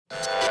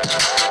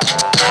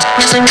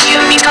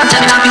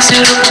content may not be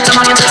suitable to some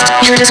audiences.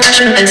 Your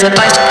discretion is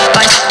advised.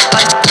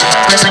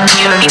 Wrestling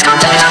POV's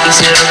content may not be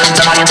suitable to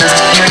some audiences.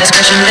 Your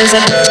discretion is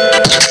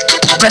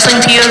advised.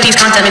 Wrestling POV's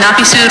content may not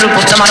be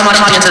suitable to modern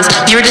audiences.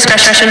 Your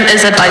discretion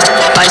is advised.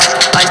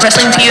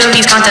 Wrestling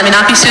POV's content may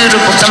not be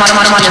suitable to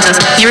modern audiences.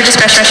 Your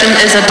discretion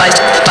is advised.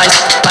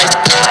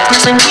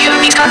 Wrestling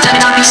POV's content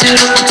may not be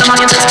suitable to some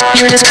audiences.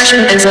 Your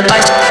discretion is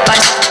advised.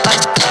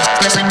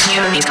 Wrestling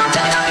POV's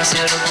content may not be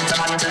suitable to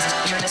some audiences.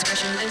 Your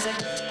discretion is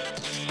advised.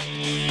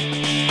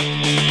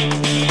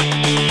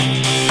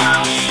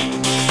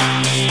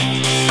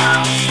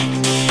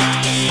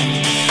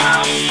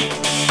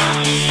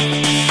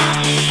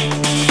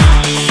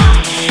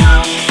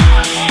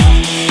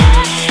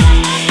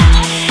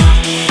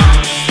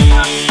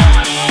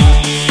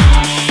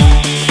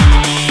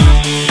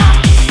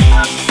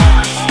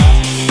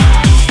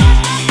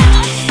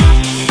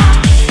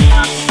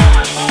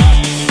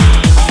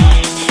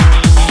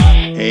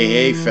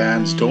 Hey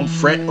fans, don't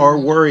fret or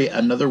worry.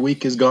 Another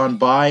week has gone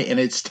by and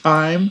it's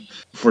time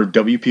for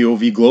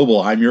WPOV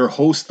Global. I'm your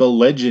host, the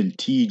legend,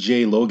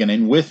 TJ Logan,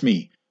 and with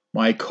me,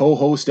 my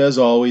co-host as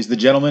always, the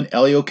gentleman,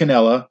 Elio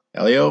Canella.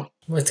 Elio?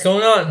 What's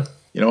going on?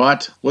 You know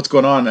what? What's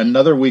going on?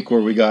 Another week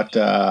where we got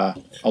a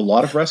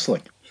lot of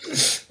wrestling.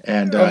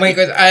 And oh my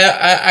god, I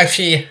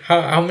actually,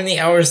 how many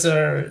hours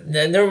are...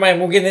 Never mind,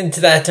 we'll get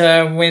into that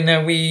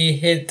when we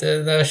hit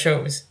the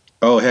shows.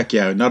 Oh, heck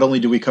yeah. Not only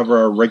do we cover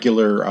our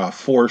regular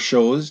 4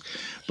 shows,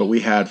 but we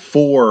had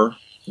 4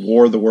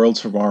 War of the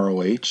Worlds from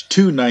ROH,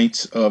 2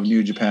 nights of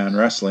New Japan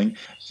Wrestling.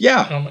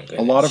 Yeah,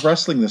 a lot of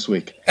wrestling this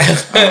week.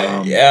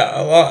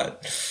 Yeah, a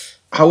lot.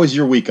 How was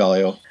your week,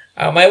 Elio?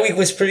 My week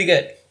was pretty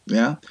good.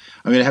 Yeah?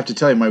 I mean, I have to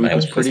tell you, my week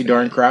was pretty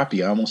darn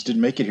crappy. I almost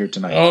didn't make it here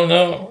tonight. Oh,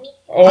 no.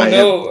 I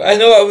know. I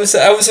was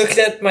looking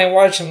at my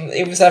watch and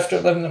it was after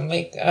 11. I'm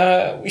like,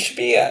 we should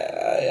be.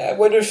 I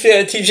wonder if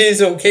TJ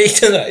is okay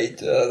tonight.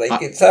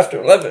 It's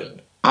after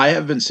 11. I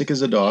have been sick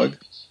as a dog.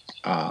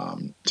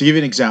 To give you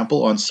an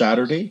example, on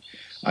Saturday,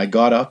 I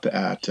got up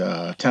at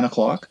 10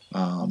 o'clock.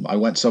 I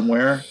went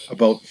somewhere.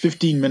 About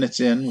 15 minutes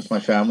in with my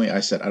family,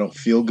 I said, I don't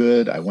feel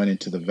good. I went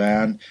into the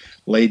van,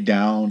 laid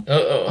down.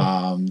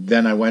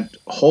 Then I went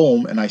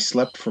home and I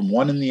slept from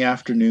 1 in the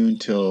afternoon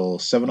till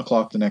 7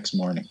 o'clock the next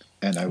morning.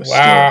 And I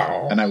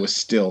was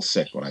still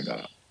sick when I got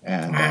up.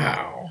 And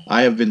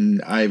I've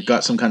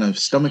got some kind of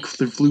stomach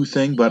flu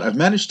thing, but I've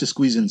managed to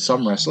squeeze in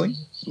some wrestling,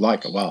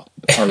 our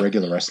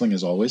regular wrestling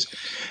as always.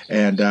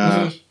 And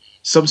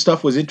some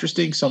stuff was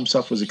interesting, some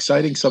stuff was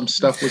exciting, some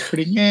stuff was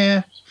pretty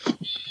meh.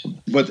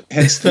 But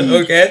hence the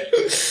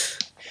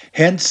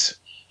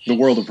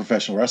world of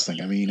professional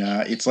wrestling. I mean,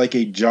 it's like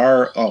a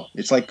jar. Oh,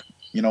 it's like,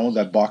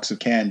 that box of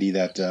candy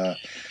that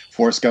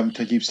Forrest Gump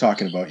keeps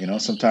talking about.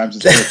 Sometimes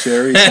it's full of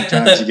cherries,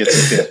 sometimes you get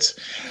some bits.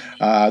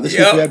 This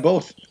week we had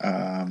both.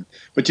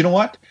 But you know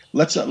what?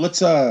 Let's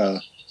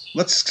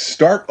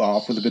start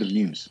off with a bit of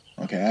news.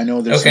 Okay, I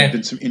know there's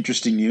been some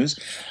interesting news.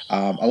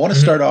 I want to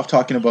start off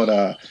talking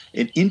about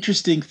an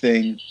interesting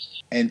thing.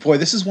 And boy,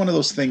 this is one of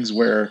those things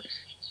where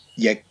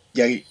you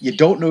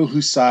don't know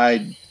whose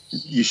side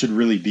you should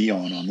really be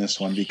on this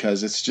one,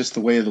 because it's just the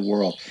way of the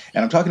world.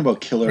 And I'm talking about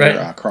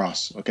Killer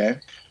Cross, okay?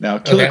 Now,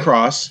 Killer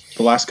Cross,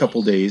 the last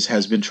couple days,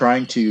 has been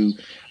trying to...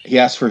 He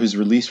asked for his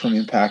release from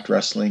Impact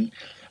Wrestling.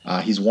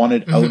 He's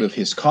wanted out of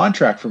his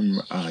contract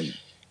from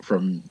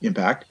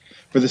Impact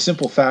for the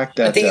simple fact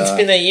that... I think it's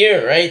been a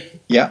year, right?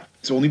 Yeah,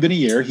 it's only been a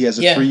year. He has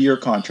a 3-year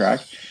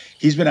contract.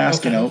 He's been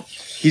asking out.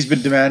 He's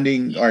been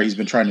demanding, or he's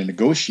been trying to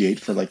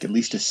negotiate for at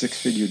least a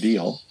 6-figure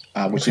deal,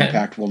 which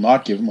Impact will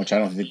not give him, which I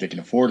don't think they can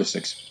afford a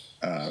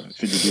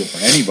 6-figure deal for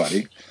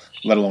anybody,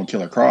 let alone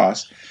Killer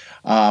Cross.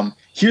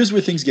 Here's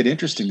where things get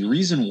interesting. The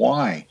reason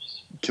why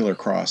Killer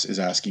Cross is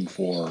asking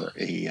for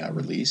a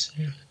release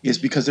is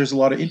because there's a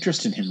lot of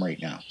interest in him right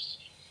now.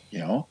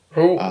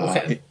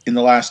 In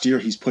the last year,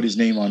 he's put his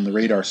name on the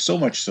radar so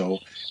much so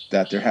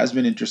that there has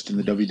been interest in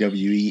the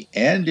WWE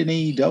and in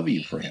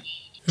AEW for him.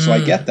 So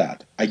I get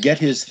that. I get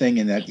his thing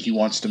in that he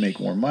wants to make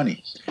more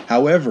money.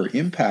 However,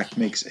 Impact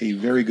makes a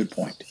very good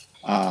point.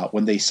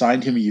 When they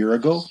signed him a year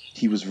ago,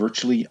 he was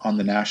virtually on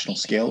the national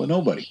scale of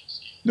nobody.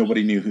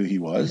 Nobody knew who he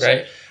was.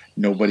 Right.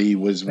 Nobody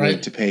was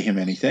willing to pay him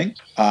anything.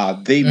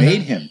 They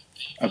made him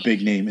a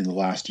big name in the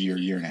last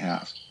year and a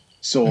half.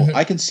 So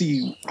I can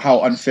see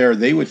how unfair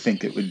they would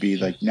think it would be.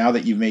 Like, now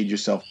that you've made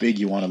yourself big,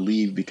 you want to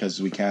leave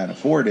because we can't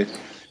afford it.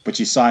 But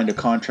you signed a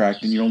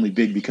contract and you're only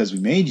big because we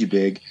made you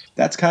big.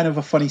 That's kind of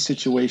a funny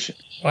situation.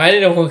 Well, I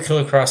didn't know who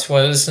Killer Cross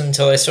was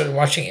until I started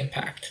watching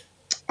Impact.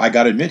 I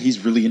got to admit, he's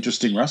a really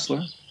interesting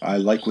wrestler. I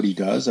like what he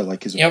does. I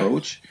like his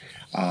approach.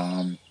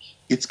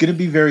 It's going to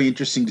be very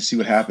interesting to see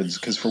what happens.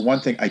 Because for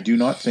one thing, I do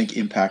not think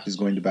Impact is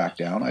going to back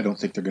down. I don't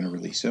think they're going to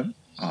release him.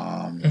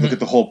 Look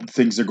at the whole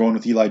things they're going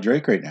with Eli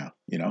Drake right now.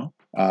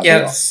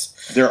 Yes.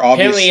 They're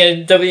obvious.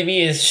 Apparently,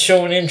 WB is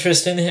showing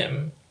interest in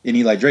him. In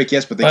Eli Drake,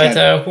 yes, but they can't.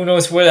 But who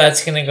knows where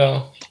that's going to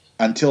go.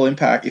 Until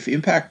Impact, if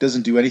Impact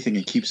doesn't do anything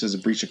and keeps as a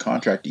breach of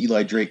contract,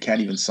 Eli Drake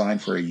can't even sign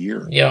for a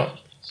year. Yeah.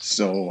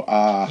 So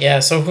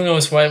so who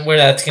knows where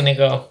that's gonna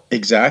go?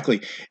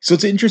 Exactly. So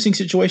it's an interesting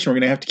situation. We're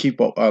going to have to keep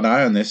an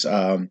eye on this.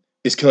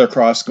 Is Killer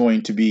Cross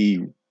going to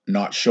be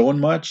not showing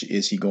much?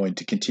 Is he going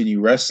to continue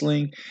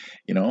wrestling?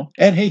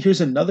 And hey,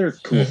 here's another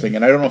cool thing.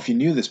 And I don't know if you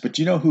knew this, but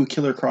do you know who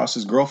Killer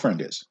Cross's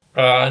girlfriend is?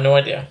 No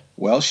idea.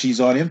 Well,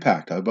 she's on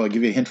Impact. I'll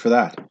give you a hint for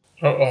that.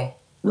 Uh-oh.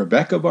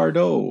 Rebecca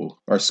Bardot,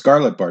 or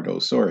Scarlett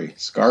Bardot, sorry.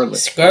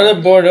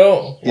 Scarlett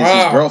Bordeaux. Is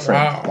his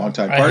girlfriend,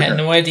 longtime partner. I had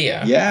no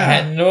idea. Yeah. I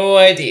had no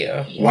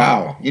idea.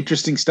 Wow.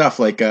 Interesting stuff.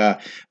 Like,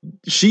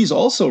 she's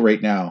also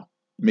right now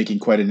making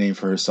quite a name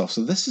for herself.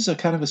 So this is a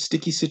kind of a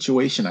sticky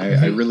situation.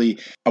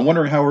 I'm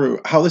wondering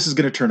how this is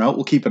going to turn out.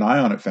 We'll keep an eye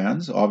on it,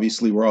 fans.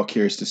 Obviously, we're all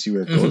curious to see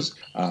where it goes.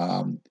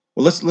 Well,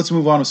 let's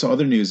move on to some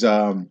other news.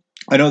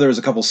 I know there was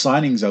a couple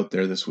signings out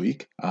there this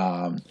week.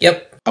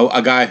 Yep.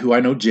 A guy who I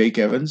know, Jack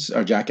Evans,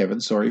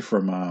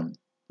 from.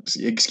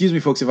 Excuse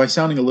me, folks, if I'm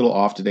sounding a little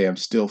off today. I'm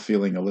still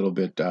feeling a little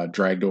bit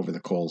dragged over the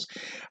coals.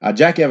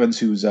 Jack Evans,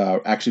 who's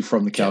actually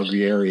from the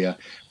Calgary area,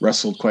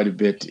 wrestled quite a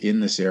bit in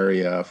this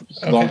area.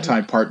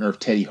 Longtime partner of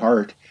Teddy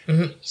Hart,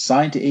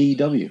 signed to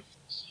AEW.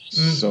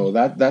 So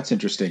that's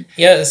interesting.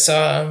 Yes.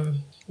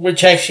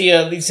 Which actually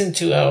leads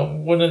into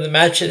one of the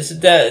matches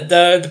that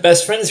the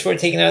best friends were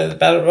taken out of the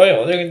Battle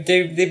Royal.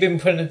 They've been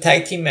putting a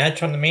tag team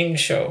match on the main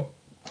show.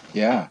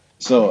 Yeah.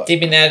 So they've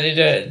been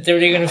added. They're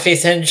going to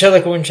face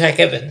Angelico and Jack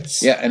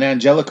Evans. Yeah, and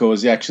Angelico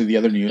is actually the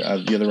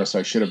other wrestler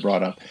I should have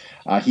brought up.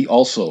 He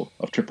also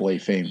of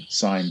AAA fame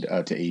signed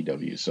to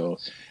AEW. So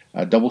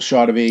a double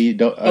shot of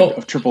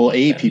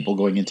AAA people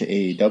going into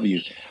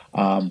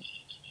AEW.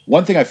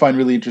 One thing I find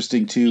really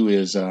interesting too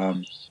is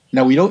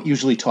now we don't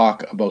usually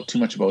talk too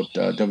much about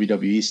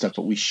WWE stuff,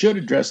 but we should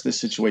address this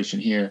situation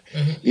here.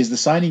 Is the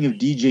signing of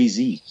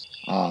DJZ,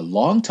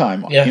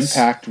 longtime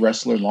Impact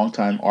wrestler,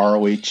 longtime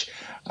ROH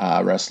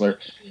wrestler.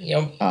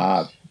 Yep.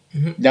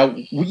 Now,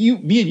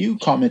 me and you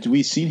commented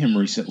we've seen him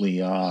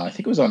recently. I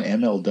think it was on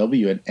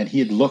MLW, and he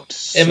had looked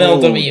so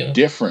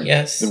different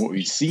than what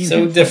we've seen.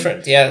 So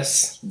different,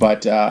 yes.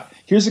 But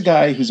here's a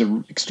guy who's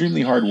an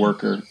extremely hard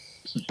worker.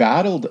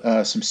 Battled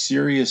some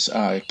serious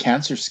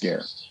cancer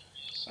scare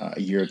a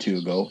year or two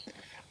ago,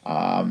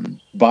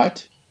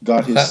 but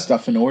got his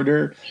stuff in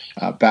order,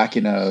 back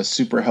in a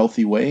super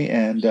healthy way,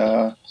 and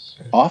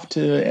off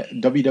to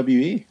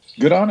WWE.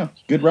 Good on him.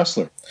 Good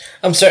wrestler.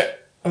 I'm sorry.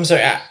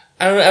 I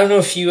don't know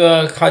if you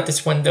caught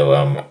this one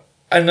though.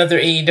 Another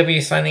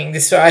AEW signing.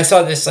 I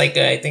saw this I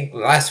think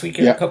last week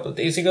or a couple of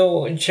days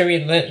ago.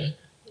 Jerry Lynn.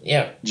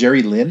 Yeah.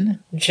 Jerry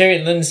Lynn? Jerry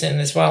Lynn's in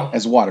as well.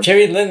 As what?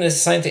 Jerry Lynn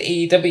is signed to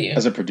AEW.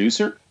 As a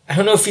producer? I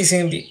don't know if he's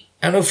gonna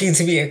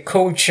be a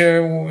coach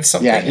or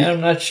something. Yeah,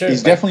 I'm not sure.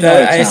 He's definitely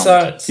not a talent. I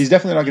saw it. He's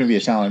definitely not going to be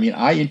a talent. I mean,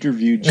 I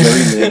interviewed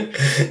Jerry Lynn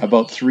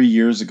about 3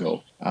 years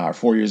ago,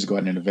 4 years ago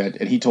at an event,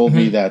 and he told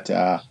me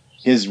that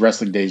his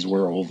wrestling days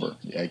were over.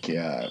 Like,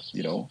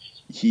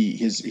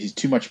 he's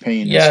too much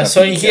pain. Yeah,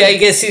 so I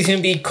guess he's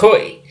gonna be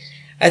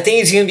I think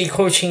he's gonna be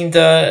coaching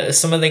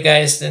some of the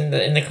guys in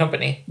the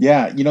company.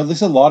 Yeah,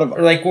 there's a lot of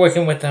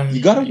working with them. You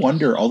got to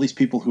wonder, all these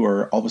people who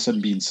are all of a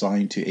sudden being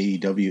signed to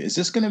AEW. Is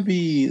this going to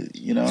be,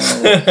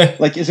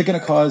 is it going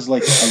to cause a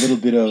little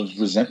bit of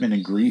resentment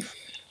and grief?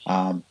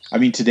 I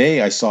mean,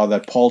 today I saw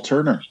that Paul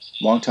Turner,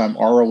 longtime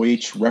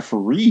ROH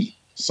referee,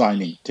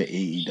 signing to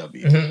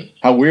AEW.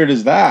 How weird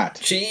is that?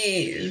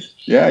 Jeez.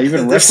 Yeah,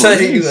 even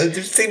referees.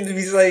 They seem to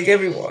be signing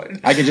everyone.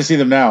 I can just see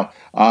them now.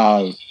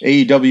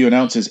 AEW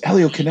announces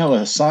Elio Canella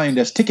has signed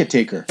as ticket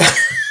taker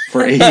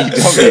for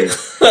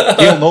AEW.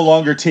 He'll no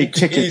longer take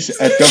tickets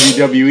at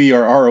WWE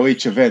or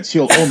ROH events.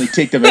 He'll only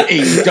take them at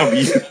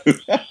AEW.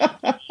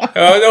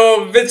 Oh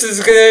no, Vince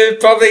is going to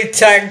probably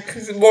tack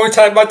more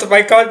time onto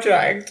my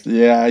contract.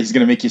 Yeah, he's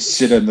going to make you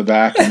sit in the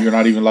back, and you're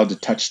not even allowed to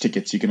touch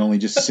tickets. You can only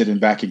just sit in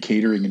back in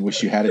catering and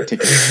wish you had a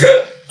ticket.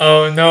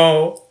 Oh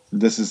no.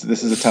 This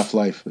is a tough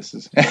life. This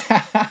is.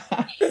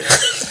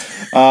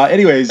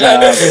 Anyways,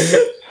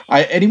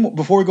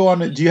 before we go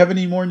on, do you have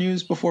any more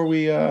news before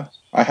we? I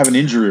have an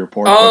injury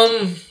report.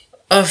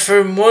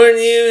 For more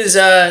news,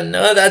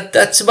 no,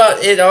 that's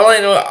about it. All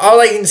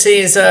I can say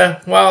is,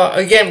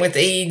 again with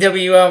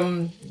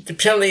AEW,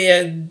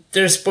 apparently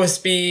they're supposed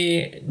to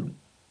be,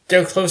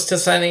 they're close to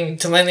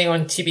landing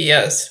on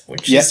TBS,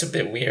 which is a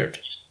bit weird.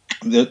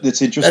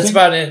 That's interesting. That's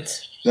about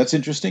it. That's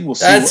interesting. We'll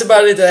see. That's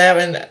about it. I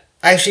haven't.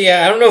 Actually,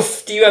 I don't know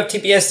if do you have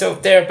TBS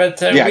out there, but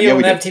we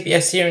don't have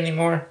TBS here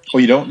anymore. Oh,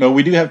 you don't? No,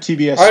 we do have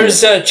TBS.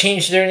 Ours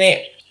changed their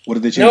name. What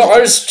did they change? No,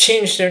 ours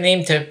changed their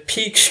name to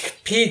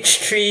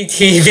Peachtree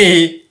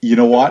TV. You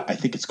know what? I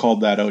think it's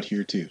called that out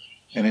here too,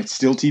 and it's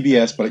still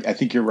TBS. But I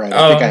think you're right.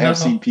 I think I have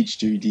seen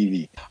Peachtree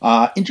TV.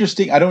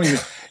 Interesting. I don't even.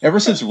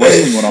 Ever since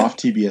wrestling went off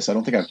TBS, I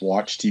don't think I've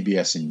watched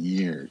TBS in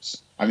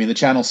years. I mean, the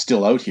channel's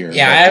still out here.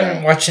 Yeah, I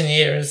haven't watched in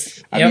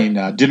years. Yep. I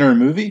mean, Dinner and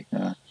Movie.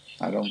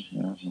 I don't,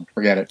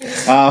 forget it.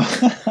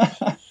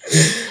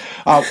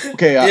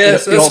 Okay.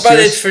 So that's about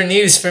it for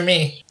news for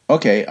me.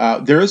 Okay.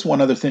 There is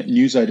one other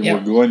news item we're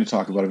going to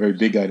talk about, a very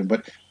big item.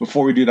 But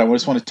before we do that, I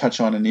just want to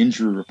touch on an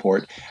injury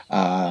report.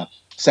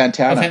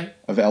 Santana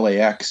of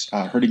LAX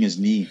hurting his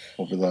knee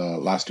over the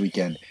last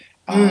weekend.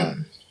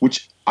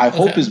 which I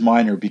hope Okay. is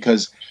minor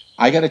because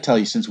I got to tell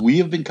you, since we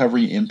have been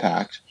covering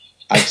Impact,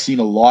 I've seen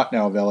a lot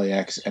now of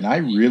LAX, and I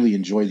really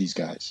enjoy these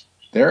guys.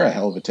 They're a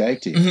hell of a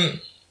tag team.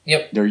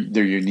 Yep. They're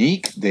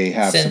unique. They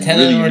have some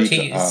Santana really and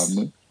unique. Ortiz.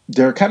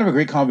 They're kind of a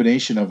great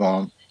combination of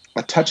a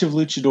touch of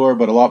luchador,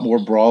 but a lot more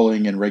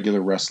brawling and regular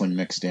wrestling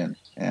mixed in.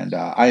 And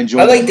I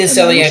enjoy. I like them, this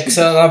and I wish LAX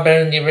they- a lot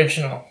better than the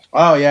original.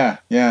 Oh yeah.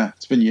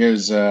 It's been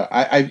years.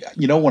 When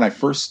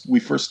we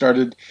first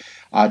started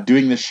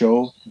doing this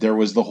show, there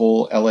was the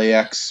whole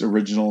LAX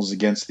originals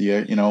against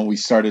the.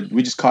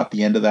 We just caught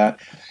the end of that,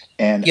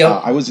 and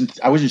Yep. I wasn't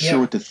sure Yep.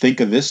 what to think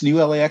of this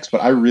new LAX,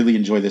 but I really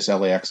enjoy this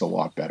LAX a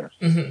lot better.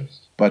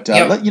 But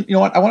Yep. you know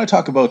what? I want to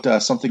talk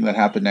about something that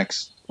happened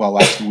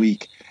last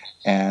week,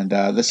 and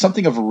that's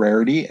something of a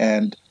rarity,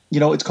 and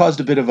it's caused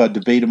a bit of a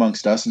debate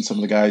amongst us and some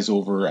of the guys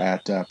over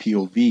at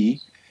POV,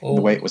 and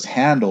the way it was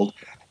handled,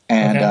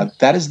 and Okay.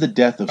 that is the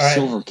death of All right.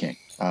 Silver King,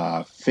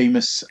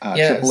 famous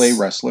Yes. AAA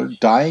wrestler,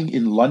 dying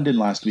in London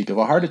last week of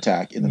a heart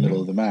attack in the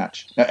middle of the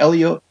match. Now,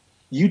 Elio,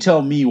 you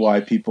tell me why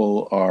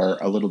people are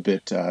a little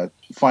bit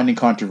finding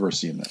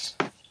controversy in this.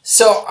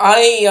 So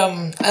I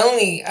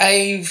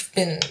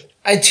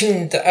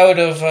tuned out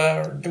of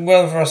the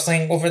world of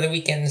wrestling over the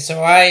weekend.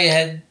 So I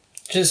had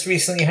just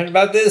recently heard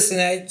about this, and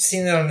I'd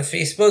seen it on the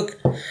Facebook,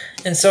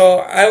 and so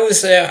I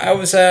was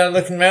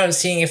looking around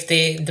seeing if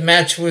the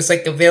match was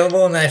like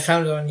available, and I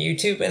found it on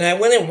YouTube, and I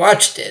went and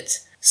watched it.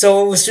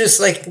 So it was just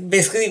like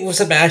basically it was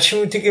a match.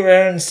 We took it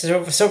around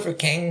Silver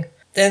King.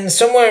 Then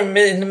somewhere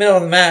in the middle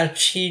of the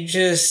match, he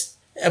just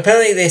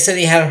apparently they said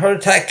he had a heart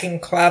attack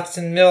and collapsed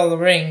in the middle of the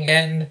ring,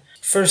 and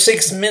for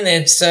 6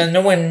 minutes,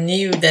 no one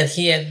knew that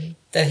he had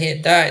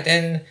died,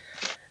 and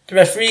the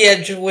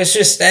referee was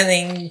just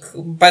standing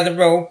by the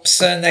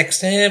ropes next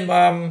to him.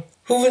 And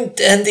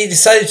they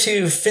decided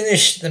to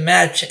finish the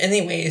match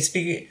anyways,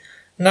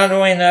 not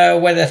knowing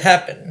what had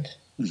happened.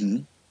 Mm-hmm.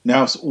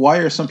 Now, why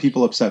are some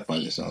people upset by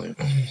this, Elio?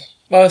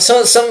 Well,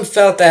 some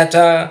felt that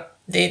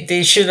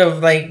they should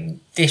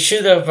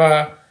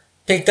have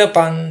picked up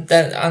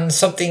on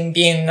something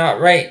being not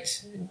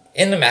right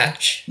in the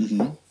match.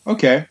 Mm-hmm.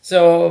 Okay.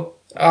 So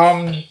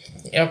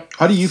yep.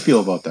 How do you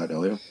feel about that,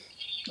 Elio?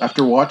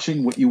 After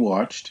watching what you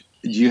watched,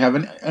 do you have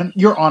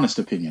your honest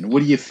opinion?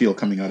 What do you feel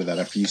coming out of that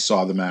after you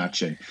saw the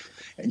match and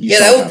you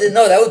saw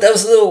that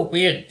was a little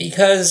weird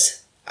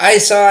because I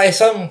saw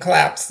him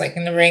collapse like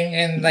in the ring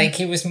and like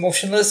he was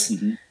motionless,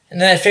 and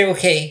then I figured,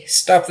 okay,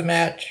 stop the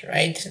match,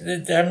 right?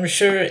 I'm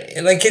sure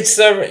like it's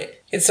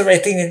the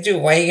right thing to do.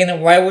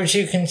 Why would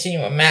you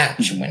continue a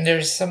match when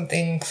there's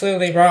something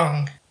clearly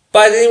wrong?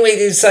 But anyway,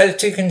 they decided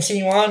to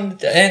continue on,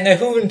 and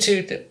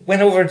Juventud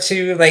went over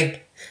to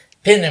like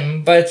pin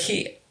him, but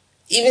he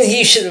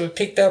should have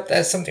picked up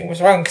that something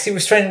was wrong because he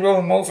was trying to roll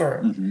him over,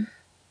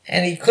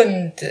 and he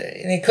couldn't.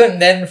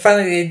 Then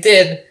finally they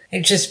did. They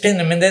just pinned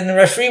him, and then the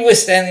referee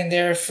was standing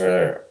there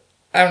for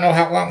I don't know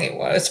how long it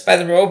was by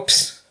the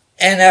ropes.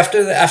 And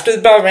after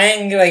the bell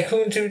rang, like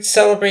Juventud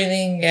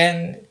celebrating,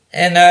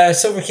 and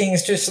Silver King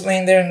is just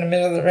laying there in the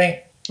middle of the ring.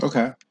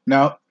 Okay.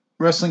 Now,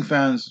 wrestling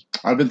fans,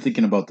 I've been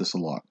thinking about this a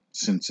lot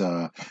since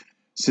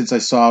I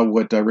saw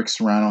what Rick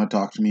Serrano had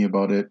talked to me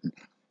about it.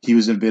 He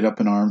was a bit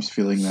up in arms,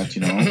 feeling that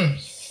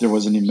there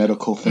wasn't any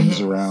medical things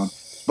around.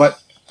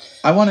 But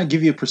I want to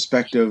give you a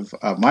perspective,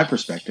 my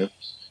perspective,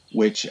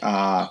 which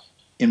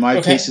in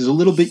my case is a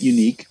little bit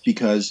unique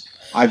because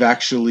I've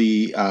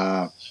actually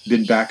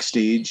been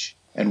backstage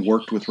and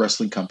worked with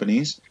wrestling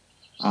companies.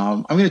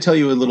 I'm going to tell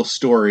you a little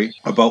story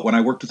about when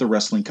I worked with a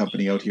wrestling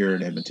company out here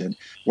in Edmonton,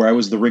 where I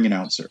was the ring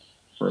announcer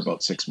for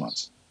about 6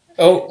 months.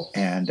 Oh,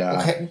 and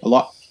a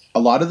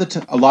lot of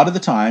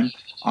the time,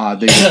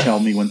 they would tell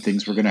me when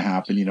things were going to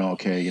happen.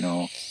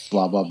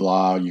 Blah blah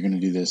blah. You're going to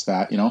do this,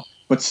 that.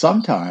 But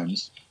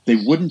sometimes they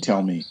wouldn't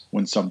tell me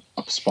when a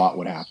spot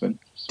would happen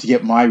to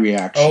get my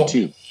reaction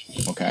too.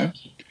 Okay.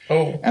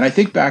 Oh. And I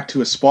think back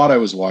to a spot I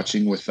was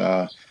watching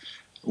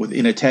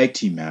in a tag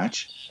team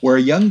match where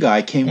a young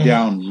guy came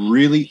down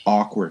really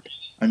awkward.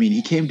 I mean,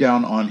 he came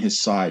down on his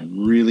side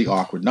really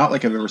awkward. Not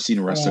like I've ever seen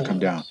a wrestler come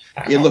down.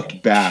 It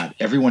looked bad.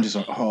 Everyone just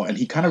went, oh, and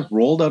he kind of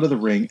rolled out of the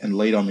ring and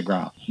laid on the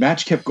ground.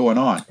 Match kept going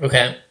on.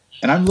 Okay.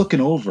 And I'm looking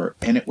over,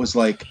 and it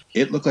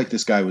looked like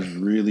this guy was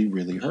really,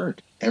 really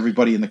hurt.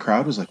 Everybody in the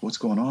crowd was like, what's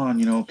going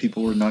on?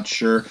 People were not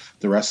sure.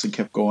 The wrestling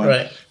kept going.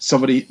 Right.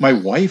 My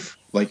wife,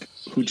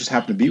 who just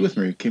happened to be with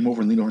me, came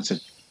over and leaned over and said,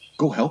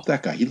 go help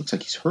that guy. He looks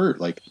like he's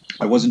hurt.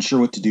 I wasn't sure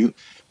what to do.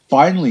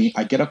 Finally,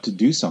 I get up to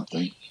do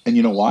something, and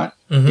you know what?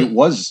 It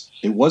was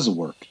a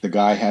work. The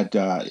guy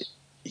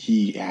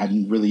he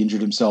hadn't really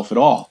injured himself at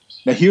all.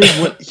 Now here's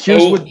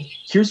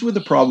where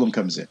the problem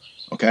comes in.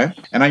 Okay,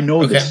 and I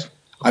know this. Okay.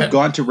 I've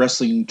gone to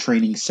wrestling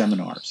training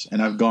seminars,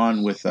 and I've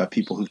gone with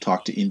people who've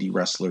talked to indie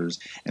wrestlers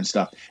and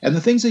stuff. And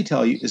the things they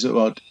tell you is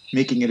about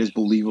making it as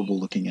believable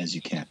looking as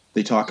you can.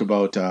 They talk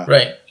about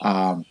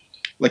the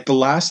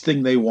last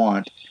thing they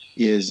want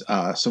is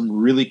some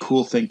really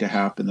cool thing to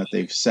happen that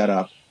they've set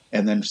up,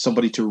 and then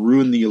somebody to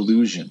ruin the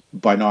illusion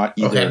by not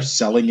either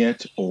selling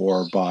it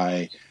or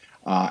by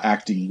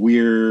acting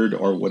weird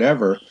or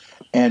whatever.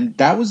 And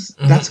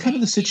that's kind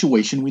of the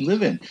situation we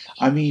live in.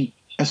 I mean,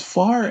 as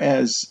far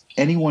as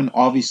anyone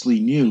obviously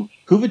knew,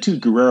 Juventud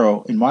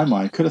Guerrero, in my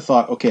mind, could have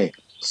thought, okay,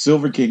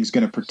 Silver King's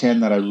going to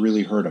pretend that I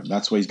really hurt him.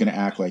 That's why he's going to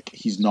act like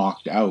he's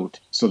knocked out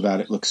so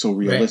that it looks so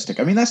realistic.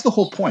 Right. I mean, that's the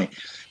whole point.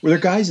 Where there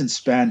are guys in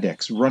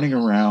spandex running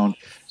around,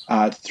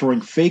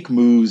 throwing fake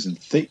moves and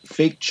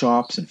fake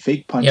chops and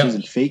fake punches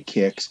and fake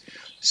kicks.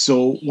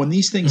 So when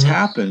these things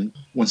happen,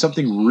 when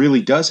something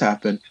really does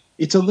happen,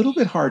 it's a little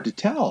bit hard to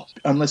tell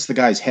unless the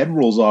guy's head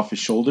rolls off his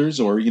shoulders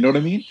or, you know what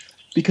I mean?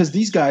 Because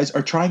these guys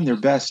are trying their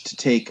best to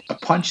take a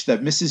punch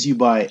that misses you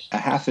by a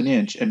half an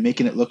inch and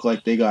making it look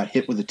like they got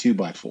hit with a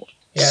 2x4.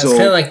 Yeah, so, it's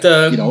kind of like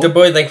the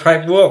boy like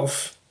Pride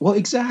Wolf. Well,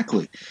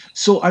 exactly.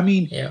 So, I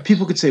mean,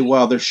 people could say,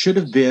 well, there should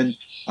have been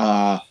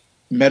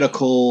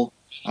medical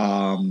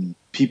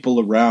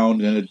people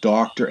around and a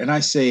doctor. And I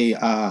say,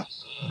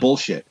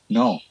 bullshit.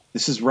 No,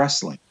 this is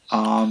wrestling.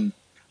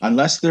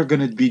 Unless they're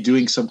going to be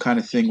doing some kind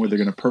of thing where they're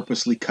going to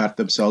purposely cut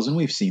themselves, and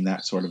we've seen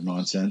that sort of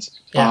nonsense.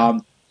 Yeah.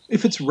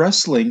 If it's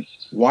wrestling,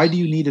 why do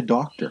you need a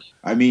doctor?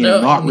 I mean,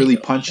 I'm not really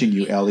punching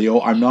you,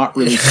 Elio. I'm not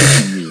really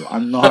kicking you.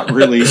 I'm not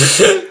really...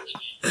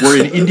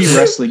 We're in indie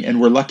wrestling, and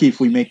we're lucky if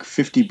we make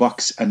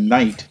 $50 a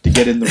night to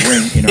get in the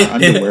ring in our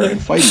underwear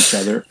and fight each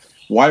other.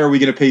 Why are we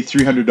going to pay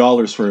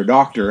 $300 for a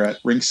doctor at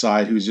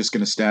ringside who's just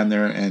going to stand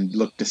there and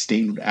look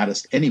disdain at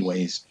us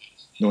anyways,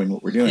 knowing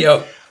what we're doing?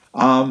 Yep.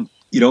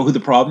 You know who the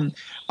problem?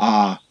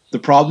 The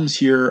problems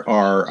here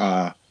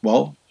are,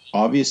 well,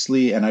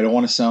 obviously, and I don't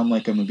want to sound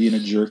like I'm being a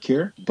jerk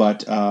here,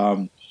 but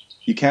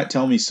you can't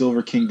tell me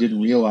Silver King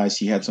didn't realize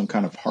he had some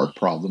kind of heart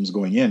problems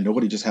going in.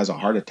 Nobody just has a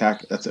heart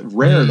attack. That's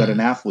rare that an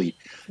athlete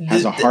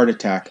has a heart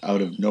attack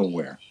out of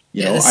nowhere.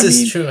 You know, this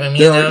is true. I mean,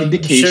 there are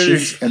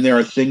indications and there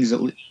are things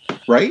that,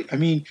 right? I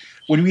mean,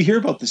 when we hear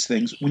about these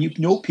things, when you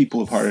know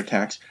people with heart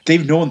attacks,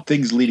 they've known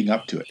things leading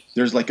up to it.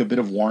 There's like a bit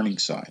of warning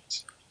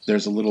signs.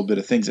 There's a little bit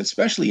of things,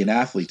 especially an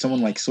athlete,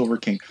 someone like Silver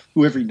King,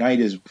 who every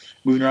night is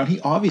moving around. He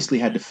obviously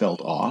had to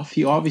felt off.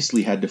 He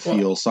obviously had to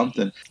feel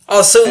something.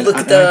 Also, look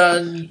at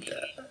the...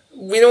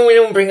 We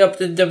don't bring up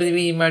the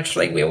WWE much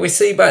like we always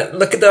say, but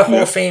look at the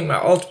Hall of Fame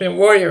Ultimate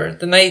Warrior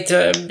the night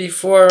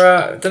before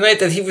the night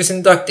that he was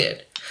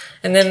inducted,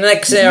 and then the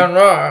next day on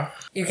Raw,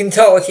 you can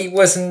tell he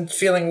wasn't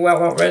feeling well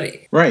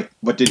already. Right,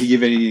 but did he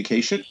give any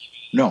indication?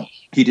 No,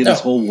 he did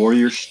his whole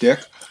Warrior shtick.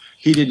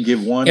 He didn't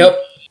give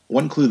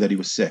one clue that he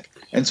was sick,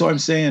 and so I'm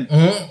saying.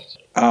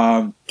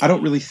 I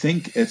don't really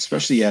think,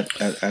 especially at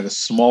a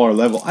smaller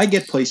level, I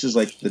get places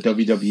like the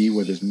WWE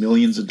where there's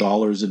millions of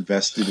dollars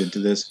invested into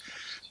this.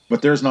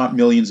 But there's not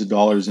millions of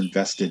dollars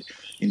invested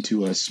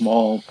into a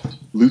small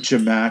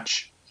lucha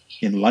match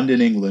in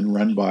London, England,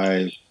 run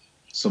by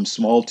some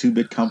small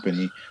 2-bit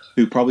company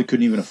who probably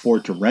couldn't even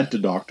afford to rent a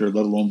doctor,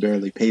 let alone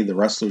barely pay the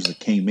wrestlers that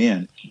came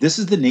in. This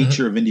is the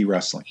nature of indie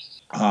wrestling.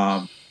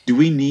 Do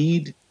we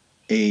need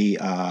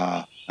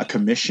a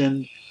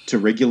commission to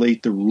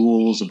regulate the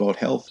rules about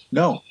health?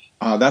 No.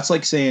 That's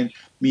like saying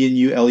me and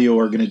you, Elio,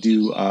 are going to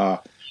do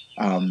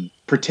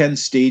pretend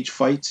stage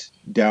fights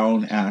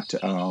down at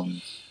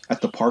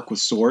the park with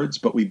swords,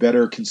 but we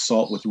better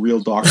consult with real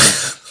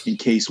doctors in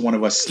case one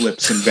of us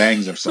slips and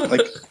bangs or something.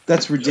 Like,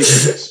 that's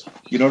ridiculous.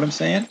 You know what I'm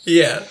saying?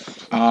 Yeah.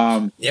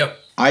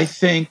 I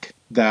think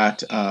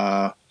that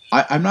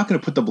I'm not going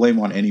to put the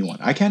blame on anyone.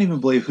 I can't even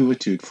blame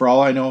Juventud. For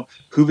all I know,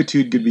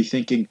 Juventud could be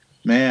thinking,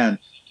 man,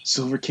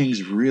 Silver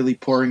King's really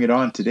pouring it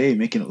on today,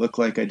 making it look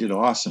like I did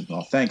awesome.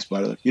 Well, thanks,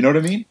 brother. You know what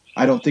I mean?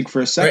 I don't think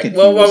for a second.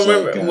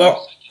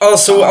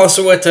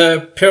 Also with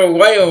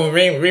Paraguayo,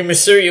 Rey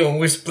Mysterio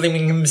was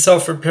blaming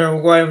himself for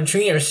Paraguayo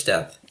Jr.'s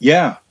death.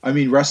 Yeah, I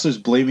mean, wrestlers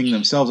blaming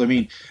themselves. I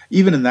mean,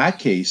 even in that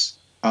case,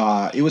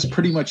 it was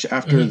pretty much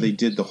after they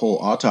did the whole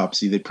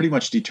autopsy, they pretty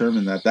much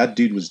determined that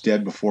dude was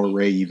dead before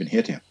Rey even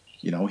hit him.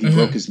 You know, he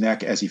broke his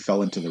neck as he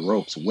fell into the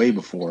ropes, way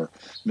before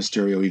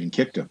Mysterio even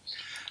kicked him.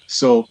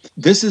 So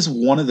this is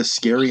one of the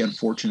scary,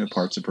 unfortunate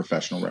parts of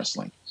professional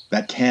wrestling.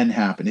 That can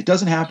happen. It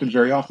doesn't happen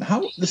very often.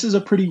 This is a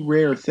pretty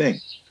rare thing.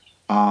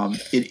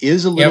 It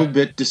is a little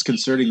bit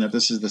disconcerting that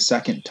this is the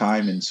second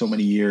time in so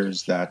many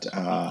years that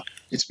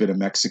it's been a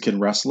Mexican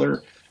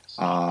wrestler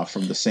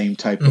from the same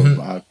type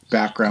of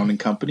background and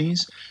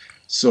companies.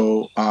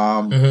 So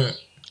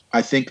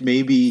I think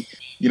maybe,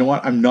 you know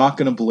what, I'm not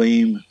going to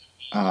blame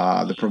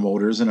the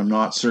promoters, and I'm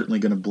not certainly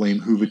going to blame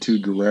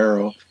Juventud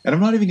Guerrero, and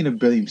I'm not even going to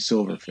blame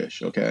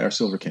Silverfish, or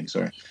Silver King,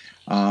 sorry.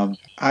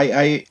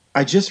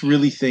 I just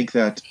really think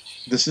that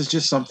this is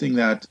just something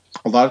that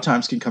a lot of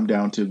times can come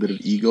down to a bit of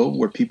ego,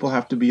 where people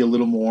have to be a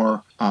little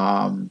more...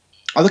 I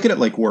look at it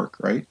like work,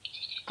 right?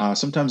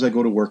 Sometimes I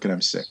go to work and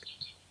I'm sick,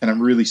 and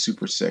I'm really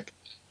super sick,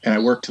 and I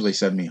work till they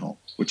send me home,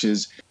 which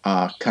is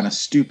kind of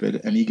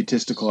stupid and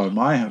egotistical on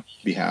my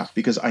behalf,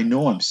 because I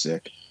know I'm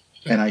sick,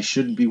 and I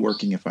shouldn't be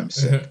working if I'm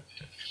sick.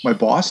 My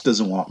boss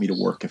doesn't want me to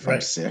work if I'm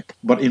sick,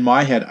 but in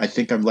my head, I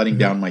think I'm letting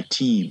down my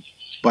team.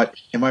 But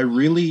am I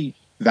really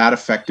that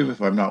effective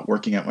if I'm not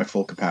working at my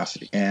full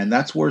capacity? And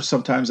that's where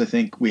sometimes I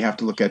think we have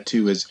to look at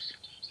too is,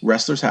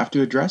 wrestlers have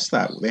to address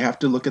that. They have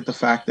to look at the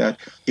fact that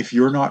if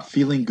you're not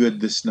feeling good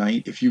this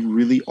night, if you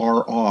really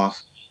are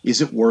off,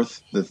 is it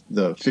worth the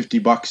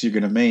 $50 you're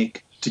going to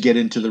make to get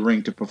into the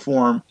ring to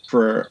perform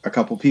for a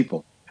couple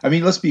people? I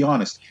mean, let's be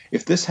honest.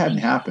 If this hadn't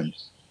happened,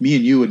 me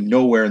and you would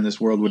nowhere in this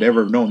world would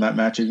ever have known that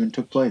match even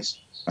took place.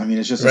 I mean,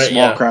 it's just a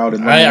small crowd.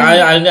 And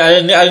I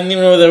didn't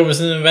even know there was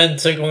an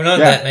event going on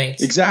that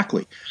night.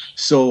 Exactly.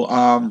 So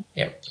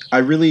I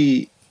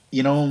really,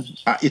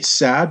 it's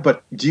sad,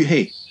 but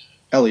hey,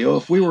 Elio,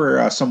 if we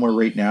were somewhere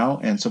right now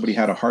and somebody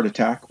had a heart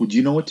attack, would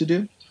you know what to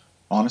do?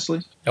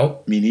 Honestly?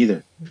 Nope. Me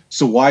neither.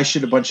 So why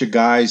should a bunch of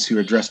guys who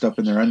are dressed up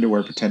in their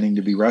underwear pretending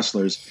to be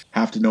wrestlers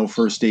have to know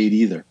first aid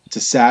either? It's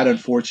a sad,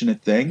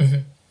 unfortunate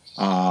thing.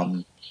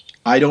 Mm-hmm.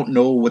 I don't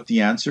know what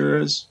the answer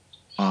is.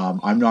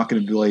 I'm not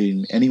going to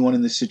blame anyone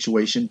in this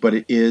situation, but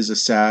it is a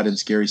sad and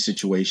scary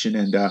situation.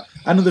 And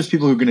I know there's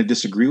people who are going to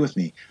disagree with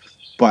me.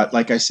 But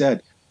like I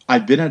said,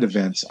 I've been at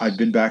events, I've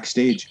been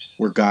backstage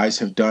where guys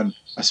have done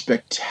a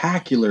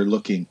spectacular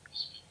looking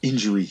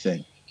injury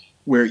thing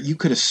where you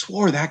could have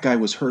swore that guy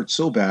was hurt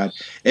so bad,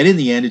 and in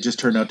the end, it just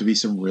turned out to be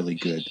some really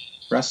good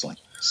wrestling.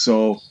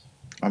 So,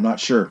 I'm not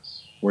sure.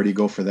 Where do you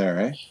go for there,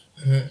 eh?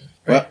 Mm-hmm.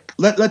 Right.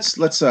 Well,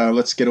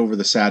 let's get over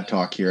the sad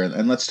talk here,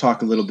 and let's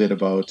talk a little bit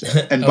about.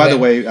 And by the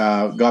way,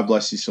 God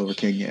bless you, Silver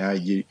King.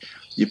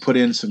 You put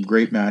in some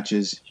great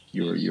matches.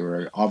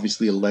 You're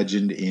obviously a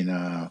legend in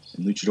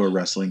luchador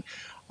wrestling.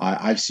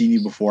 I've seen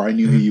you before. I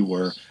knew who you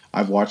were.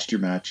 I've watched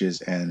your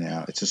matches, and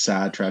it's a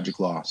sad,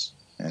 tragic loss.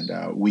 And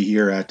we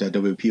here at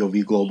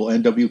WPOV Global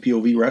and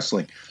WPOV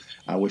Wrestling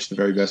wish the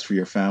very best for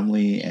your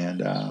family,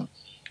 and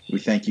we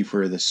thank you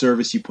for the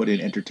service you put in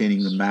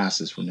entertaining the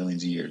masses for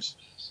millions of years.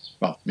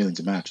 Well, millions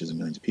of matches and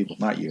millions of people.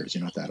 Not years.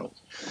 You're not that old.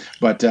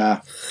 But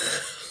I've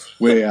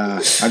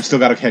still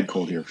got a head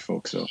cold here,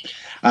 folks. So,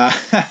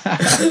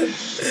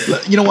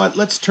 you know what?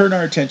 Let's turn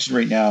our attention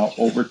right now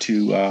over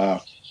to...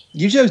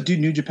 usually I do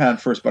New Japan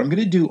first, but I'm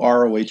going to do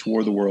ROH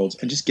War of the Worlds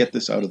and just get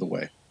this out of the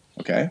way.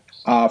 Okay?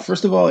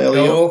 First of all,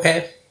 Elio. Oh,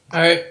 okay.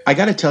 All right. I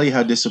got to tell you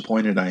how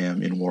disappointed I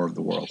am in War of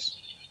the Worlds.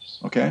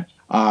 Okay?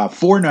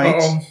 4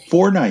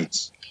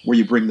 nights where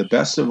you bring the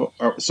best of,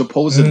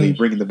 supposedly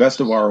bringing the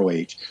best of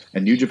ROH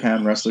and New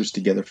Japan wrestlers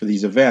together for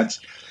these events.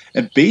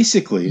 And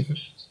basically,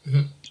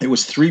 it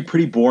was 3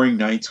 pretty boring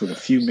nights with a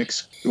few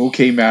mixed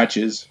okay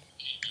matches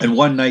and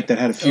one night that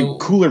had a few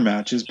cooler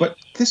matches. But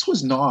this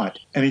was not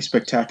any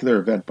spectacular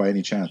event by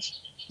any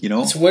chance. You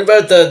know? So what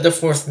about the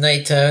 4th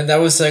night? That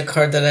was a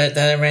card that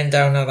I ran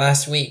down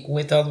last week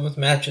with all those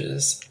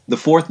matches. The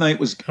 4th night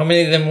was... How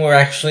many of them were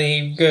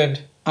actually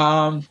good?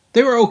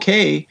 They were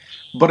okay,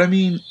 but I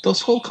mean,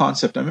 those whole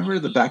concept, I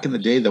remember back in the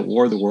day that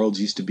War of the Worlds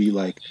used to be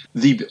like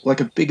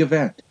a big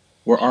event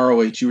where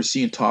ROH, you were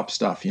seeing top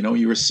stuff, you know,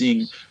 you were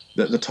seeing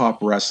the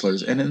top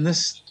wrestlers. And in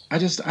this,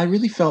 I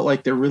really felt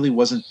like there really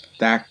wasn't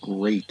that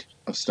great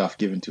of stuff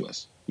given to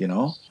us, you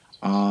know?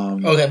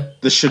 Okay.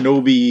 The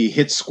Shinobi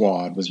Hit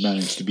Squad was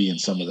managed to be in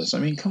some of this. I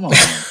mean, come on.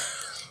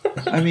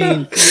 I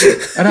mean,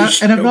 and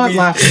I'm not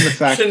laughing at the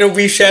fact...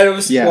 Shinobi Shadow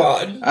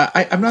Squad.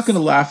 Yeah, I'm not going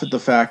to laugh at the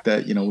fact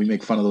that, you know, we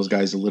make fun of those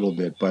guys a little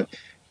bit, but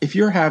if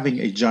you're having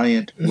a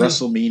giant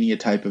WrestleMania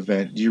type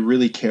event, do you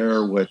really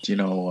care what, you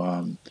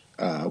know,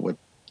 what...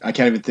 I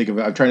can't even think of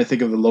it. I'm trying to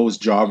think of the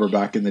lowest jobber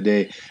back in the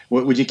day.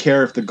 What would you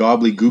care if the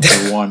Gobbly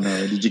Gooper won?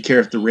 Or did you care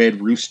if the Red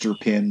Rooster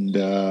pinned,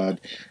 you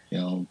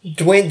know...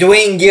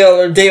 Dwayne Gill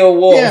or Dale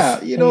Wolf.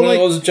 Yeah, you know, one of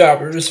those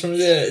jobbers from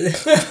the...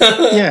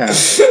 Yeah.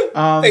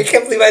 I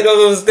can't believe I know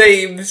those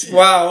names.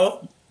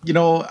 Wow. You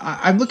know,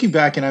 I'm looking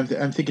back and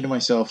I'm thinking to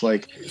myself,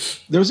 like,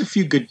 there was a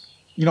few good...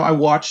 You know, I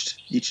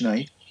watched each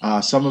night.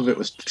 Some of it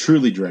was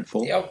truly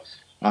dreadful. Yep.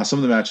 Some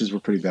of the matches were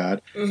pretty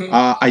bad.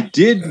 I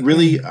did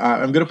really...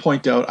 I'm going to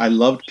point out, I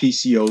loved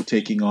PCO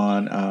taking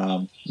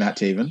on Matt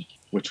Taven,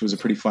 which was a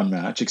pretty fun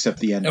match, except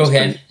the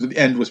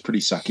end was pretty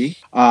sucky.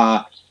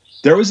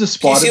 There was a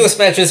spot... PCO's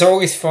matches are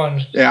always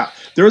fun. Yeah.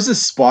 There was a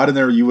spot in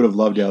there you would have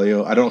loved,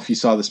 Elio. I don't know if you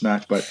saw this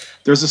match, but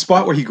there's a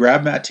spot where he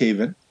grabbed Matt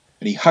Taven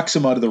and he hucks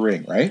him out of the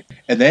ring, right?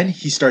 And then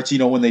he starts, you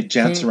know, when they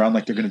dance around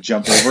like they're going to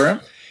jump over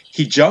him,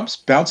 he jumps,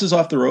 bounces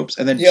off the ropes,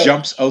 and then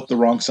jumps out the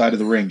wrong side of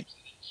the ring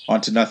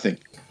onto nothing.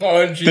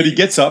 Oh, geez. Then he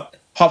gets up,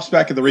 hops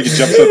back in the ring, and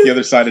jumps out the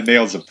other side and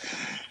nails him.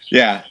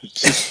 Yeah,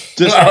 just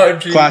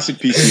classic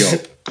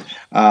PCO.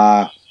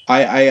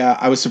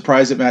 I was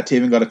surprised that Matt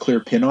Taven got a clear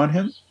pin on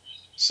him.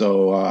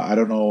 So I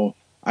don't know.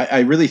 I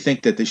really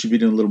think that they should be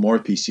doing a little more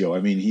with PCO.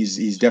 I mean,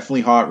 he's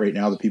definitely hot right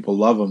now. The people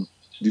love him.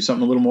 Do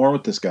something a little more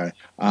with this guy.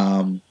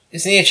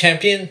 Isn't he a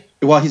champion?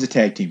 Well, he's a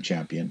tag team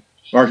champion.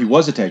 Or he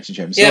was a tag team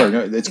champion. Sorry,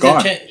 no, it's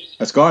gone.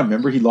 That's gone.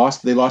 Remember, they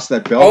lost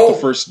that belt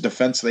the first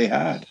defense they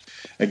had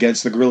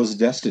against the Guerrillas of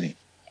Destiny.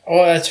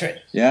 Oh, that's right.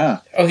 Yeah.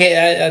 Okay,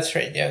 that's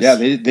right. Yes. Yeah,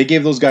 they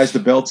gave those guys the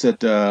belts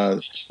at...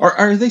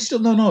 are they still...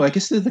 No, I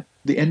guess they're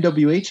the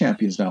NWA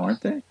champions now,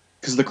 aren't they?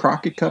 Because the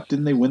Crockett Cup,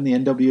 didn't they win the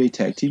NWA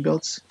tag team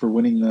belts for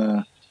winning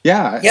the...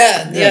 Yeah.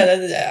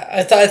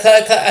 I thought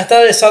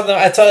I saw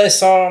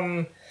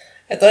them.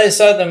 I I thought I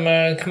saw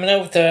them coming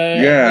out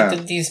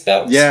with, these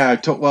belts. Yeah,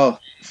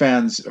 well,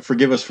 fans,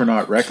 forgive us for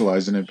not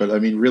recognizing it, but I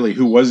mean, really,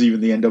 who was even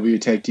the NWA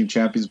Tag Team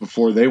Champions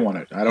before they won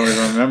it? I don't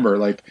even remember.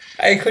 Like,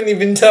 I couldn't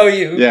even tell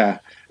you. yeah,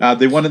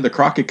 they won in the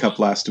Crockett Cup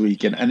last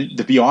week, and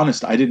to be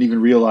honest, I didn't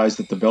even realize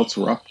that the belts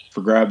were up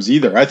for grabs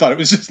either. I thought it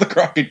was just the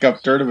Crockett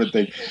Cup tournament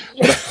thing.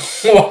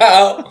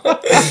 Wow.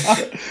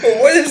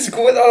 What is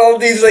going on? All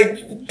these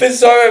like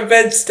bizarre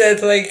events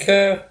that like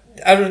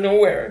out of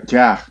nowhere.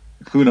 Yeah.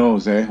 Who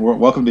knows, eh?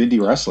 Welcome to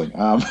indie wrestling.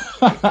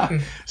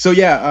 So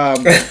yeah,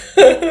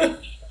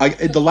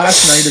 the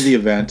last night of the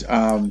event,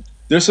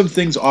 there's some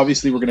things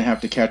obviously we're going to have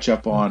to catch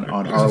up on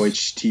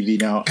ROH TV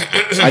now.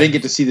 I didn't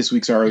get to see this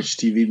week's ROH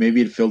TV.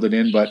 Maybe it filled it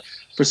in, but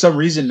for some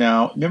reason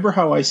now, remember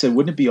how I said,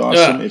 wouldn't it be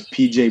awesome if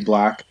PJ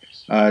Black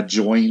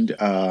joined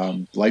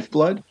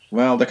Lifeblood?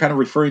 Well, they're kind of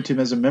referring to him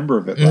as a member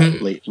of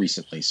it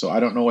recently, so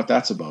I don't know what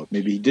that's about.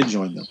 Maybe he did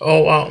join them.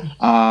 Oh,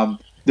 wow.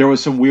 There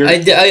was some weird...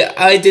 I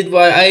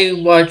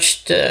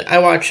watched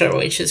ROH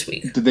this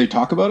week. Did they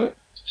talk about it?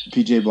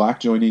 PJ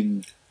Black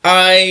joining...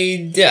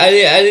 I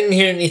didn't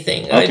hear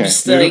anything. Okay, I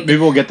just, maybe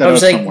we'll get that out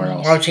somewhere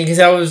else. Watching because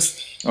I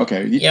was...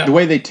 Okay, yeah. The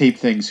way they tape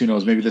things, who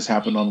knows? Maybe this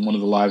happened on one of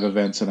the live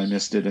events and I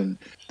missed it, and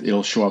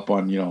it'll show up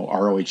on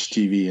ROH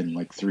TV in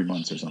like 3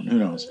 months or something. Who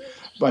knows?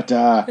 But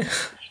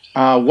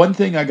one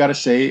thing I gotta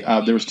say,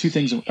 there was two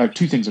things I'm going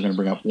to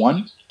bring up.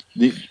 One,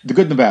 the good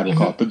and the bad. We'll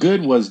call it. The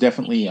good was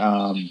definitely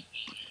the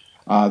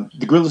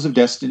Guerrillas of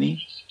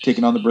Destiny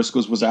taking on the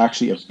Briscoes was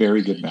actually a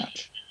very good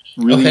match.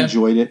 Really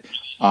enjoyed it.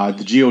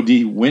 The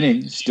GOD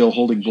winning, still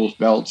holding both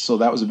belts, so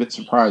that was a bit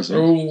surprising.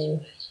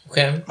 Oh,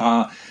 okay.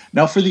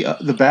 Now for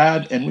the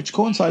bad, and which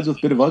coincides with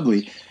a bit of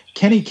ugly,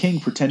 Kenny King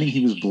pretending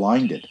he was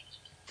blinded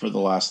for the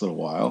last little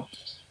while.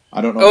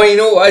 I don't know. Oh, you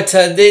know what?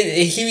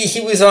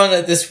 He was on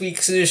this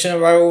week's edition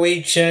of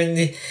ROH,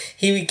 and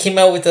he came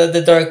out with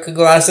the dark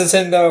glasses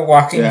and the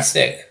walking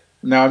stick.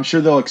 Now, I'm sure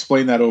they'll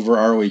explain that over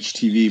ROH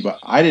TV, but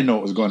I didn't know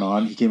what was going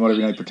on. He came out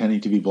every night pretending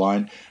to be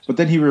blind, but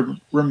then he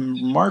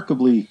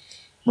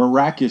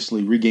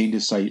miraculously regained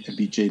his sight and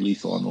beat Jay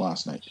Lethal on the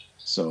last night.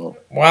 So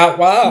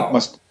wow.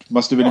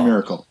 Must have been a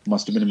miracle.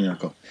 Must have been a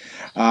miracle.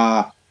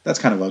 That's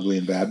kind of ugly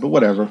and bad, but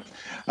whatever.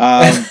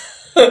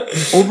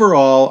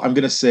 Overall, I'm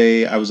going to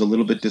say I was a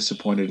little bit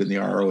disappointed in the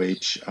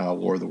ROH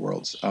War of the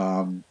Worlds.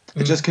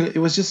 It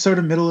was just sort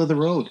of middle of the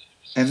road.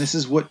 And this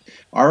is what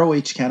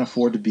ROH can't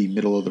afford to be,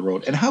 middle of the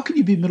road. And how can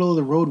you be middle of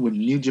the road when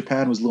New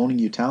Japan was loaning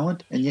you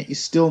talent, and yet you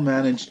still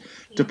managed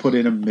to put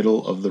in a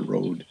middle of the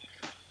road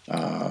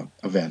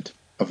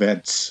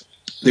events?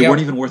 They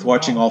weren't even worth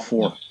watching all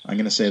four. I'm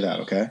going to say that,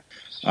 okay?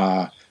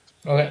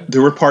 Okay.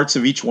 There were parts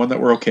of each one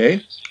that were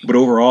okay, but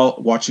overall,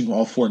 watching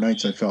all 4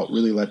 nights, I felt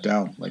really let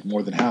down. Like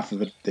more than half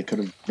of it, they could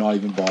have not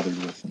even bothered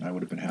with, and I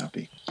would have been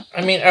happy.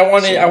 I mean, I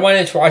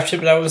wanted to watch it,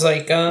 but I was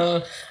like,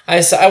 I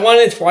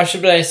wanted to watch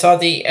it, but I saw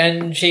the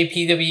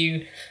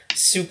NJPW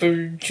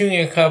Super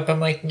Junior Cup. I'm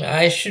like,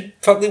 I should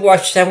probably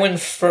watch that one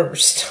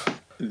first.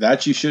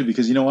 That you should,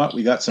 because you know what?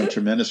 We got some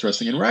tremendous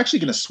wrestling, and we're actually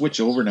going to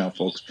switch over now,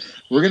 folks.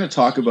 We're going to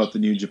talk about the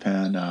New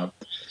Japan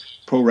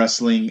Pro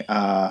Wrestling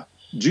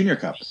Junior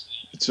Cup.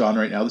 It's on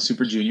right now, the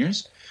Super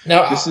Juniors.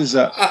 Now, this is.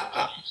 Now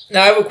I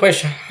have a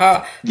question.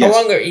 How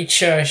long are each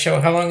show?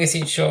 How long is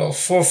each show?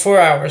 4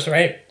 hours,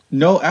 right?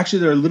 No, actually,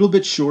 they're a little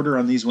bit shorter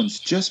on these ones,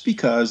 just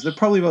because they're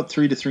probably about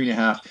 3 to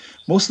 3.5.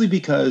 Mostly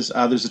because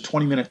there's a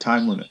 20-minute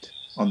time limit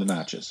on the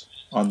matches.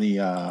 On the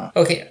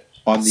okay.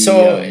 On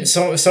the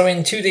so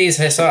in 2 days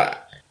I saw.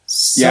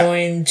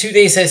 In 2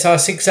 days I saw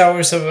 6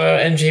 hours of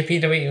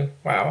NJPW.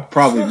 Wow.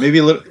 Probably maybe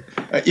a little.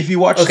 If you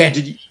watched,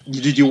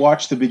 did you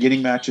watch the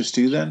beginning matches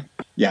too? Then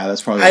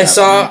that's probably. I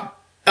saw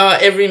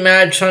every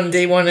match on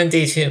day 1 and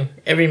day 2.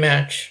 Every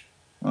match.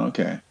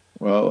 Okay.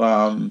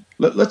 Well,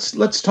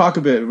 let's talk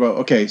a bit about.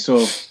 Okay,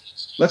 so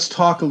let's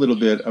talk a little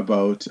bit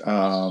about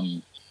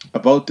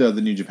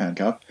the New Japan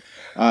Cup.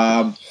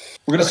 We're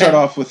gonna start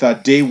off with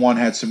day 1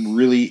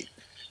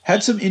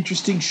 had some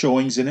interesting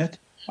showings in it.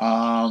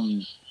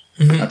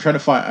 I'm trying to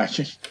find.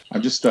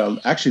 I'm just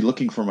actually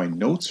looking for my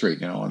notes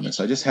right now on this.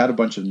 I just had a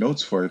bunch of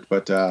notes for it,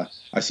 but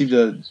I seem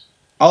to.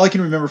 All I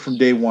can remember from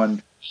day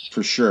 1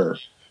 for sure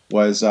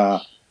was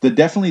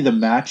definitely the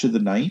match of the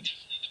night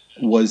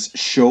was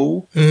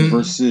Sho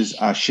versus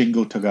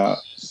Shingo Takagi.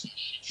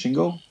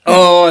 Shingo?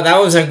 Oh, that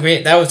was a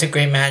great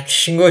match.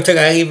 Shingo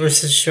Takagi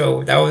versus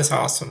Sho. That was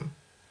awesome.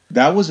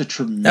 That was a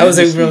tremendous.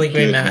 That was a really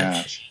great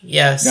match.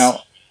 Yes.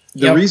 Now.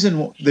 The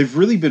reason they've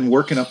really been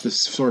working up this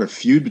sort of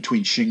feud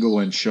between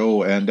Shingo and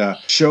Sho, and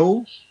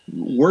Sho,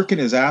 working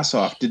his ass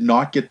off, did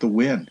not get the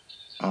win.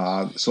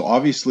 So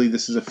obviously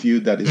this is a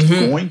feud that is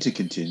going to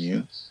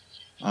continue.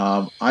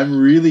 I'm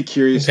really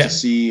curious to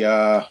see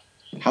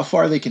how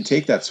far they can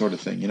take that sort of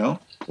thing, you know?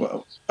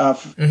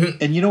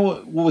 And you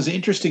know what was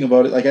interesting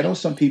about it? Like, I know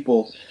some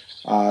people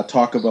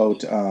talk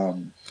about,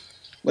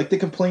 they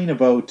complain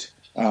about...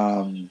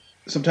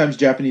 sometimes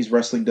Japanese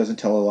wrestling doesn't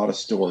tell a lot of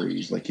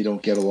stories. Like, you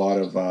don't get a lot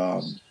of,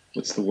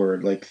 what's the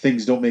word? Like,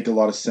 things don't make a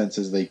lot of sense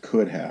as they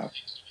could have.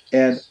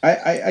 And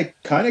I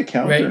kind of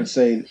counter and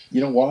say, you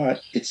know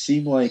what? It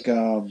seemed like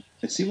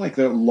It seemed like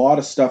a lot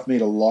of stuff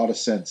made a lot of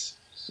sense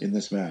in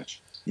this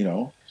match. You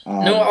know.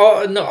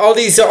 All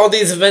these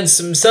events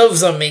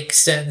themselves don't make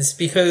sense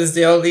because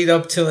they all lead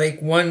up to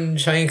like one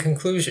giant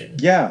conclusion.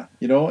 Yeah,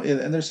 you know,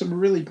 and there's some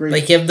really great.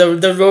 Like you have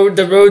the road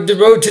to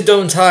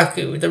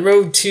Dontaku, the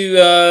road to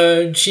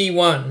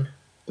G1.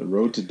 The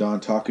road to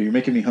Don Taco. You're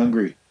making me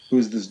hungry.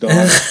 Who's this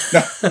Don?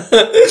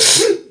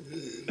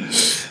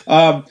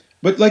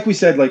 But like we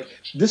said, like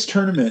this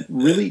tournament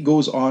really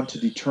goes on to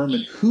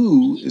determine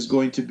who is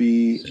going to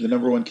be the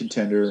number one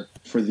contender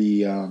for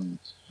the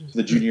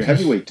junior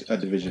heavyweight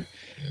division.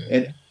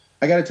 And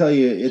I got to tell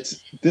you,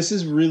 this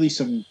is really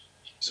some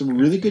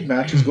really good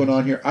matches going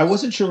on here. I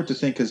wasn't sure what to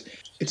think because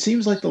it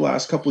seems like the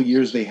last couple of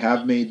years they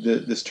have made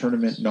this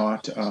tournament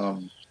not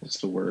what's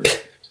the word?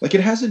 Like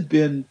it hasn't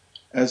been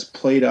as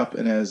played up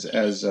and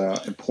as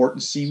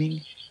important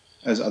seeming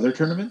as other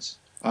tournaments.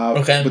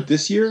 Okay. But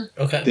this year,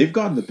 they've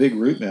gone the big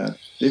route, man.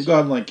 They've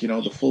gone like, you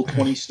know, the full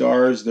 20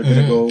 stars. They're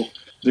gonna go.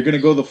 They're gonna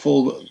go the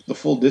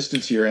full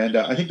distance here, and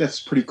I think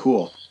that's pretty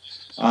cool.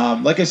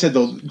 Like I said,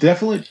 though,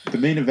 definitely the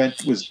main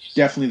event was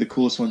definitely the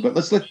coolest one. But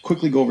let's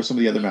quickly go over some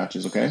of the other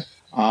matches, okay?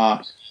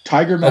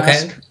 Tiger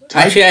Mask. Okay.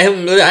 Actually,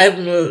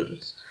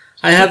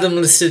 I have them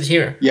listed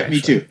here. Yeah, actually.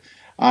 Me too.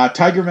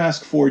 Tiger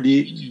Mask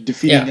 4D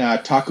defeating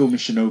Tako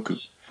Michinoku.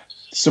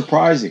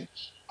 Surprising.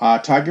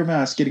 Tiger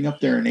Mask getting up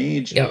there in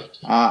age. Yep.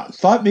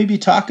 Thought maybe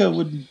Taka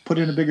would put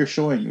in a bigger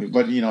showing,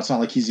 but you know it's not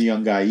like he's a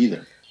young guy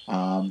either.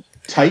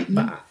 Titan.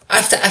 I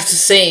have to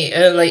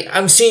say, like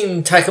I'm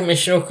seeing Taka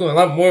Michinoku a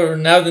lot more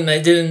now than I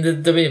did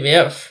in the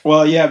WWF.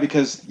 Well, yeah,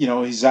 because you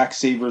know he's Zack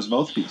Saber's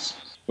mouthpiece,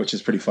 which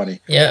is pretty funny.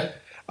 Yeah.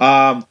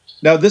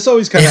 Now this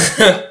always kind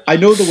of I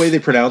know the way they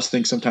pronounce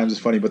things sometimes is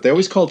funny, but they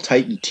always call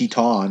Titan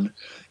Teton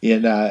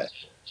in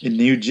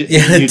New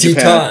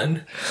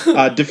Japan.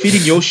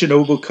 Defeating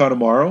Yoshinobu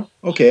Kanemaru.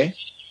 Okay.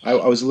 I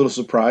was a little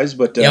surprised,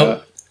 but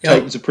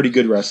Titan's a pretty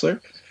good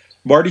wrestler.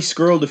 Marty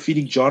Scurll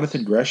defeating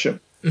Jonathan Gresham.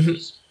 Mm-hmm.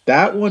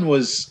 That one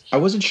was... I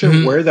wasn't sure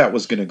where that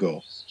was going to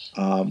go.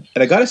 And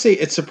I got to say,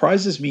 it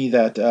surprises me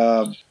that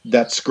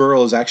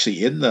Scurll is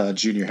actually in the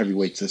junior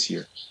heavyweights this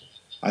year.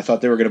 I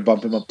thought they were going to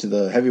bump him up to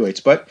the heavyweights,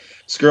 but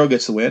Scurll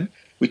gets the win.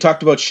 We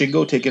talked about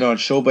Shingo taking on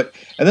Sho, and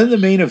then the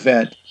main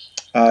event...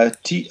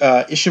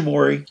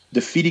 Ishimori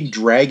defeating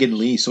Dragon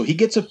Lee. So he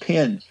gets a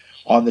pin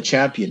on the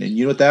champion. And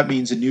you know what that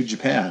means in New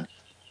Japan?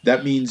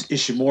 That means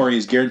Ishimori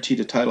is guaranteed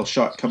a title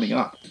shot coming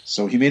up.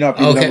 So he may not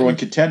be the number one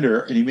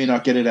contender, and he may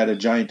not get it at a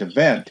giant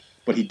event,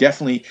 but he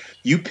definitely...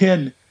 You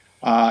pin...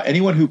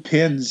 anyone who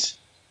pins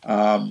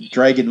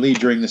Dragon Lee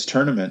during this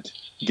tournament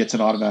gets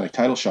an automatic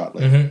title shot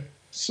later. Mm-hmm.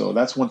 So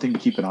that's one thing to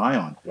keep an eye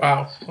on.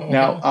 Wow. Okay.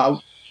 Now,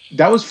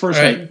 that was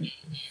first night.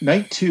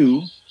 Night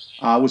 2...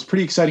 was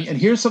pretty exciting. And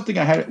here's something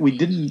we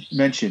didn't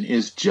mention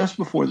is just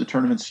before the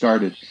tournament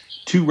started,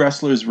 2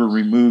 wrestlers were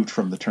removed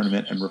from the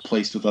tournament and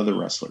replaced with other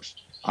wrestlers.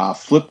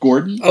 Flip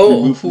Gordon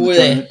removed from the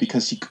tournament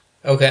because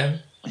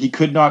he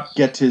could not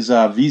get his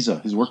visa,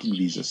 his working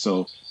visa.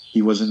 So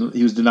he was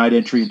denied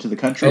entry into the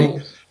country.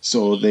 Oh.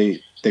 So they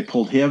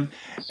pulled him.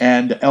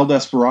 And El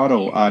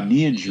Desperado,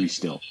 knee injury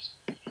still.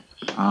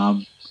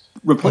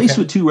 Replaced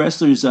with 2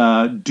 wrestlers,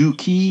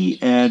 Dookie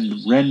and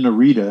Ren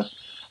Narita.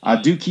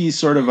 Dookie's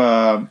sort of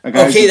a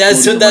guy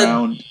who's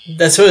around.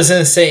 That's what I was going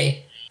to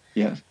say.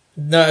 Yeah.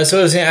 No, that's what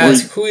I was going to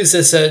ask. Who is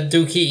this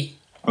Dookie?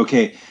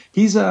 Okay.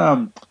 He's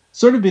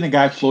sort of been a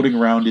guy floating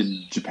around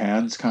in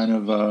Japan's kind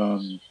of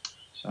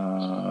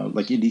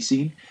like indie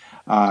scene.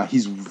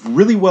 He's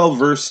really well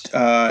versed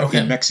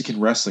in Mexican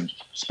wrestling.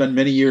 Spent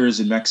many years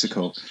in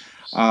Mexico.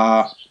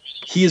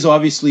 He is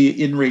obviously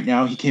in right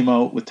now. He came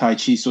out with Tai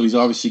Chi, so he's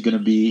obviously going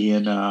to be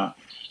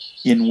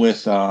in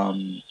with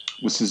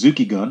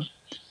Suzuki Gun.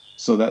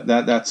 So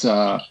that's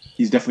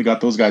he's definitely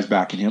got those guys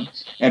backing him.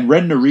 And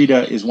Ren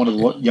Narita is one of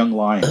the young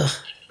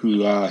lions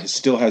who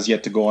still has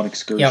yet to go on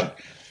excursion. Yep.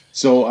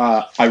 So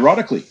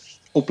ironically,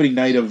 opening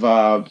night of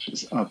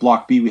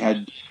Block B, we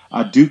had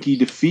Dookie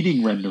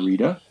defeating Ren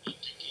Narita.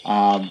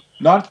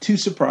 Not too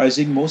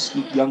surprising. Most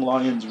young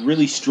lions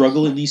really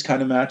struggle in these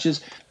kind of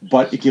matches,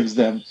 but it gives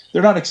them.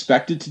 They're not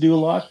expected to do a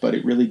lot, but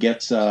it really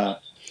gets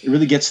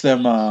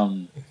them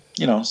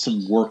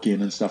some work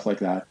in and stuff like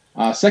that.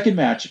 Second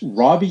match,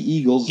 Robbie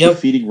Eagles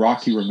defeating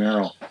Rocky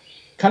Romero.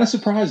 Kind of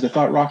surprised. I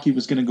thought Rocky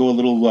was going to go a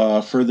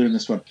little further in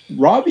this one.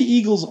 Robbie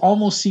Eagles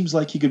almost seems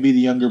like he could be the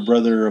younger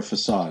brother of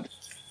Facade.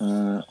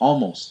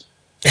 Almost.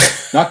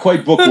 Not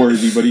quite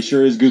book-worthy, but he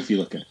sure is goofy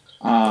looking.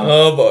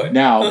 Oh, boy.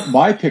 Now,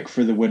 my pick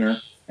for the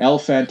winner, El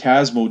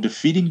Phantasmo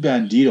defeating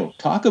Bandito.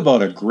 Talk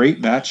about a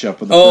great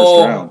matchup in the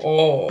first round.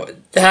 Oh,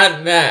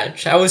 that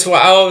match. I was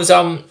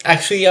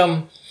actually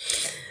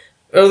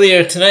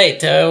earlier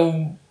tonight,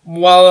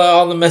 while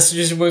all the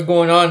messages were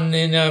going on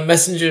in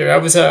Messenger, I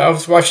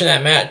was watching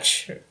that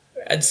match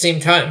at the same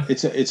time.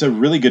 It's a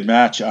really good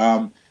match.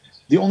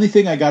 The only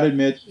thing I gotta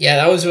admit,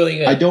 that was really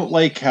good. I don't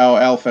like how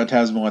El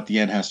Phantasmo at the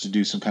end has to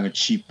do some kind of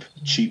cheap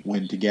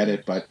win to get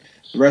it, but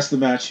the rest of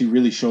the match he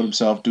really showed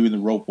himself doing the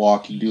rope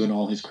walking, doing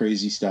all his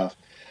crazy stuff.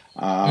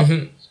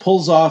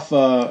 Pulls off,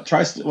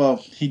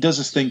 he does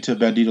this thing to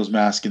Bandito's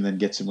mask and then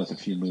gets him with a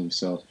few moves.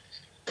 So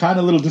kind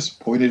of a little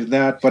disappointed in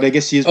that, but I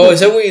guess he is. Oh,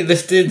 is that where he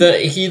lifted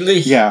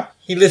Yeah.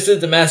 He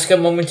lifted the mask up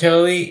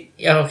momentarily?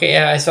 Yeah, okay,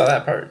 yeah, I saw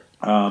that part.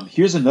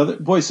 Here's another.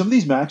 Boy, some of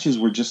these matches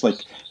were just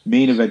like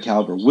main event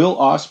caliber. Will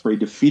Ospreay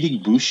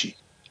defeating Bushi.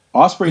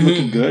 Ospreay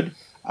looking good,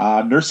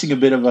 nursing a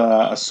bit of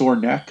a sore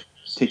neck,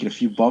 taking a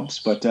few bumps,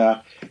 but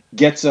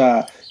gets.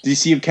 Do you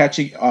see him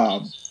catching?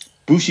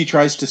 Bushi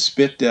tries to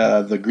spit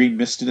the green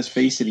mist in his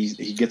face, and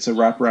he gets a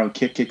wraparound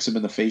kick, kicks him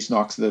in the face,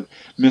 knocks the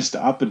mist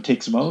up, and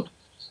takes him out.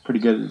 Pretty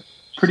good,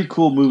 pretty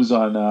cool moves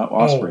on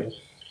Ospreay. Oh.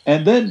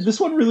 And then this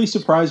one really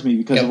surprised me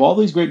because of all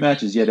these great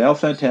matches. You had El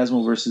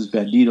Phantasmo versus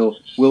Bandito,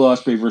 Will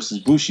Ospreay versus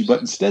Bushi, but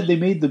instead they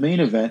made the main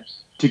event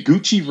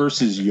Taguchi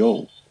versus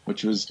Yo,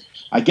 which was,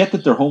 I get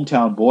that they're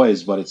hometown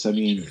boys, but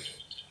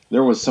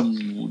there was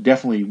some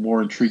definitely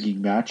more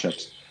intriguing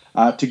matchups.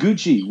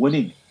 Taguchi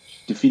winning,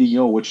 defeating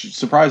Yo, which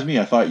surprised me.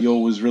 I thought Yo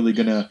was really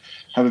going to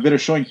have a bit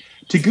of showing.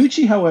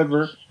 Taguchi,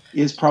 however,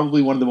 is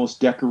probably one of the most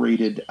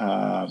decorated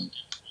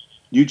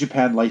New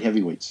Japan light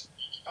heavyweights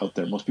out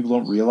there. Most people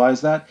don't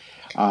realize that.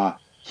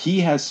 He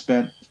has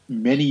spent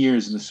many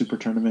years in the Super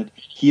Tournament.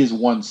 He has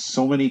won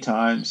so many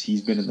times.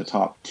 He's been in the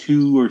top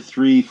 2 or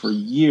 3 for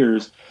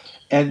years.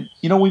 And,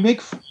 we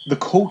make the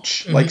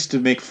coach likes to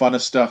make fun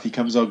of stuff. He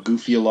comes out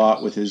goofy a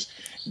lot with his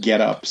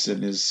get-ups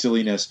and his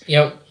silliness.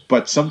 Yep.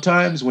 But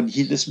sometimes when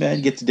this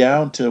man gets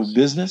down to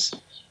business,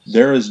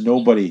 there is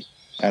nobody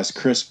as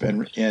crisp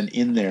and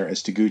in there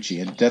as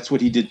Taguchi. And that's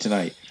what he did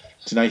tonight.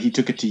 Tonight he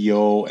took it to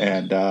Yo,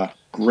 and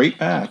great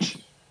match.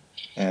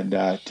 And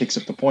takes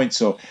up the point.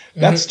 So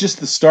that's just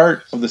the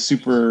start of the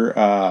Super.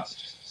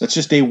 That's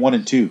just day 1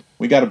 and 2.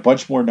 We got a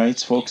bunch more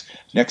nights, folks.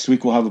 Next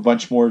week we'll have a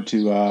bunch more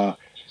to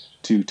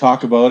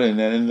talk about, and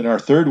then in our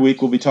third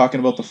week we'll be talking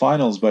about the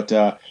finals. But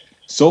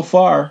so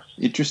far,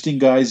 interesting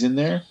guys in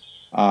there.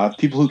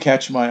 People who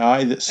catch my eye.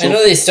 I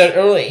know they start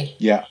early.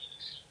 Yeah.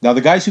 Now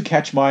the guys who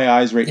catch my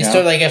eyes right now. They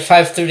start like at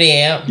 5:30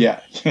 a.m. Yeah.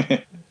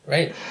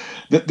 Right.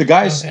 The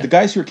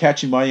guys who are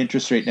catching my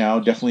interest right now,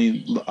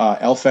 definitely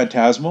El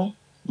Phantasmo.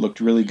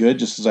 Looked really good,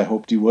 just as I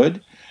hoped he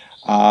would.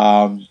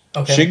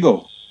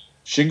 Shingo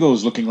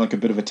is looking like a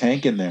bit of a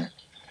tank in there.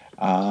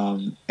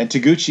 And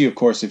Taguchi, of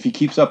course, if he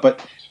keeps up,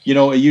 but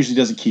it usually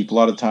doesn't keep. A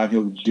lot of the time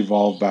he'll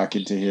devolve back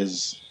into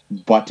his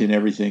butt and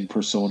everything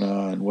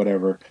persona and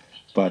whatever.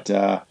 But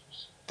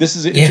this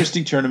is an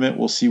interesting tournament.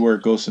 We'll see where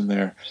it goes from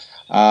there.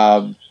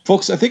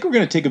 Folks, I think we're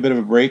going to take a bit of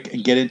a break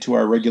and get into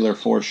our regular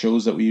 4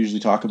 shows that we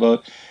usually talk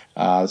about.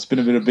 It's been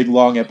a big,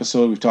 long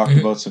episode. We've talked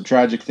about some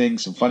tragic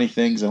things, some funny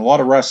things, and a lot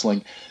of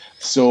wrestling.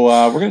 So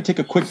we're going to take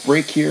a quick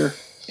break here,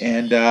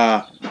 and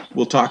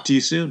we'll talk to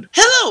you soon.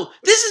 Hello,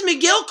 this is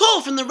Miguel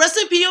Cole from the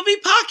Wrestling POV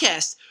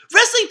podcast.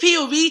 Wrestling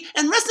POV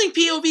and Wrestling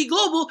POV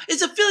Global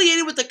is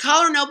affiliated with the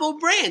Collar and Elbow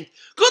brand.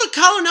 Go to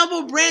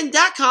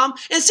collarandelbowbrand.com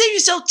and save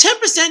yourself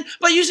 10%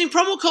 by using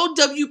promo code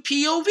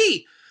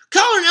WPOV.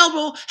 Collar and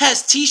Elbow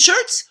has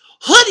t-shirts,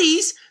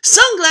 hoodies,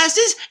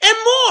 sunglasses, and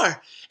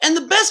more. And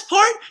the best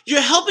part,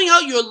 you're helping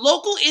out your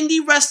local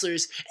indie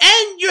wrestlers.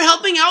 And you're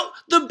helping out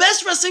the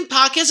best wrestling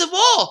podcast of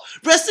all,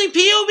 Wrestling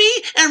POV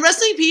and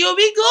Wrestling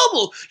POV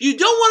Global. You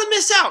don't want to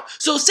miss out.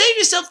 So save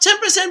yourself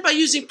 10% by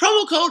using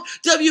promo code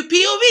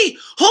WPOV.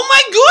 Oh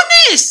my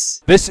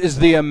goodness! This is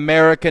the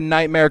American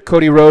Nightmare,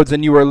 Cody Rhodes,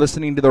 and you are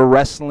listening to the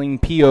Wrestling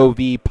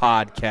POV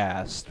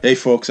podcast. Hey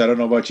folks, I don't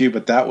know about you,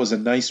 but that was a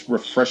nice,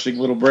 refreshing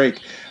little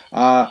break.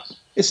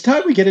 It's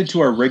time we get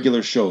into our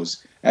regular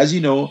shows. As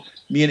you know,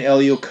 me and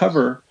Elio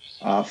cover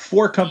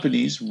 4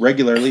 companies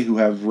regularly who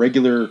have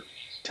regular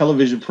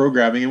television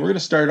programming, and we're going to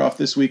start off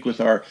this week with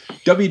our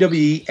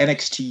WWE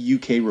NXT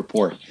UK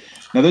report.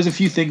 Now, there's a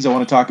few things I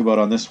want to talk about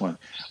on this one.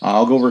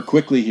 I'll go over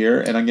quickly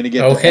here, and I'm going to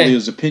get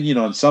Elio's opinion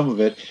on some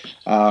of it.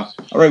 All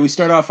right, we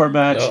start off our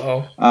match.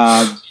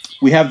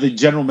 We have the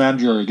general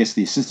manager, or I guess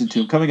the assistant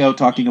to him, coming out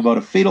talking about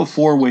a fatal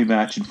 4-way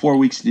match in 4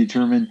 weeks to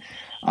determine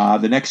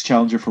the next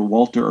challenger for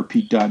Walter or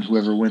Pete Dunne,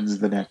 whoever wins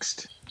the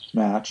next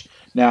match.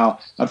 Now,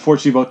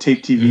 unfortunately about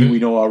Tape TV, we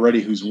know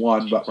already who's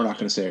won, but we're not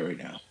going to say it right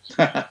now.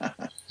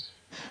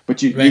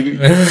 But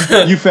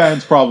you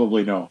fans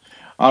probably know.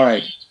 All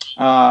right,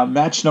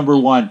 match number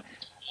 1.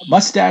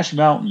 Mustache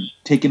Mountain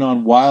taking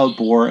on Wild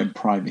Boar and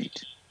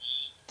Primate.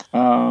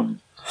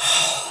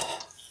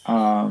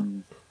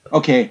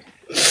 Okay.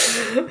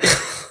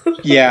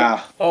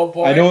 Yeah. Oh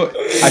boy. I know.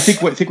 I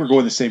think we're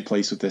going the same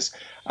place with this.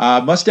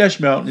 Mustache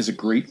Mountain is a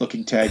great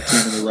looking tag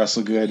team and they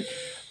wrestle good.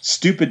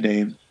 Stupid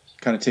name,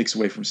 kind of takes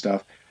away from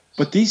stuff.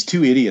 But these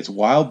 2 idiots,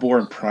 Wild Boar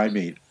and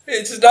Primate.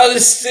 It's not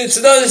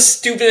as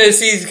stupid as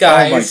these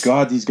guys. Oh my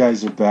god, these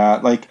guys are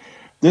bad. Like,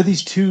 they're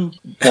these 2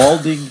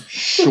 balding,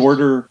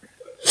 shorter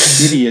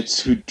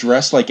idiots who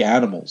dress like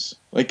animals.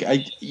 Like,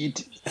 I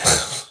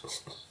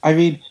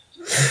mean,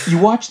 you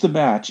watch the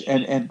match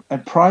and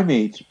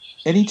Primate,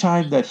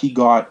 anytime that he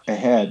got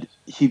ahead,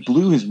 he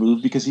blew his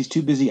move because he's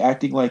too busy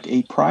acting like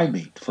a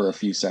primate for a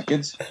few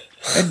seconds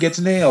and gets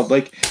nailed.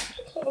 Like,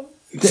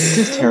 it's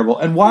just terrible.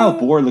 And Wild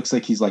Boar looks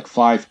like he's like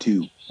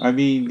 5'2". I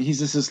mean, he's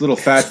just this little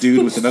fat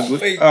dude with an ugly.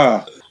 Wait.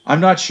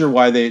 I'm not sure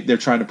why they're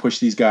trying to push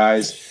these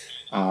guys.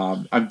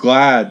 I'm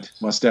glad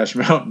Mustache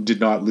Mountain did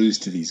not lose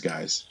to these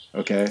guys.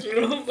 Okay.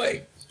 Oh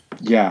my.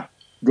 Yeah.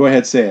 Go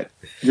ahead, say it.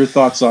 Your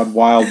thoughts on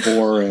Wild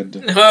Boar and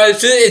No,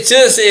 it's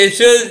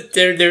just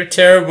they're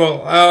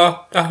terrible.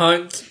 Oh, the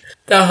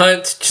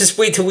hunt. Just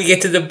wait till we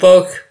get to the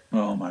book.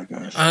 oh my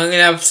gosh. I'm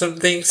gonna have some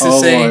things to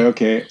Oh say. boy,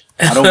 okay.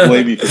 I don't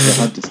blame you because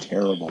the hunt is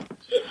terrible.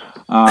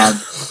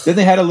 Then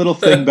they had a little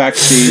thing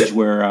backstage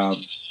where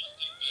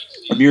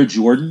Amir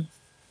Jordan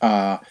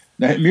and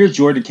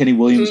Kenny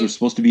Williams were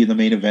supposed to be in the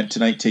main event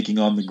tonight, taking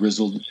on the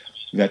grizzled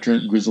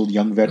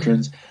young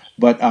veterans.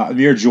 But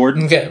Amir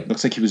Jordan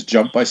looks like he was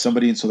jumped by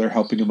somebody, and so they're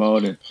helping him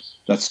out, and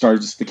that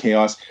starts the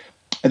chaos.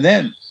 And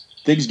then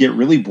things get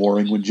really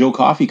boring when Joe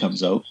Coffey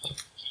comes out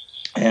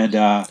and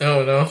Oh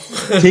no.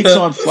 takes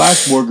on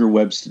Flash Morgan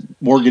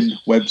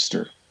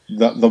Webster,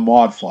 the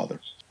Mod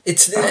Father.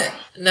 It's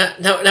now.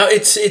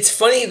 It's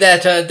funny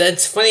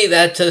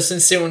that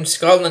since they were in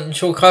Scotland,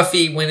 Joe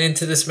Coffey went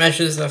into this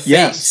match as a face.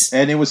 Yes,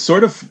 and it was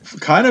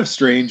kind of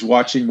strange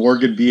watching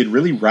Morgan being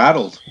really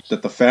rattled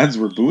that the fans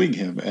were booing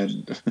him,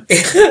 and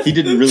he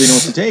didn't really know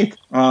what to take.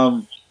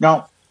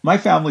 Now, my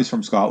family's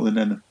from Scotland,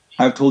 and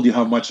I've told you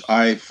how much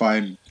I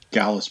find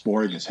Gallus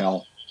boring as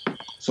hell.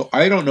 So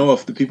I don't know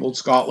if the people in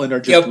Scotland are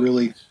just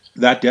really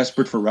that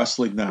desperate for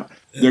wrestling that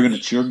they're going to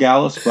cheer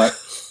Gallus, but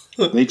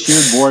they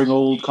cheered boring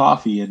old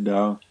Coffey,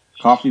 and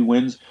Coffey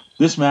wins.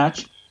 This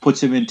match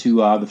puts him into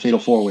the Fatal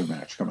 4-Way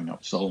match coming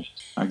up, so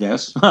I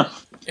guess.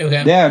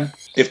 Okay. Then,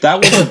 if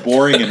that wasn't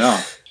boring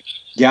enough,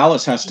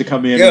 Gallus has to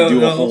come in and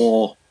do a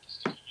whole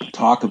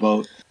talk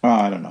about,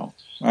 I don't know.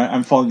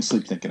 I'm falling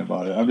asleep thinking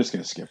about it. I'm just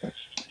going to skip it.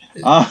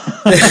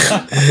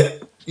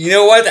 You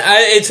know what?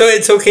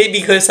 It's okay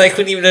because I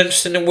couldn't even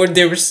understand a word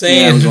they were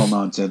saying. Yeah, it was all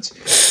nonsense.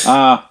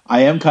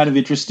 I am kind of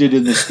interested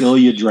in this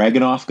Ilya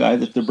Dragunov guy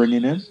that they're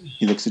bringing in.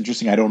 He looks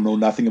interesting. I don't know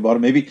nothing about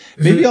him.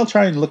 Maybe I'll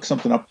try and look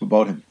something up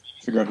about him.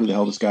 Figure out who the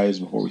hell this guy is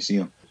before we see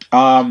him.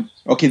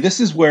 Okay, this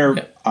is where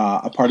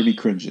a part of me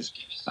cringes.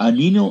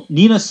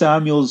 Nina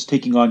Samuels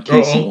taking on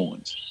Casey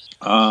Owens.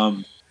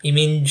 You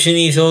mean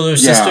Ginny's older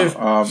sister?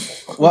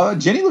 Well,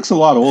 Jenny looks a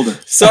lot older.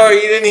 Sorry,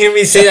 you didn't hear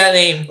me say that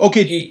name.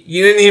 Okay.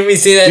 You didn't hear me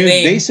say that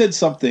name. They said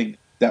something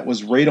that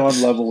was right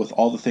on level with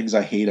all the things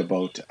I hate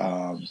about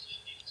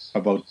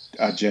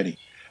Jenny.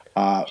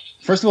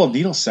 First of all,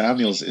 Nina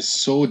Samuels is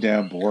so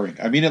damn boring.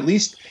 I mean, at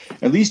least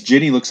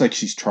Jenny looks like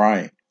she's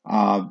trying.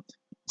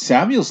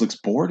 Samuels looks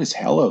bored as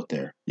hell out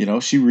there. You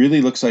know, she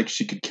really looks like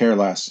she could care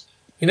less.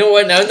 You know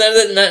what? Now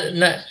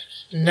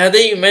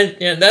that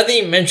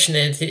you mention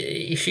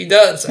it, she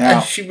does.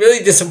 She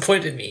really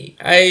disappointed me.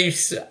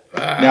 This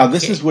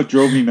is what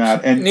drove me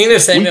mad. And Nina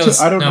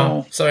Samuels. I don't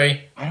know.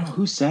 Sorry. I don't know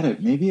who said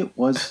it. Maybe it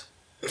was.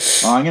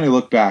 I'm going to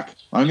look back.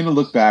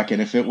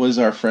 And if it was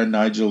our friend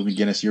Nigel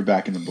McGuinness, you're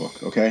back in the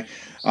book. Okay.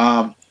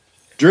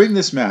 During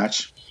this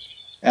match,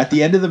 at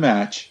the end of the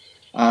match,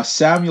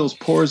 Samuels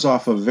pours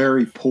off a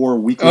very poor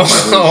weekly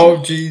version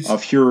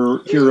of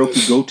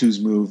Hiroki Goto's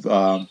move,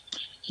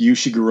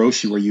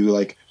 Yushigoroshi, where you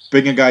like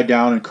bring a guy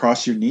down and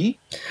cross your knee.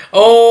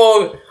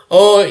 Oh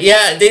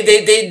yeah,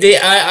 they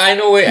I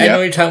know what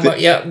you're talking about.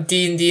 Yeah,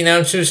 the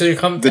announcers are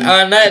coming.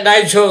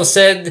 Nigel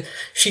said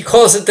she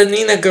calls it the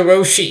Nina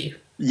Goroshi.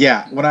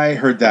 Yeah, when I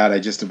heard that, I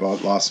just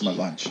about lost my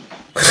lunch.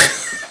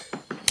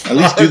 At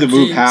least do the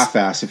move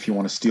half-ass if you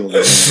want to steal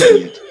that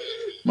idiot.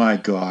 My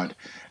God.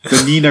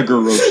 The Nina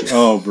Goroshi.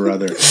 Oh,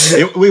 brother.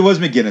 It was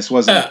McGuinness,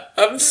 wasn't it?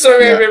 I'm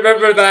sorry, I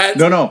remember that.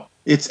 No.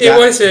 It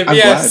was him,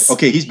 yes. Glad.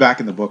 Okay, he's back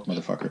in the book,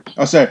 motherfucker.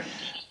 Oh, sorry.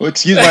 Well,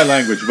 excuse my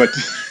language, but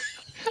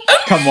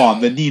come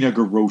on, the Nina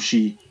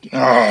Goroshi.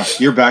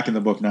 You're back in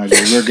the book, Nigel.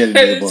 We're getting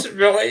to the book.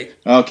 Really?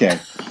 Okay.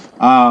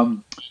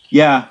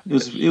 Yeah,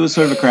 it was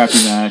sort of a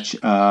crappy match.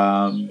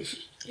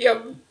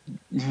 Yep.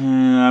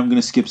 I'm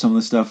going to skip some of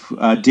the stuff.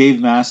 Dave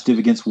Mastiff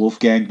against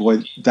Wolfgang.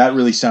 Boy, that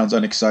really sounds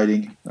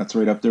unexciting. That's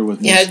right up there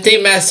with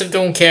Dave Mastiff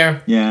don't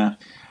care. Yeah.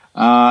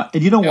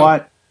 And you know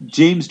what?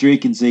 James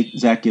Drake and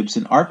Zach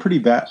Gibson are pretty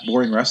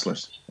boring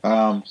wrestlers.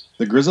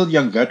 The grizzled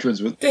young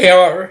veterans, they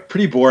are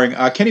pretty boring.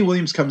 Kenny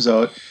Williams comes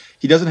out.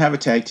 He doesn't have a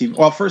tag team.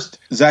 Well, first,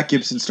 Zach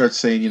Gibson starts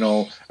saying,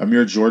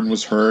 Amir Jordan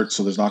was hurt,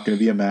 so there's not going to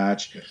be a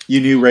match.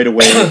 You knew right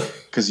away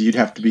because you'd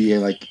have to be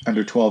like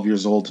under 12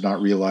 years old to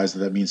not realize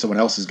that means someone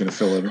else is going to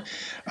fill in.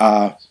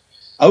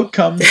 Out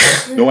comes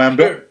Noam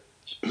Dar,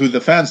 who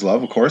the fans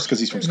love, of course, because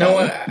he's from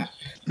Scotland.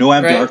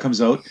 Noam Dar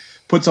comes out,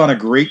 puts on a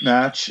great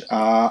match.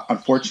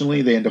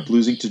 Unfortunately, they end up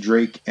losing to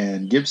Drake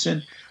and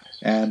Gibson,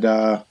 and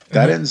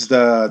that ends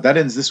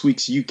this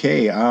week's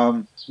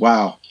UK.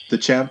 Wow, the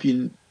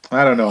champion.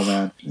 I don't know,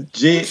 man.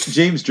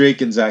 James Drake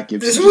and Zach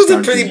Gibson. This was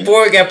a pretty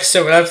boring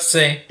episode, I have to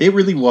say. It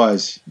really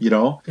was,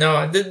 No,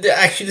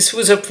 actually, this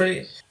was a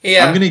pretty.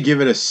 Yeah. I'm gonna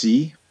give it a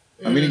C.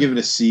 I'm gonna give it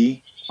a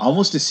C,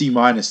 almost a C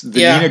minus.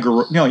 No,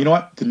 you know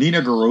what? The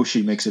Nina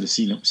Goroshi makes it a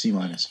C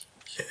minus.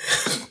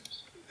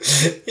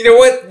 You know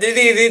what? The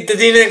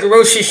Nina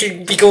Goroshi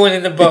should be going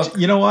in the book.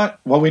 You know what?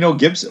 Well, we know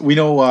Nigel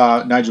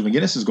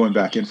McGuinness is going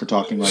back in for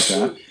talking like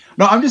that.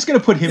 No, I'm just going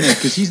to put him in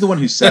because he's the one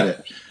who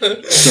said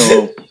it.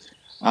 So,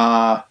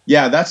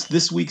 yeah, that's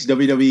this week's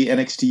WWE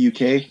NXT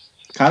UK.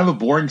 Kind of a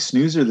boring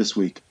snoozer this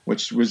week,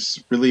 which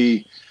was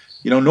really,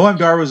 Noam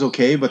Dar was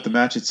okay, but the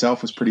match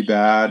itself was pretty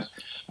bad.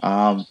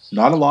 Not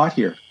a lot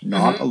here.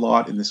 Not a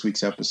lot in this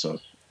week's episode.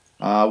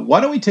 Why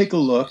don't we take a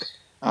look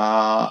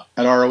at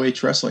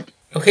ROH Wrestling?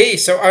 Okay,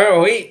 so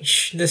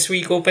ROH this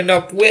week opened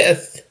up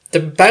with the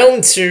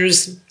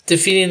Bouncers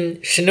defeating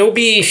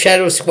Shinobi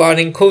Shadow Squad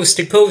and Coast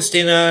to Coast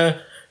in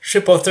a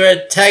triple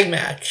threat tag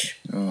match.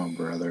 Oh,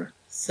 brother.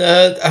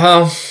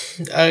 So,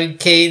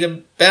 okay,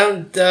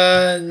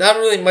 not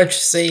really much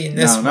to say in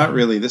this one. No, not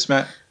really. This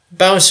match...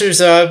 Bouncers,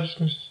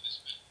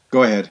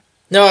 Go ahead.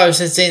 No, I was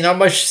just saying, not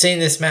much to say in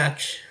this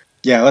match.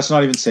 Yeah, let's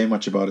not even say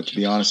much about it, to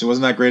be honest. It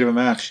wasn't that great of a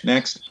match.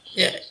 Next.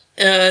 Yeah.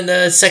 And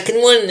the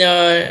second one,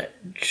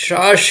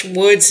 Josh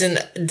Woodson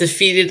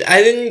defeated...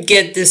 I didn't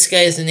get this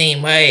guy's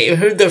name. I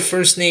heard the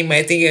first name.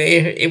 I think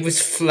it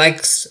was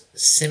Flex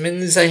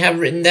Simmons I have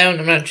written down.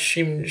 I'm not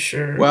even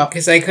sure. Well,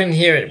 because I couldn't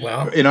hear it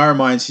well. In our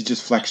minds, he's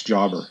just Flex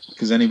Jobber.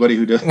 Because anybody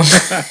who does...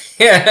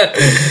 Yeah.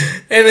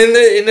 And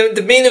in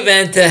the main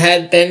event,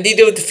 had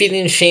Bandito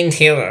defeating Shane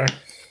Taylor.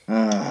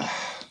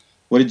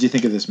 What did you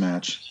think of this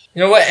match?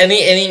 You know what?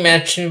 Any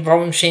match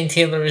involving Shane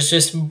Taylor is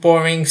just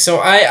boring. So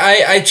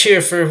I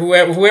cheer for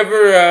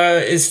whoever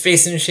is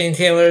facing Shane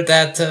Taylor at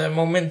that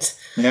moment.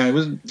 Yeah, it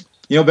was.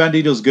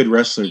 Bandito's a good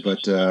wrestler, but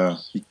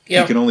he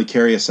can only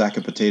carry a sack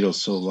of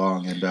potatoes so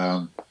long. And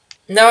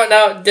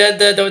now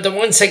the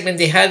one segment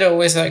they had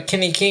was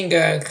Kenny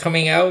King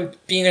coming out,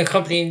 being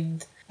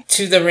accompanied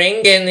to the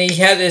ring, and he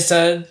had his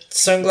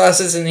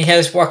sunglasses and he had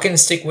his walking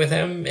stick with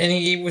him, and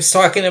he was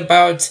talking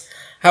about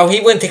how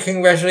he went to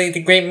congratulate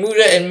the great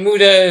Muda, and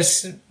Muda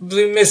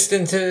blew mist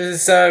into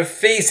his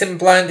face and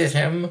blinded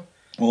him.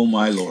 Oh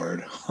my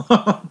lord!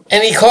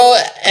 And he called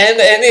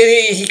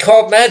he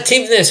called Matt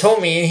Taven his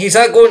homie. He's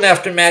not going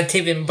after Matt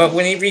Taven, but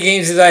when he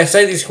regains his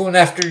eyesight, he's going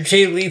after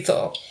Jay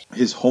Lethal.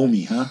 His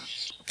homie, huh?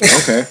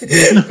 Okay.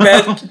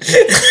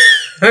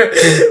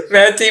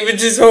 Matt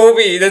Taven's his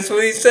homie. That's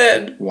what he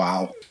said.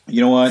 Wow.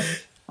 You know what?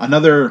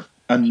 Another.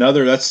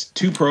 That's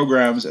two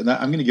programs, and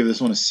I'm going to give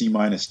this one a C-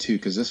 too,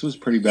 because this was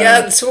pretty bad.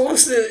 Yeah, it's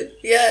supposed to.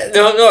 Yeah,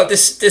 no.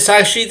 This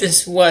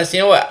was.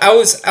 You know what? I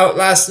was out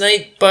last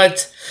night,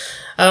 but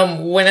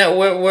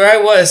where I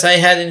was, I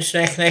had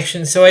internet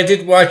connection, so I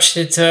did watch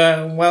it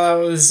while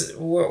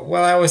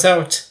I was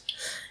out,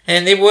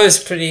 and it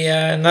was pretty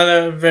not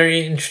a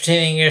very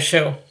entertaining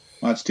show.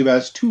 Well, that's too bad.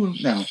 It's two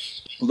now.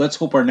 Let's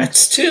hope our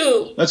next. It's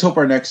two. Let's hope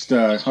our next.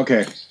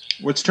 Okay.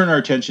 Let's turn our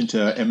attention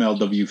to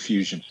MLW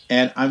Fusion.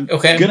 And I'm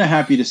going to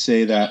happy to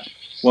say that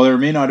while there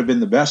may not have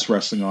been the best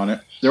wrestling on it,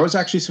 there was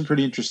actually some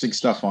pretty interesting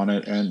stuff on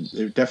it, and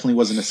it definitely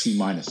wasn't a C-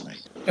 night.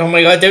 Oh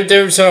my god,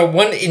 there's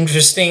one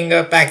interesting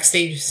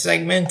backstage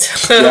segment.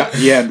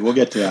 Yeah, we'll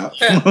get to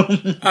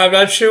that. I'm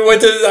not sure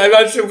what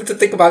to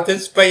think about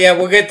this, but yeah,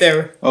 we'll get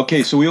there.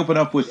 Okay, so we open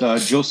up with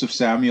Joseph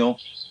Samuel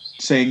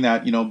saying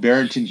that,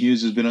 Barrington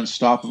Hughes has been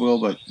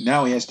unstoppable, but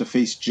now he has to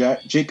face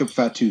Jacob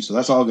Fatu, so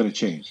that's all going to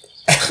change.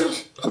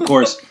 Of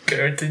course,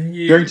 Barrington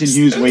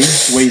Hughes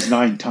weighs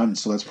 9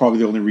 tons, so that's probably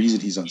the only reason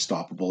he's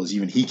unstoppable, is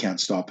even he can't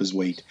stop his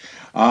weight.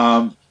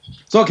 So,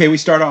 okay, we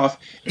start off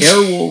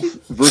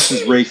Airwolf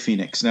versus Ray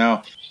Phoenix.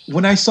 Now,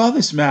 when I saw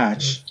this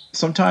match,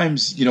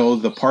 sometimes,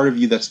 the part of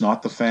you that's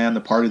not the fan,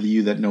 the part of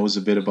you that knows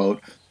a bit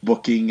about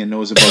booking and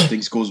knows about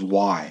things goes,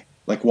 why?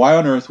 Like, why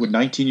on earth would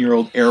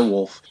 19-year-old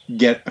Airwolf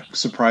get a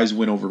surprise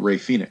win over Ray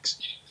Phoenix?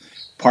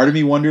 Part of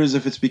me wonders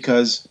if it's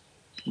because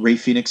Ray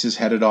Phoenix is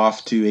headed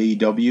off to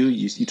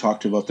AEW. You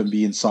talked about them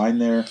being signed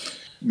there.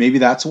 Maybe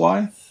that's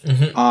why.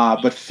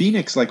 Mm-hmm. But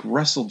Phoenix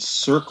wrestled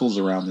circles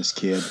around this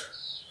kid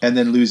and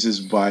then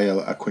loses by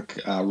a quick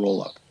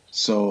roll-up.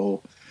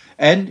 So,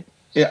 and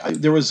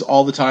there was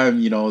all the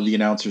time, the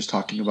announcers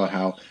talking about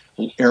how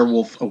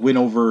Airwolf, a win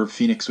over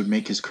Phoenix would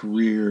make his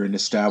career and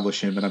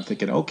establish him. And I'm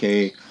thinking,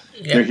 okay,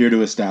 they're here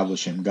to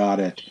establish him. Got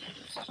it.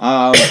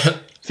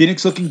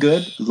 Phoenix looking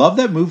good. Love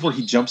that move where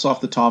he jumps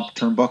off the top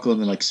turnbuckle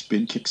and then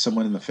spin kicks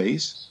someone in the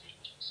face.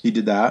 He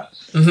did that.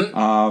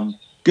 Mm-hmm.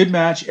 Good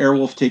match.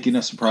 Airwolf taking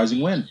a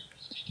surprising win.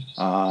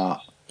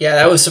 Yeah,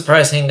 that was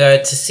surprising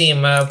to see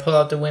him pull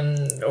out the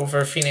win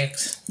over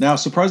Phoenix. Now,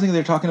 surprisingly,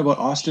 they're talking about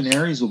Austin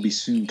Aries will be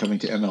soon coming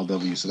to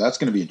MLW, so that's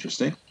going to be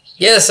interesting.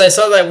 Yes, I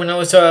saw that when I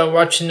was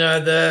watching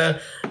the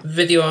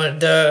video,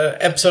 the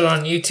episode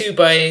on YouTube.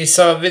 I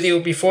saw a video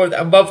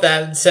above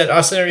that and said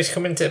Austin Aries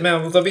coming to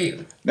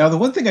MLW. Now, the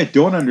one thing I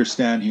don't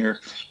understand here,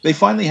 they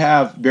finally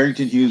have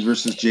Barrington Hughes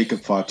versus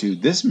Jacob Fatu.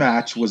 This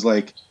match was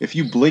if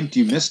you blinked,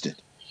 you missed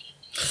it.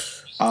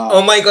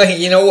 Oh my god!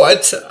 You know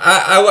what?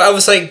 I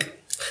was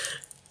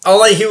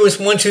all I hear was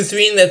 1, 2,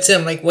 3, and that's it.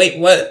 I'm like, wait,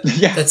 what?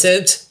 Yeah, that's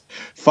it.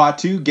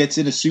 Fatu gets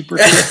in a super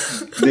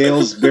kick,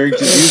 nails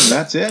Barrington Hughes, and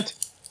that's it.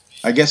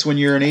 I guess when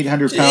you're an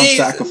 800-pound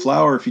sack of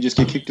flour, if you just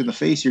get kicked in the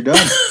face, you're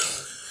done.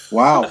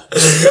 Wow.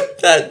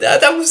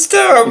 That was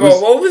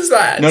terrible. What was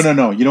that?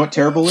 No. You know what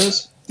terrible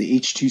is? The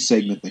H2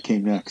 segment that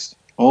came next.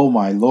 Oh,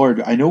 my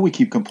Lord. I know we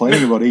keep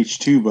complaining about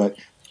H2, but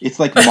It's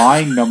like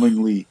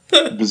mind-numbingly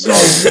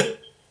bizarre.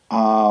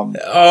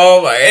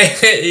 Oh my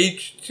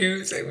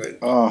H2 segment.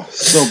 Oh,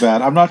 so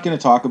bad. I'm not going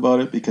to talk about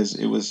it because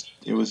it was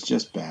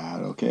just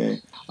bad.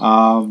 Okay.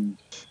 All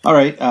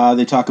right.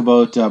 They talk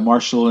about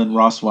Marshall and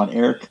Ross Von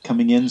Erich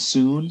coming in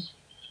soon.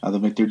 They'll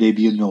make their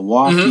debut in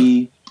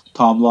Milwaukee.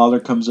 Tom Lawler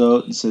comes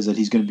out and says that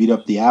he's going to beat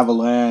up the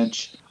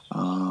Avalanche.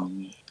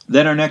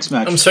 Then our next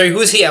match. I'm sorry,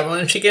 who's the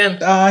Avalanche again?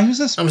 He was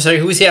this. I'm sorry,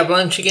 who's the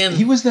Avalanche again?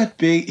 He was that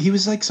big. He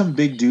was like some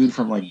big dude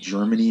from like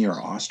Germany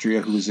or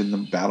Austria who was in the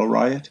Battle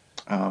Riot.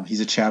 He's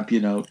a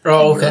champion out.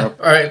 Oh, in okay. Europe.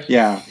 All right.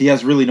 Yeah, he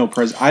has really no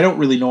presence. I don't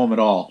really know him at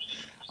all.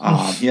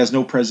 He has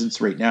no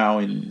presence right now,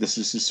 and this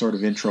is his sort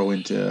of intro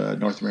into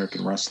North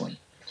American wrestling.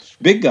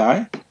 Big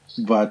guy,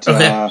 but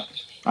Okay.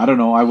 I don't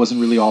know. I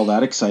wasn't really all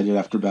that excited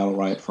after Battle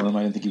Riot for him.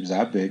 I didn't think he was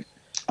that big.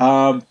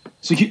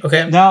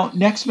 Okay. Now,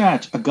 next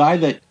match, a guy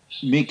that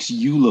makes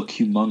you look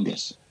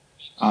humongous.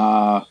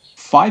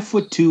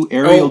 5'2"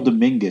 Ariel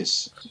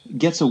Dominguez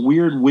gets a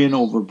weird win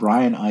over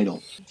Brian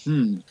Idol.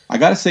 I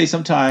gotta say,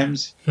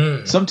 sometimes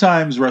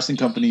wrestling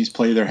companies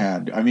play their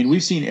hand. I mean,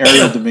 we've seen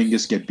Ariel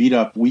Dominguez get beat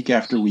up week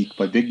after week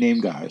by big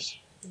name guys.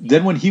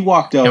 Then when he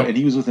walked out and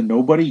he was with a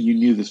nobody, you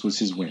knew this was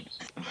his win.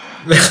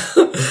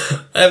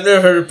 I've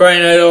never heard of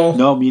Brian Idol.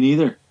 No, me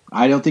neither.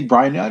 I don't think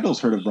Brian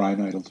Idol's heard of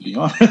Brian Idol, to be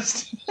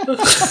honest.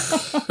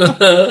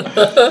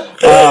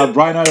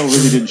 Brian Idol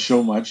really didn't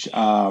show much.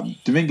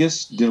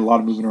 Dominguez did a lot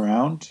of moving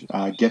around,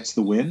 gets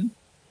the win.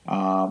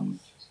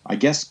 I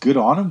guess good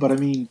on him, but I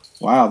mean,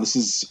 wow, this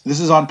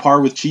is on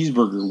par with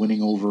Cheeseburger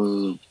winning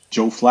over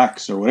Joe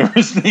Flex or whatever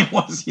his name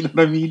was. You know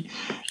what I mean?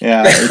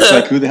 Yeah, it's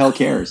like, who the hell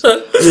cares?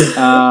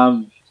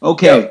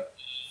 Okay.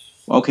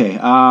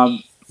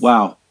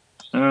 Wow.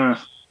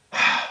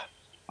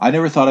 I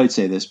never thought I'd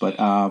say this, but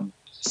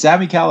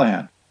Sami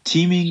Callihan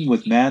teaming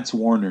with Mance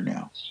Warner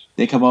now.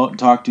 They come out and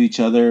talk to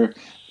each other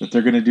that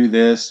they're going to do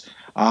this.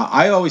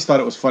 I always thought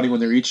it was funny when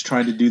they're each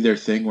trying to do their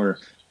thing where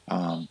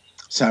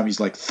Sammy's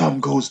like, thumb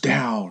goes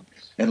down,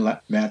 and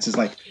Mance is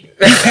like,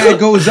 hand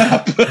goes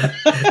up.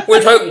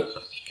 We're talking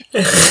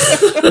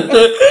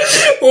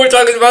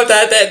about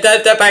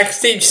that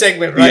backstage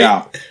segment, right?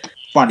 Yeah.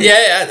 Funny.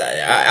 Yeah,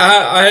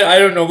 I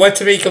don't know what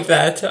to make of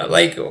that.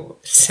 Like,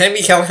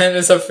 Sami Callihan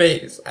is a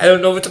face. I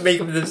don't know what to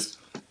make of this.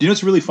 You know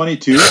what's really funny,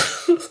 too?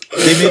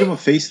 They made him a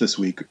face this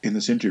week in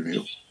this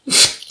interview.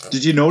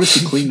 Did you notice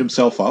he cleaned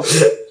himself up?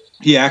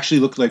 He actually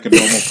looked like a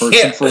normal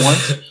person for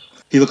once.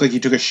 He looked like he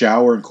took a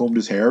shower and combed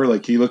his hair.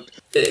 Like, he looked...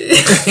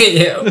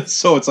 Yeah.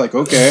 So it's like,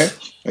 okay,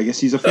 I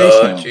guess he's a face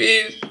now.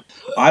 Jeez.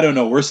 I don't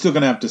know. We're still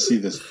going to have to see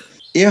this.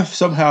 If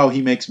somehow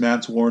he makes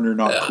Mance Warner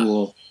not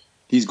cool,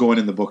 he's going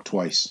in the book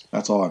twice.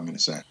 That's all I'm going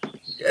to say.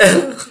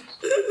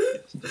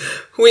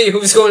 Wait,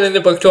 who's going in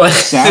the book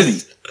twice? Sammy.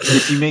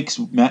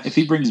 If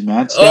he brings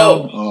Mance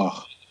down,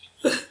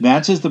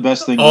 Mance is the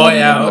best thing going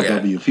in MLW.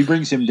 Okay. If he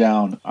brings him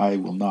down, I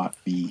will not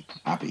be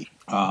happy.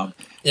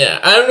 Yeah,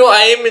 I don't know.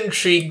 I am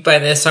intrigued by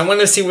this. I want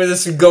to see where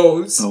this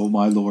goes. Oh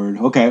my lord.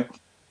 Okay.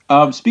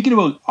 Speaking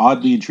about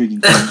oddly intriguing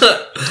things,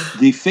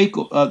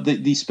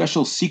 the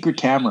special secret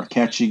camera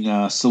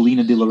catching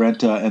Selena De La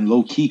Renta and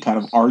Low Ki kind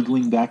of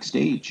arguing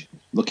backstage,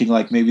 looking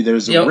like maybe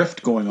there's a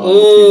rift going on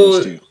between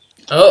those two.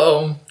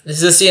 Uh-oh. Is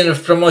this the end of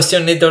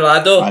Promoción de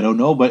Dorado? I don't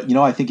know, but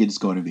I think it's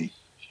going to be.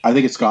 I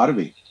think it's got to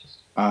be.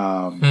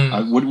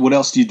 What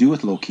else do you do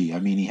with Low Ki? I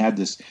mean, he had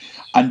this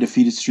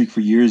undefeated streak for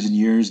years and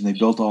years, and they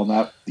built all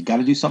that. You got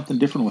to do something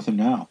different with him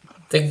now.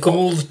 The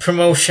gold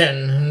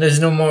promotion. There's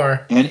no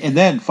more. And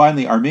then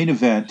finally, our main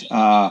event,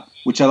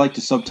 which I like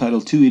to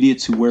subtitle "Two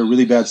Idiots Who Wear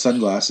Really Bad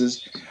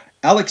Sunglasses."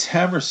 Alex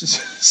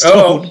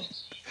Hammerstone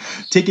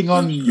taking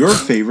on your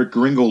favorite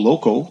Gringo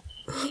Loco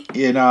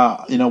in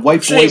a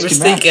white boys can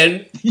match.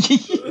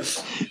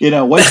 In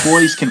a white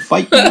boys can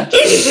fight match.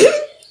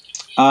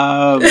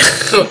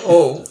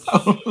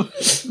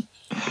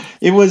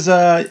 It was.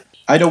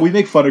 I know we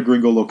make fun of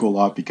Gringo Loco a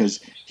lot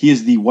because he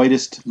is the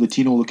whitest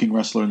Latino-looking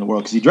wrestler in the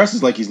world. Because he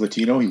dresses like he's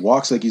Latino, he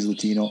walks like he's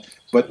Latino,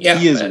 but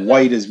he is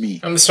white as me.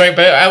 I'm sorry,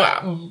 but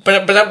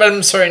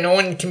I'm sorry. No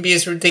one can be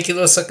as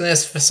ridiculous looking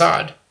as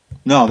Facade.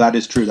 No, that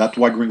is true. That's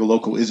why Gringo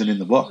Loco isn't in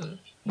the book.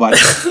 But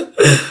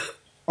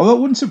although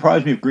it wouldn't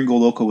surprise me if Gringo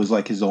Loco was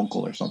like his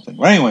uncle or something.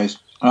 But anyways,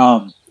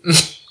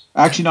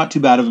 actually not too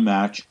bad of a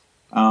match.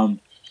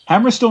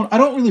 Hammerstone, I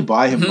don't really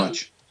buy him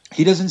much.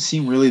 He doesn't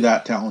seem really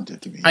that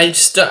talented to me. I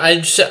just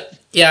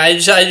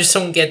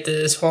don't get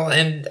this whole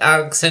and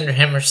Alexander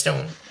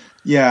Hammerstone.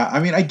 Yeah, I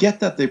mean, I get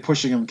that they're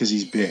pushing him because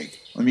he's big.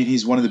 I mean,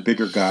 he's one of the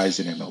bigger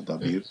guys in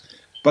MLW.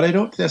 But I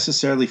don't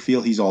necessarily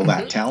feel he's all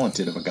that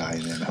talented of a guy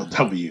in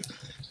MLW.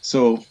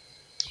 So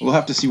we'll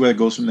have to see where it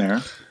goes from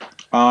there.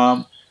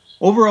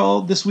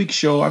 Overall, this week's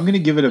show, I'm going to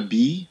give it a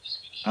B.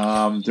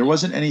 There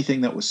wasn't anything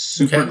that was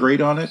super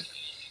great on it.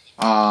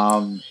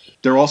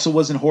 There also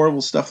wasn't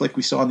horrible stuff like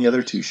we saw on the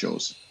other two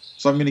shows.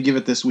 So I'm going to give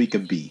it this week a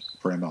B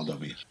for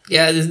MLW.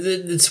 Yeah,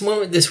 this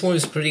one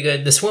was pretty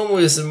good. This one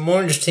was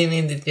more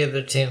entertaining than the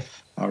other two.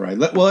 All right.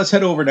 Let's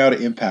head over now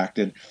to Impact.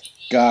 And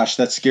gosh,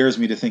 that scares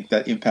me to think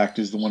that Impact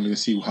is the one to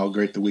see how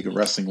great the week of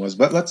wrestling was.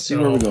 But let's see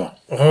where we go.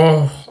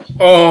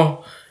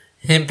 Oh,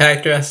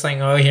 Impact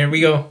Wrestling. Oh, here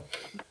we go.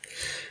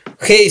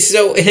 Okay,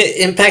 so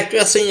Impact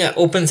Wrestling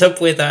opens up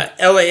with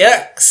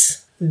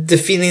LAX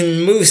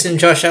defeating Moose and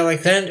Josh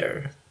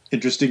Alexander.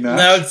 Interesting match.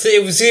 Now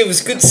it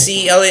was good to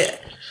see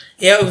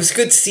it was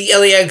good to see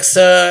LAX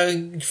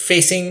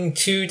facing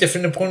two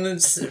different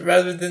opponents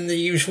rather than the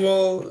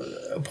usual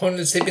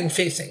opponents they've been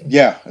facing.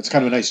 Yeah, it's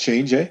kind of a nice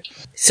change, eh?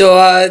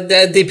 So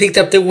they picked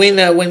up the win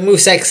when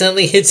Moose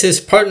accidentally hits his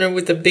partner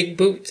with a big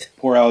boot.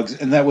 Poor Alex,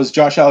 and that was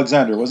Josh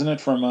Alexander, wasn't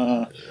it, from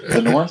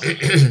the North?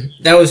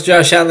 That was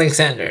Josh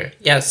Alexander.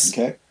 Yes.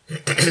 Okay.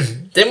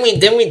 Then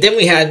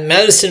we had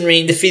Madison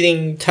Rayne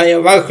defeating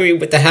Taya Valkyrie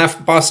with the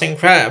half Boston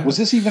Crab. Was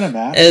this even a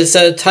match? As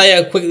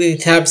Taya quickly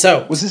taps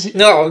out. Was this?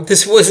 No,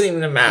 this wasn't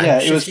even a match. Yeah,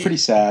 it was pretty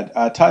sad.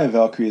 Taya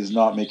Valkyrie is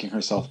not making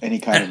herself any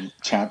kind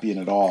of champion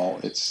at all.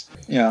 It's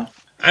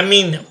I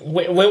mean,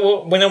 when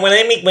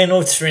I make my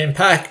notes for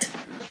Impact,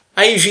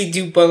 I usually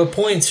do bullet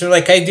points, or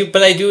I do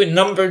it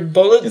numbered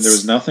bullets. And there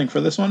was nothing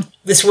for this one?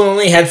 This one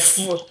only had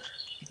 4.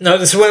 No,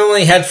 this one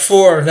only had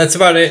 4. That's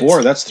about it.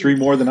 4? That's 3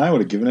 more than I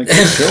would have given it to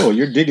the show.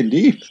 You're digging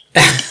deep.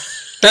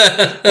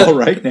 All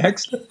right,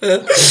 next.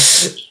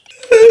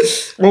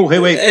 Oh, hey,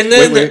 wait. And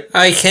then wait.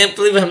 I can't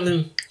believe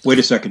I'm... Wait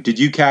a second. Did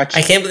you catch...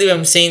 I can't believe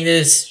I'm saying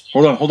this.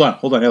 Hold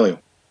on, Elio.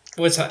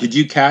 What's that? Did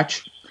you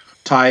catch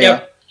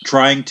Taya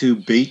trying to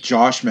bait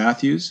Josh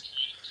Matthews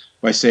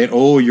by saying,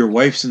 "Oh, your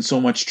wife's in so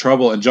much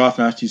trouble," and Josh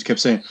Matthews kept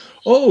saying,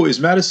 "Oh,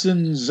 is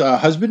Madison's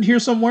husband here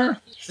somewhere?"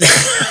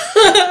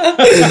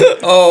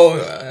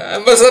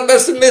 I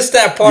must have missed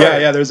that part.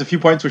 Yeah. There was a few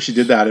points where she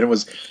did that,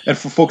 and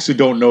for folks who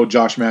don't know,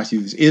 Josh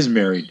Matthews is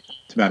married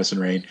to Madison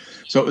Rayne,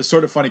 so it was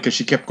sort of funny because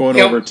she kept going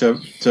over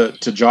to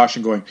Josh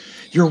and going,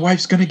 "Your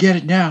wife's gonna get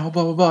it now,"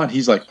 blah blah blah, and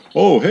he's like,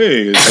 "Oh,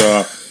 hey,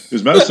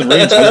 is Madison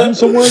Rayne's husband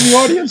somewhere in the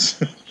audience?"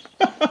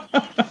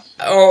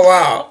 Oh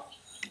wow.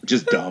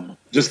 Just dumb.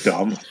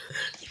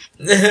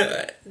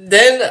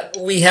 Then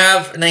we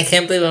have, and I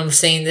can't believe I'm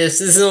saying this.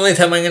 This is the only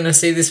time I'm going to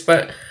say this,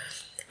 but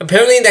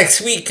apparently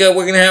next week we're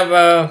going to have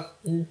a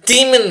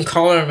Demon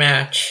Collar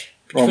match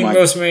between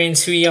Rosemary and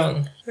Su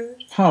Yung.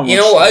 You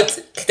know what?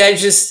 I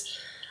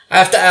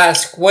have to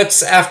ask,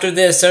 what's after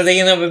this? Are they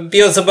going to have a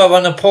Beelzebub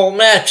on a pole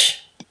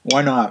match?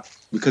 Why not?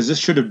 Because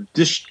this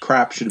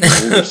crap should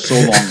have been over so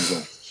long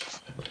ago.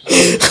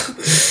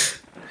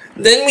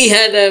 Then we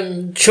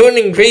had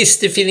Jordan Grace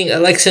defeating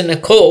Alexa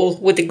Nicole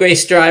with the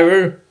Grace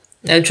Driver.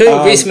 Now,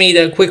 Jordan Grace made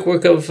a quick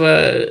work of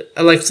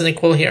Alexa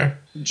Nicole here.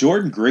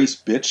 Jordan Grace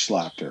bitch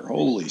slapped her.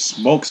 Holy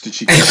smokes, did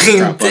she get the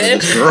crap out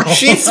of this girl?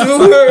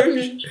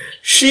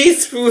 She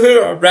threw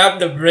her around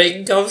the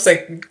ring. I was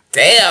like,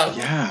 damn.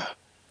 Yeah.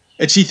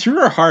 And she threw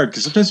her hard,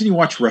 because sometimes when you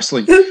watch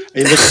wrestling,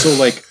 it looks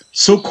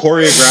so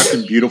choreographed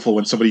and beautiful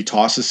when somebody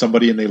tosses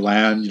somebody and they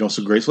land,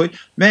 so gracefully.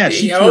 Man,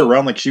 she threw her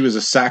around like she was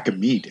a sack of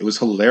meat. It was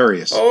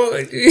hilarious. Oh,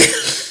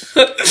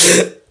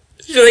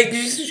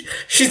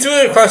 she threw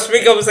it across the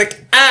ring. I was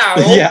like, ow.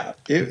 Yeah.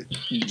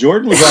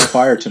 Jordan was on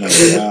fire tonight.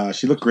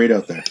 She looked great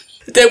out there.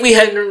 Then we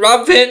had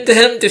Rob Van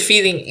Dam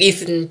defeating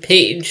Ethan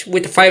Page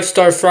with the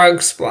 5-star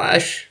frog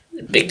splash.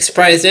 Big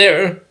surprise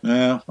there.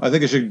 Yeah, I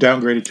think I should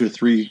downgrade it to a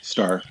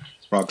 3-star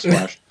frog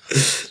splash.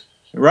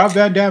 Rob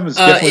Van Dam is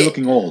definitely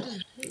looking old.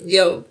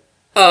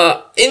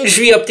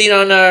 Injury update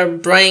on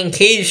Brian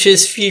Cage.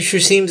 His future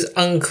seems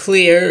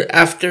unclear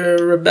after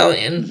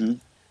Rebellion. Mm-hmm.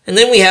 And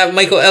then we have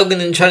Michael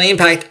Elgin and Johnny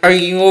Impact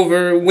arguing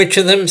over which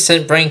of them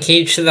sent Brian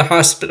Cage to the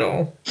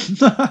hospital.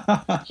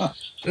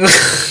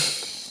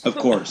 Of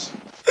course.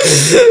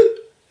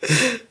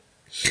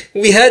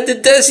 We had the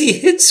Desi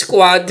Hit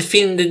Squad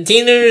defeating the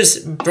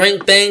Deaners,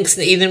 Brent Banks,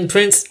 and Aiden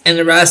Prince, and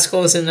the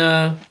Rascals in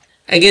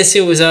I guess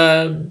it was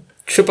a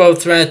triple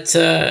threat.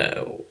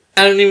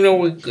 I don't even know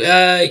what.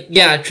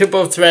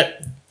 Triple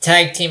threat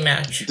tag team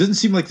match. It didn't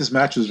seem like this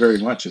match was very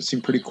much. It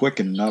seemed pretty quick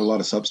and not a lot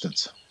of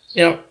substance.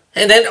 Yep.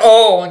 And then,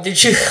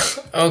 did you...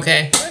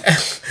 Okay.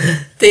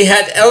 They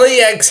had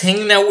LAX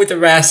hanging out with the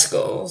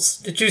Rascals.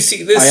 Did you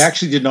see this? I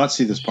actually did not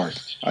see this part.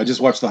 I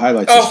just watched the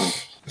highlights this week.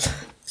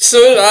 So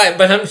did I,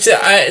 but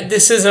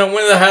this is one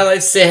of the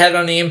highlights they had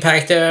on the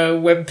Impact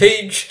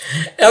webpage.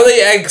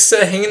 LAX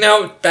hanging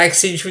out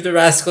backstage with the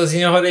Rascals.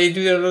 You know how they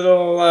do their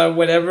little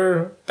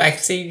whatever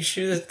backstage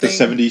thing? The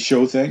 70s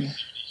show thing?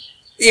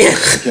 Yeah.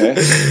 Okay.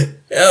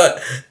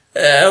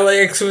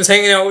 LAX was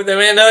hanging out with them,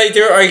 and they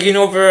were arguing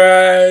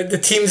over the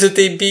teams that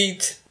they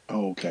beat.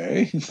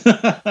 Okay.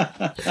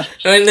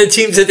 And the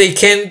teams that they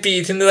can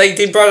beat, and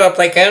they brought up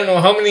I don't know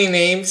how many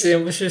names.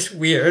 It was just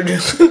weird.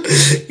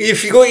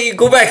 If you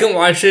go back and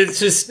watch it, it's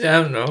just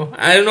I don't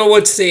know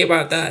what to say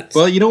about that.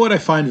 Well, you know what I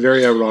find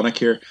very ironic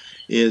here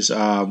is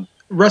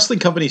wrestling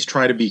companies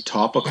try to be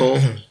topical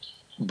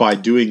by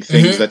doing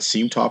things that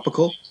seem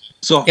topical.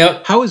 So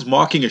how is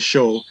mocking a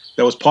show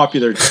that was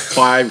popular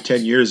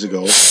 5-10 years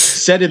ago,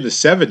 set in the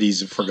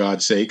 70s, for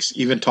God's sakes,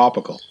 even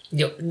topical?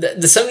 The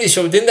 70s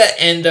show, didn't that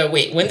end?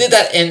 When did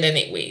that end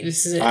anyway?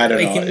 I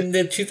don't know. In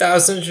the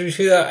 2000s or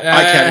 2000?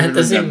 I can't even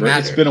doesn't remember.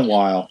 Matter. It's been a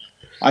while.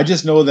 I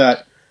just know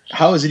that,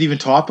 how is it even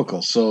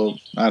topical? So,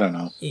 I don't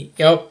know.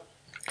 Yep.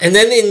 And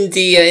then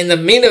in the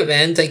main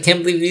event, I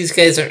can't believe these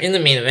guys are in the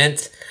main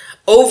event.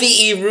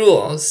 OVE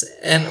rules,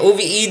 and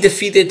OVE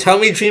defeated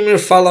Tommy Dreamer,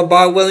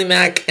 Falaba, Willie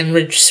Mack, and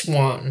Rich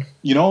Swann.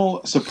 You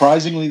know,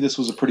 surprisingly, this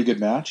was a pretty good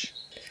match.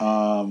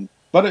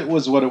 But it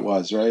was what it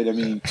was, right? I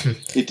mean,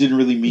 it didn't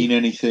really mean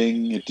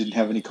anything. It didn't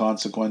have any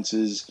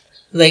consequences.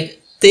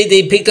 Like,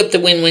 they picked up the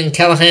win when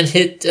Callahan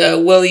hit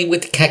Willie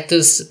with the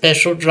Cactus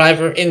Special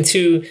Driver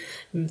into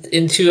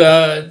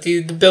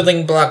the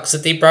building blocks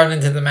that they brought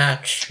into the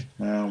match.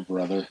 Oh,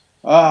 brother.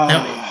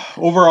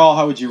 Overall,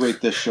 how would you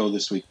rate this show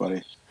this week,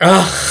 buddy?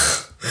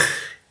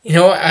 You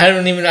know, I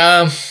don't even...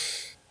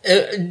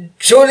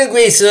 Jordan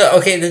Grace,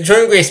 the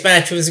Jordan Grace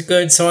match was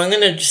good, so I'm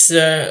gonna just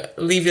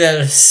leave it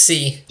at a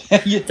C.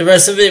 Yeah. The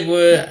rest of it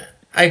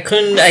I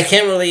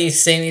can't really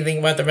say anything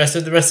about the rest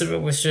of it. The rest of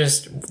it was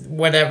just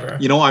whatever.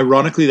 You know,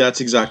 ironically,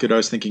 that's exactly what I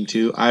was thinking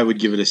too. I would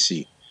give it a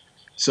C.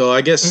 So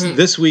I guess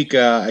this week,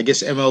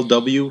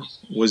 MLW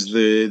was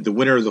the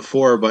winner of the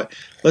four, but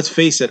let's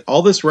face it,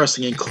 all this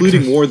wrestling,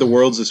 including War of the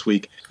Worlds this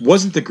week,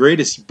 wasn't the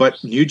greatest,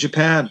 but New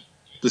Japan,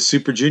 the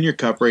Super Junior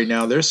Cup right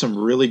now, there's some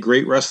really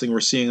great wrestling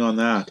we're seeing on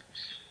that.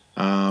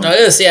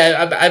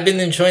 I've been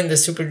enjoying the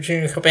Super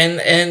Junior Cup,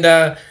 and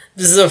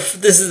this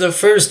is the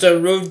first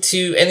road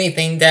to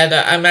anything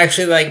that I'm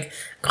actually like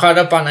caught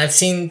up on. I've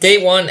seen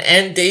day 1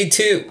 and day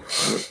 2.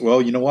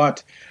 Well, you know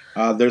what?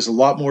 There's a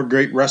lot more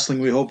great wrestling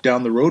we hope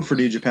down the road for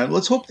New Japan.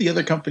 Let's hope the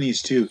other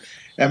companies too.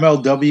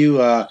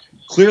 MLW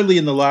clearly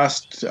in the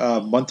last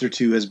month or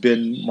two has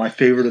been my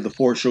favorite of the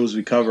 4 shows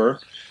we cover.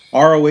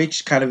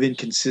 ROH kind of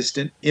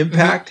inconsistent.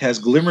 Impact has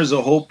glimmers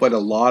of hope, but a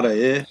lot of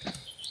eh.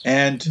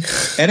 And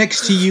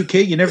NXT UK,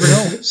 you never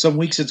know. Some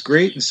weeks it's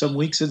great, and some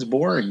weeks it's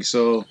boring.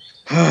 So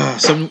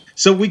some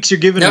weeks you're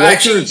giving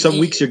Walter, and some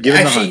weeks you're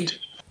giving the Hunt.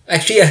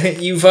 Actually,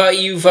 you've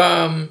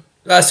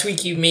last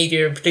week you made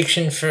your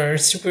prediction for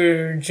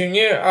Super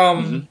Junior.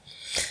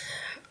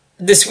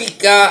 This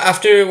week,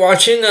 after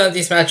watching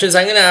these matches,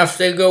 I'm gonna have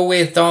to go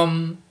with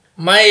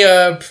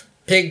my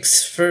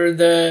picks for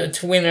to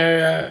win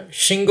are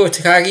Shingo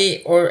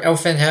Takagi or El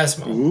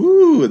Phantasmo.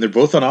 Ooh, and they're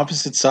both on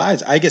opposite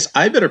sides. I guess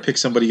I better pick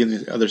somebody on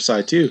the other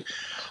side too.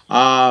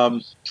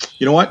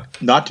 You know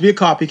what? Not to be a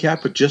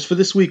copycat, but just for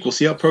this week, we'll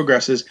see how it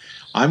progresses.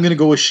 I'm going to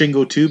go with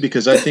Shingo too,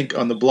 because I think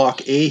on the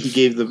block A, he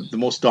gave the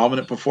most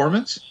dominant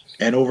performance.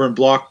 And over in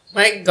block...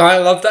 My God, I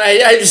love that.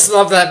 I just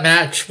love that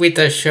match with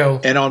the show.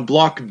 And on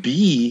block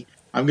B,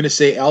 I'm going to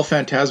say El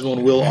Phantasmo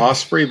and Will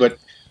Ospreay, but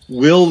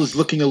Will is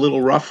looking a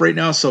little rough right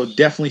now, so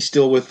definitely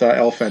still with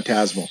El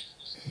Phantasmo.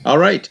 All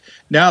right.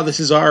 Now, this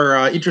is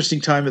our interesting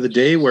time of the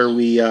day where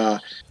we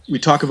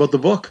talk about the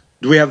book.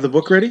 Do we have the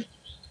book ready?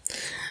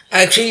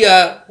 Actually,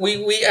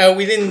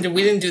 we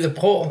didn't do the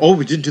poll. Oh,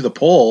 we didn't do the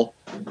poll?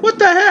 What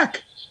the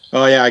heck?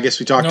 Oh yeah, I guess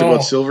we talked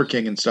about Silver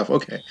King and stuff.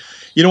 Okay,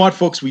 you know what,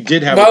 folks? We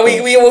did have. Well,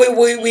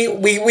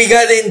 we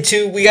got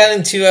into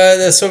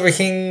the Silver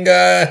King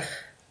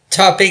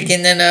topic,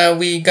 and then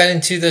we got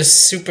into the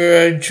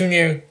Super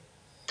Junior.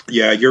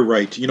 Yeah, you're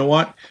right. You know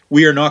what?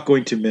 We are not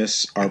going to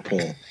miss our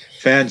poll.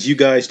 Fans, you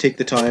guys take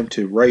the time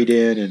to write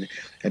in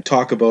and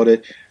talk about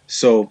it.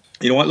 So,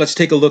 you know what? Let's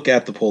take a look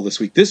at the poll this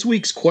week. This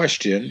week's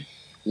question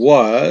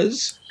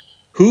was,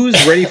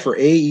 who's ready for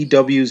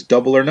AEW's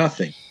Double or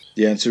Nothing?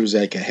 The answer was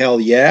like a hell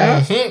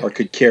yeah, or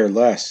could care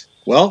less.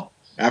 Well,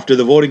 after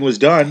the voting was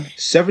done,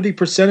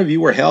 70% of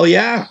you were hell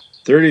yeah.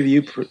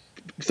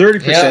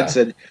 30%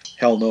 said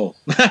hell no.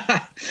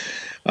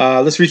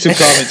 Let's read some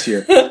comments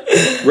here.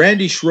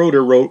 Randy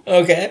Schroeder wrote,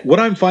 okay. What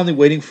I'm finally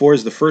waiting for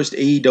is the first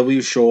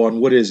AEW show on,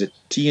 what is it,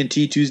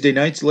 TNT Tuesday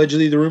nights,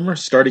 allegedly the rumor,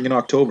 starting in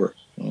October.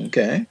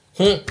 Okay.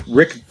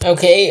 Rick.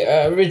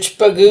 Okay, Rich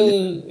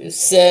Bagoo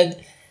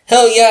said,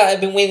 hell yeah, I've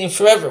been waiting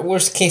forever.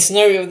 Worst case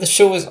scenario, the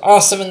show is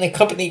awesome and the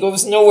company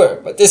goes nowhere,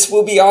 but this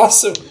will be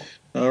awesome.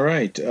 All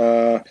right.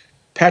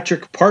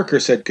 Patrick Parker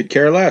said, could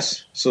care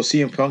less, so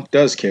CM Punk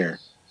does care.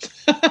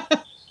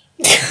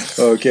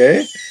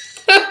 Okay.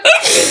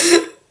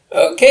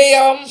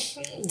 Okay,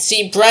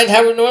 see, Brad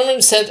Howard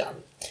Norman said,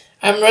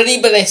 I'm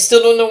ready, but I still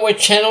don't know what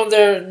channel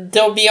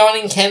they'll be on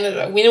in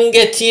Canada. We don't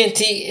get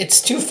TNT.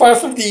 It's too far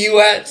from the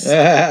U.S.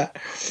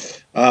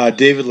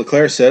 David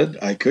LeClaire said,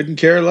 I couldn't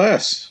care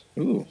less.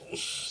 Ooh,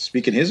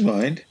 speaking his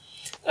mind.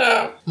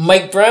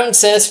 Mike Brown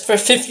says, for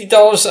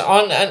 $50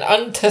 on an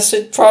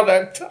untested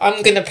product,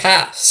 I'm going to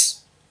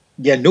pass.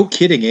 Yeah, no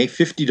kidding, eh?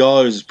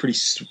 $50 is pretty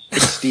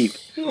steep.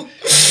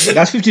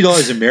 That's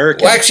 $50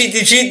 American. Well, actually,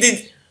 did you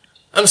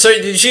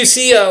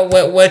see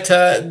what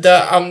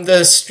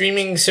the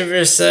streaming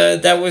service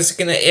that was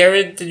gonna air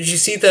it? Did you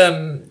see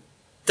the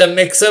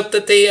mix up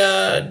that they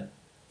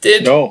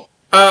did? No.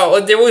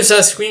 There was a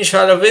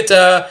screenshot of it.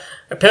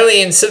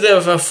 Apparently, instead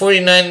of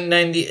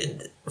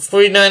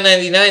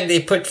 $49.99, they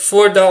put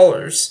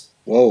 $4.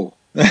 Whoa,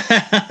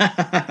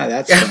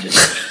 that's funny.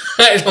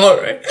 I know,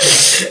 right?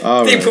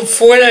 They put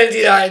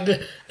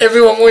 $4.99.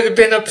 Everyone would have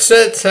been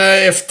upset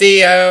if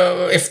they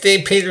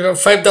paid a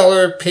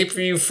 $5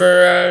 pay-per-view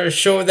for a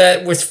show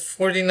that was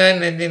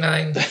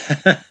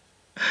 $49.99.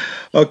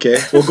 Okay,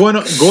 well, going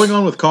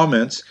on with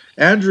comments,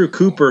 Andrew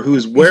Cooper,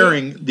 who's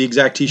wearing the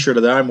exact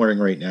T-shirt that I'm wearing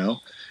right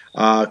now.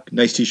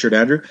 Nice T-shirt,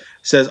 Andrew.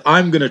 Says,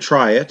 I'm going to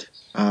try it.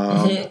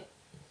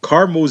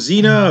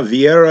 Carmozina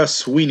Vieira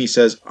Sweeney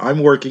says,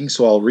 I'm working,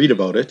 so I'll read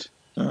about it.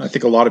 I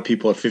think a lot of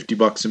people at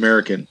 $50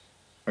 American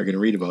are going to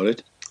read about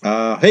it.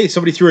 Hey,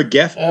 somebody threw a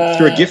GIF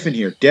in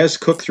here. Des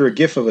Cook threw a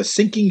GIF of a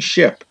sinking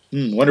ship.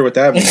 Wonder what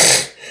that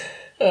means.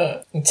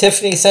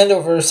 Tiffany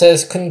Sandover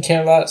says, couldn't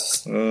care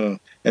less.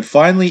 And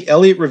finally,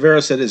 Elliot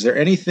Rivera said, is there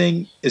an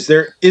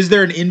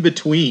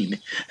in-between?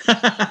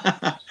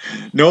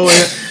 No,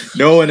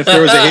 and if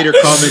there was a hater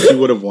comment, you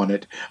would have won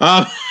it.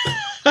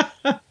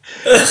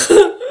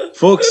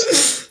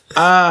 Folks,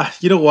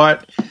 you know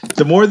what?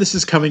 The more this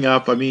is coming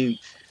up, I mean,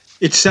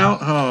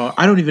 I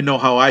don't even know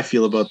how I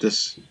feel about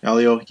this,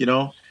 Elio, you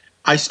know?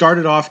 I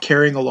started off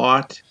caring a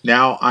lot.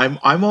 Now I'm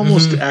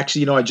almost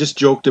actually, you know, I just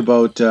joked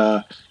about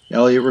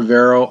Elliot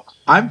Rivero.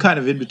 I'm kind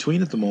of in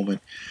between at the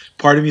moment.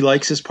 Part of me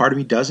likes this, part of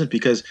me doesn't,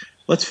 because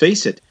let's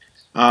face it,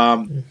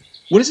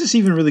 what is this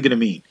even really going to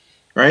mean,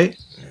 right?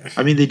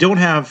 I mean, they don't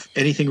have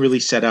anything really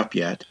set up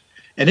yet.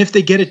 And if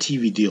they get a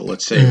TV deal,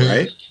 let's say,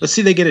 right? Let's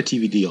say they get a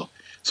TV deal.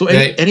 So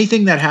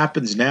anything that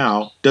happens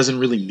now doesn't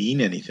really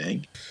mean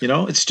anything. You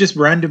know, it's just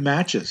random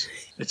matches.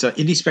 It's an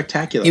indie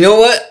spectacular. You know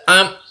what?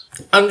 I'm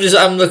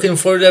looking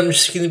forward to it. I'm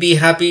just going to be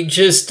happy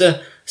just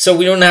so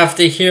we don't have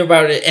to hear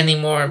about it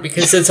anymore,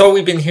 because that's all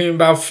we've been hearing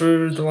about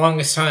for the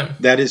longest time.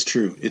 That is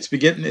true. It's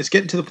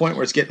getting to the point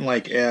where it's getting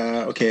like,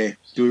 okay,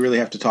 do we really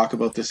have to talk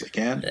about this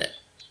again?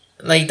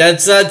 Like,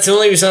 that's the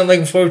only reason I'm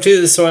looking forward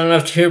to this, so I don't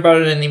have to hear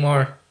about it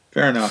anymore.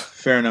 Fair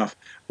enough.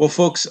 Well,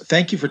 folks,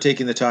 thank you for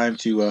taking the time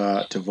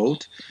to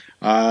vote.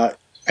 I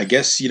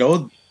guess, you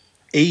know,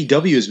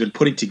 AEW has been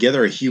putting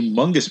together a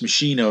humongous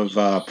machine of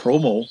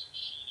promo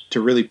to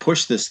really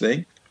push this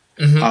thing.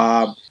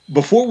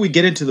 Before we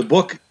get into the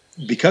book,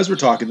 because we're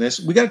talking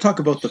this, we got to talk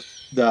about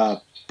the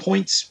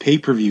Points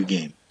pay-per-view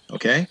game.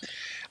 Okay,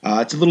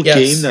 it's a little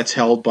game that's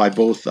held by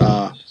both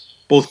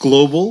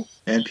Global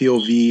and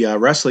POV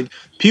Wrestling.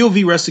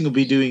 POV Wrestling will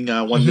be doing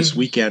one this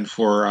weekend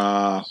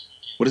for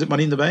what is it?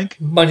 Money in the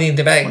Bank. Money in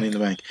the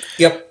Bank.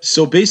 Yep.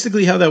 So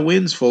basically, how that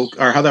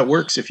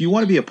works, if you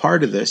want to be a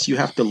part of this, you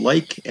have to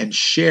like and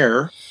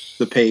share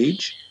the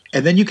page,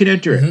 and then you can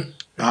enter it.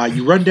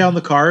 You run down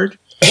the card.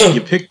 You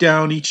pick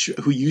down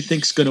who you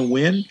think's going to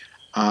win.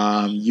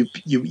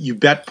 You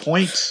bet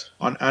points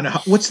on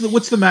what's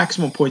the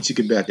maximum points you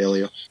can bet,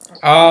 Elio?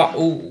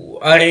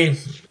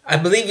 I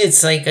believe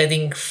it's like, I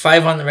think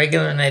 5 on the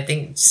regular, and I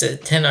think it's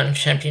 10 on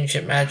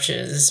championship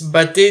matches.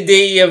 But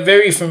they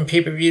vary from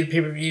pay-per-view to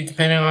pay-per-view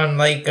depending on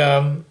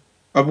the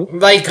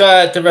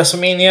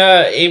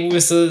WrestleMania. It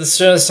was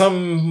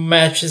some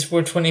matches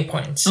were 20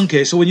 points.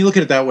 Okay, so when you look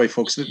at it that way,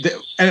 folks, and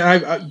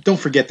I don't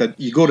forget that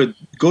you go to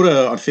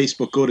on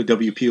Facebook, go to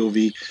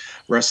WPOV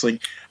Wrestling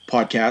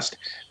Podcast.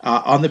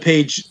 On the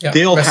page,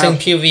 they'll Wrestling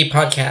have POV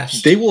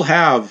Podcast. They will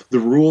have the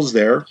rules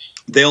there.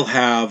 They'll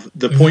have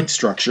the point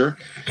structure.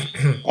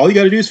 All you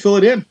got to do is fill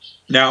it in.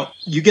 Now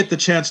you get the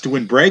chance to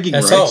win bragging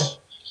rights.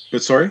 All.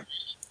 But sorry,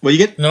 well, you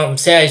get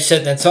I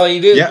said that's all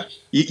you do. Yeah,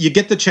 you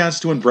get the chance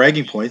to win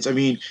bragging points. I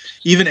mean,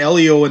 even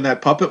Elio and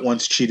that puppet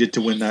once cheated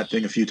to win that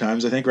thing a few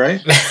times, I think,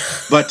 right?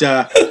 But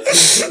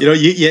you know,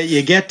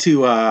 you get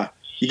to.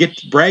 You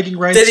get bragging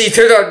rights. Then he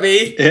turned on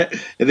me. And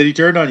then he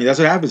turned on you. That's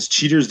what happens.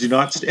 Cheaters do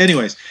not...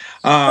 Anyways.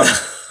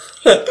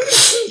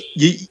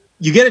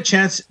 You get a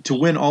chance to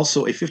win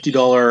also a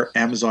 $50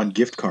 Amazon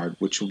gift card,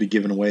 which will be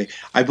given away.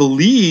 I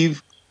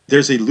believe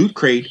there's a loot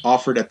crate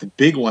offered at the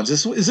big ones.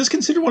 Is this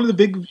considered one of the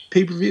big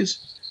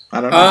pay-per-views?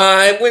 I don't know.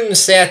 I wouldn't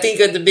say. I think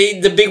the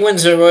big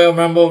ones are Royal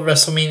Rumble,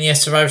 WrestleMania,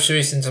 Survivor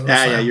Series, and SummerSlam.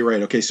 Yeah, you're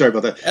right. Okay, sorry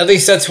about that. At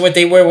least that's what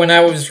they were when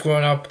I was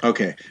growing up.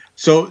 Okay.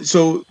 So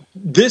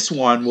this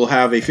one will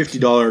have a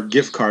 $50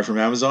 gift card from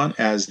Amazon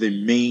as the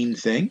main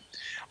thing.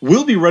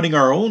 We'll be running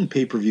our own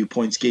pay-per-view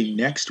points game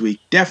next week.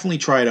 Definitely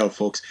try it out,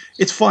 folks.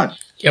 It's fun.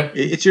 Yep.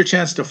 It's your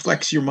chance to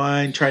flex your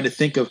mind, trying to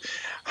think of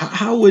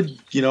how would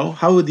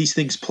these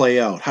things play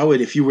out?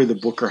 If you were the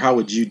booker, how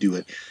would you do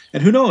it?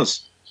 And who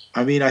knows?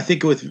 I mean, I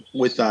think with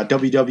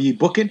WWE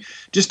booking,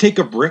 just take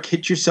a brick,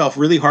 hit yourself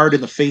really hard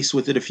in the face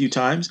with it a few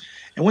times,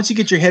 and once you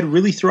get your head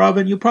really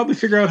throbbing, you'll probably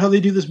figure out how they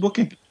do this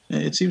booking.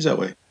 It seems that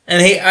way.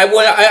 And hey, I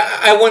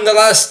won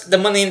the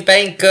Money in the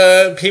Bank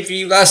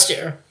pay-per-view last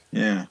year.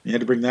 Yeah, you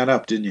had to bring that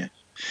up, didn't you?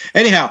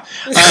 Anyhow,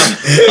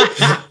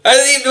 I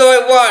didn't even know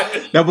I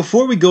won. Now,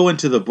 before we go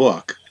into the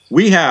book,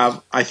 we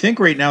have, I think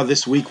right now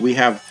this week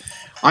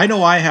I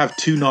know I have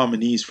 2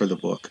 nominees for the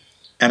book,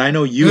 and I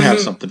know you have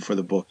something for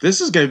the book.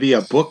 This is going to be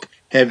a book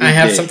heavy. I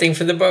have something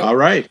for the book. All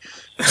right.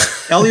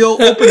 Elio,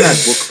 open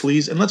that book,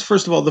 please. And let's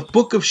first of all, the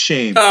Book of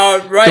Shame.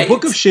 Right. The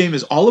Book of Shame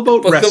is all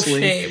about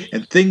wrestling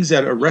and things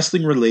that are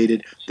wrestling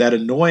related that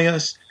annoy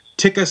us,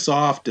 tick us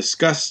off,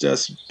 disgust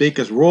us, make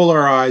us roll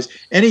our eyes,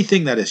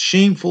 anything that is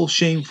shameful.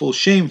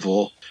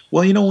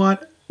 Well, you know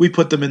what? We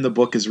put them in the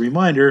book as a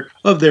reminder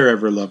of their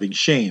ever-loving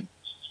shame.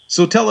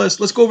 So tell us,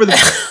 let's go over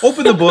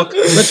open the book.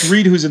 Let's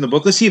read who's in the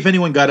book. Let's see if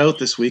anyone got out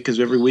this week, because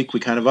every week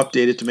we kind of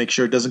update it to make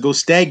sure it doesn't go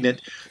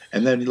stagnant.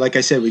 And then, like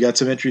I said, we got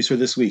some entries for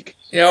this week.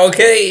 Yeah,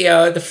 okay.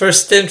 The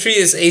first entry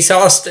is Ace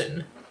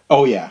Austin.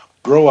 Oh, yeah.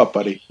 Grow up,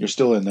 buddy. You're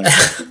still in there.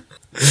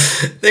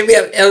 Then we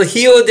have El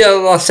Hijo de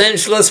Los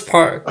Angeles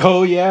Park.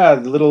 Oh, yeah.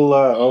 The little,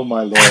 oh,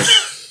 my Lord.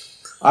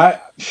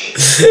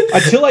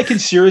 Until I can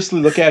seriously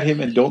look at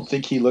him and don't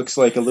think he looks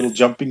like a little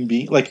jumping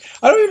bee. Like,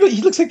 I don't even know.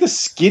 He looks like this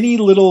skinny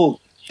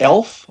little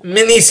elf.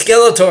 Mini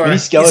Skeletor.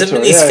 He's a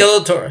mini yeah.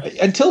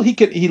 Skeletor. Until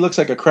he looks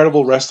like a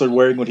credible wrestler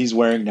wearing what he's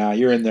wearing now.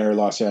 You're in there,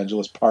 Los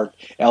Angeles Park,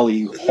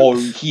 Ellie,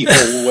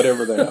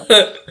 whatever the hell.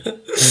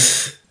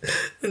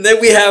 And then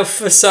we have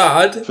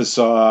Facade.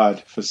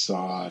 Facade.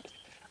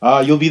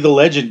 You'll be the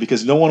legend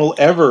because no one will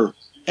ever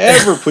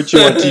put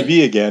you on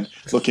TV again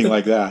looking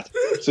like that.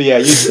 So yeah,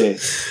 you stay.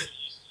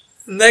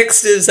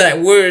 Next is that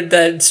word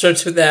that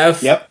starts with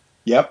F. Yep.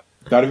 Not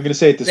even gonna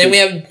say it this week.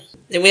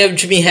 Then we have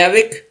Jimmy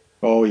Havoc.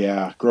 Oh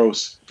yeah,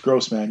 gross,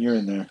 man. You're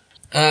in there.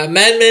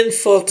 Madman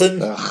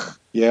Fulton. Ugh,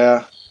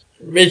 yeah.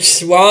 Rich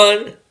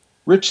Swan.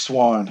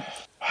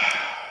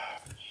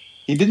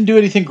 He didn't do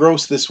anything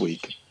gross this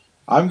week.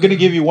 I'm gonna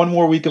give you one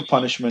more week of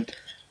punishment.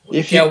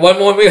 One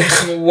more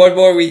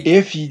week.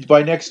 If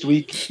by next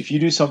week, if you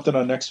do something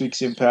on next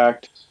week's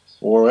Impact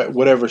or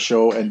whatever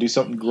show and do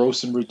something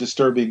gross and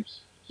disturbing,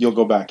 you'll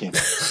go back in.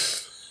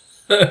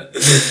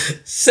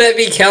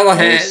 Sammy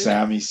Callahan.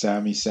 Oh,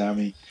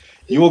 Sammy.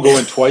 You will go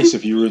in twice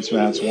if you ruin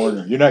Mance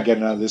Warner. You're not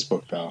getting out of this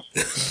book, pal.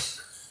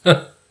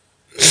 Then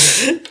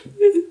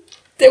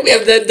we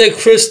have the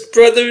Chris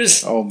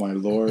brothers. Oh my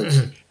Lord!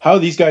 How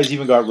these guys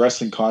even got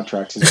wrestling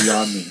contracts is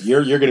beyond me.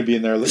 You're going to be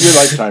in there. You're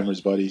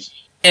lifetimers, buddies.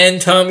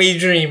 And Tommy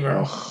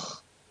Dreamer.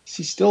 Oh, is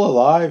he still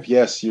alive?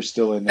 Yes, you're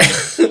still in there.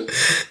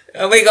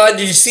 Oh my God!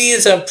 Did you see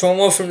his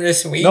promo from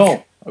this week?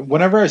 No.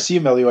 Whenever I see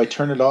him, Elio, I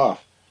turn it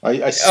off.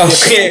 I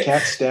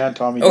can't stand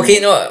Tommy.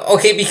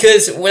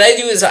 Because what I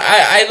do is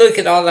I look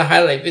at all the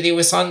highlight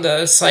videos on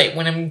the site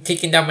when I'm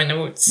taking down my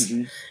notes,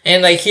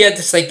 and like he had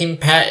this like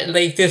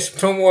this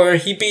promo where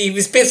he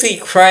was basically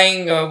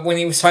crying when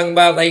he was talking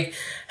about like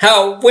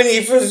how when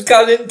he first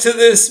got into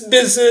this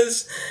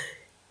business,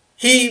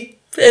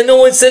 and no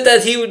one said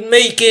that he would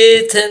make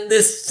it, and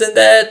this and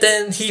that,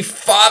 and he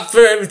fought for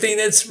everything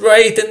that's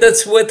right, and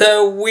that's what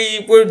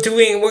we were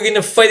doing. We're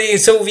gonna fight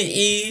against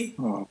OVE.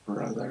 Oh,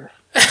 brother.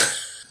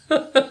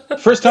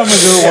 First time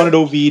I've ever wanted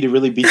OVE to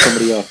really beat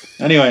somebody up.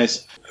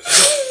 Anyways,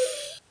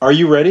 are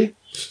you ready?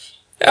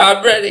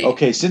 I'm ready.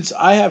 Okay, since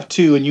I have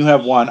two and you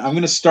have one, I'm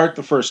going to start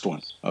the first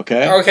one.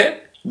 Okay?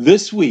 Okay.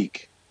 This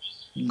week,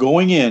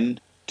 going in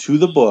to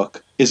the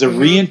book is a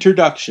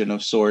reintroduction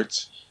of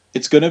sorts.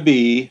 It's going to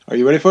be, are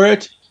you ready for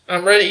it?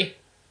 I'm ready.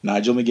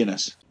 Nigel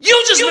McGuinness.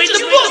 You just read the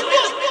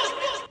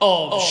book!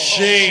 Oh,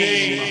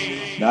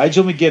 shame.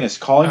 Nigel McGuinness,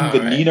 calling him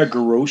the Nina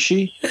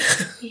Garoshi?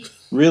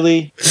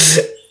 Really?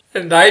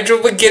 Nigel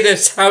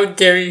McGuinness, how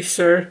dare you,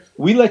 sir?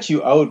 We let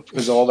you out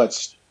because all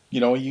that's,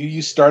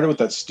 you started with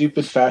that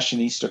stupid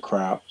fashionista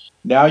crap.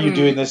 Now you're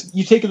doing this.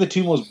 You've taken the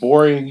two most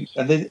boring,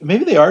 and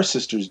maybe they are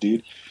sisters,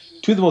 dude.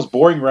 Two of the most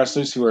boring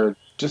wrestlers who are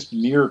just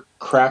mere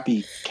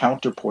crappy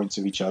counterpoints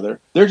of each other.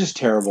 They're just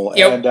terrible.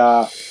 Yep.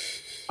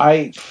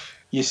 And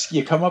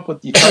you come up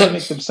with, you try to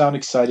make them sound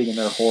exciting and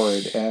they're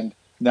horrid. And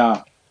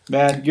nah,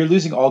 man, you're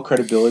losing all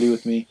credibility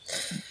with me.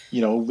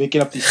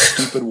 Making up these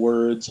stupid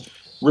words.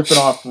 Ripping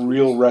off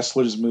real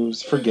wrestlers'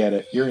 moves. Forget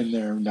it. You're in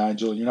there,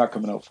 Nigel. You're not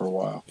coming out for a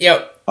while.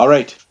 Yep. All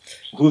right.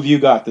 Who have you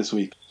got this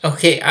week?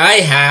 Okay, I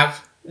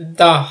have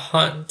The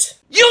Hunt.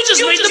 You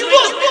just read the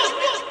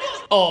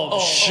book!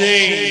 Oh,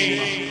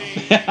 shame.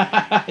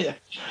 I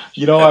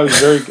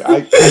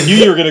knew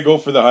you were going to go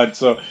for The Hunt,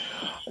 so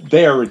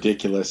they are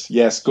ridiculous.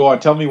 Yes, go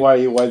on. Tell me why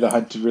The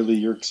Hunt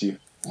really irks you.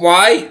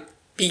 Why?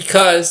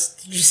 Because,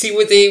 did you see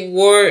what they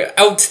wore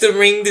out to the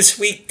ring this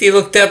week? They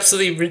looked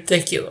absolutely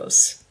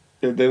ridiculous.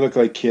 They look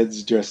like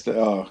kids dressed.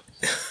 Oh,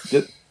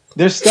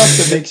 there's stuff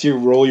that makes you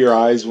roll your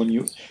eyes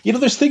when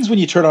there's things when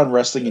you turn on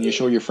wrestling and you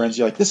show your friends.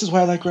 You're like, this is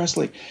why I like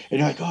wrestling, and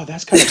you're like, oh,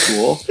 that's kind of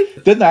cool.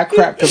 Then that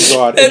crap comes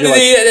on, and you're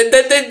like, and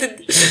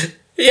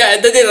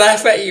then they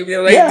laugh at you.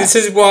 They're like, this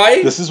is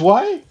why. This is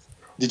why.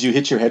 Did you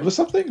hit your head with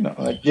something? No,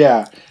 like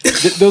yeah.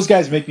 Those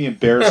guys make me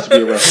embarrassed to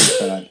be a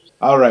wrestling fan.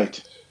 All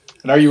right,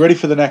 and are you ready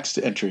for the next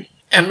entry?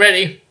 I'm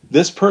ready.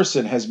 This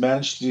person has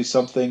managed to do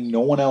something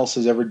no one else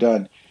has ever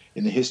done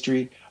in the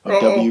history of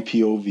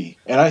WPOV.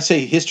 And I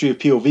say history of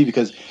POV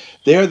because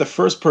they are the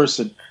first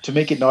person to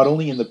make it not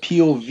only in the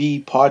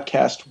POV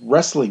podcast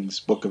wrestling's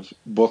book,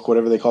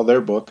 whatever they call their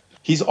book,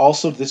 he's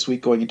also this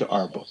week going into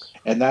our book.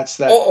 And that's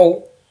that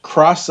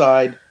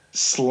cross-eyed,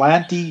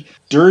 slanty,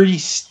 dirty,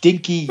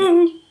 stinky,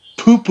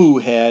 poo-poo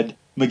head,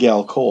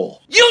 Miguel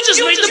Cole. You just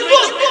read the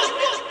book!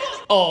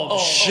 Oh,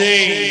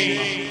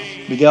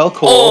 shame. Miguel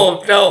Cole.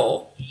 Oh,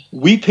 no.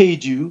 We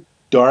paid you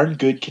darn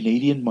good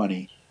Canadian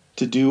money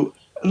to do...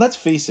 Let's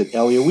face it,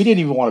 Elio, we didn't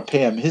even want to pay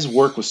him. His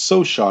work was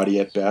so shoddy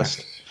at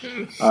best.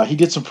 He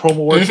did some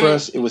promo work for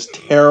us. It was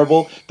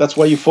terrible. That's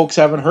why you folks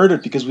haven't heard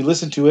it, because we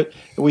listened to it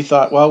and we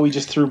thought, well, we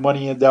just threw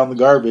money down the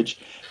garbage.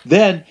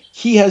 Then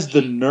he has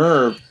the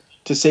nerve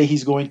to say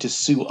he's going to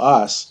sue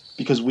us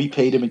because we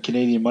paid him in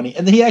Canadian money.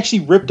 And then he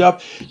actually ripped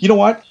up, you know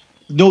what?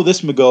 Know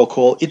this, Miguel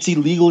Cole, it's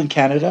illegal in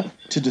Canada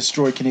to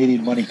destroy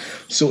Canadian money.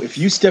 So if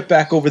you step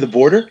back over the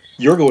border,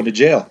 you're going to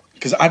jail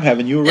because I'm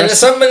having you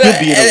arrested. You'll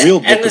be in a real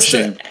book of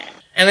shame.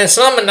 And it's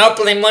not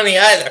monopoly money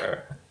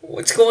either.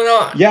 What's going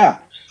on? Yeah,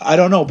 I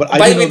don't know, but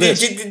I do know this.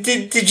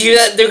 Did you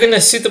that they're going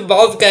to sue the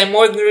bald guy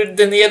more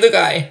than the other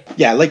guy?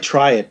 Yeah, like,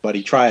 try it,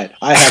 buddy, try it.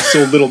 I have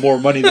so little more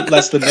money,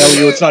 less than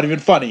Elio, it's not even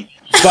funny.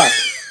 But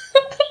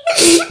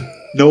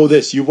know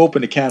this, you've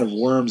opened a can of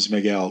worms,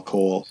 Miguel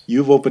Cole.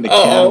 You've opened a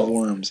can of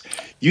worms.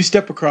 You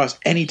step across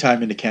any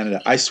time into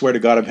Canada, I swear to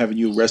God, I'm having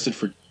you arrested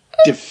for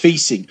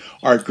defacing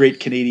our great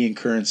Canadian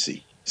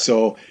currency.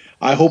 So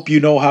I hope you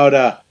know how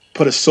to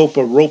put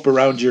a rope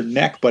around your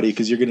neck, buddy,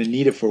 because you're going to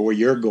need it for where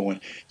you're going.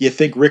 You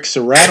think Rick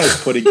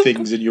Serrano's putting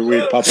things in your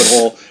weird puppet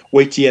hole.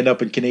 Wait till you end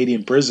up in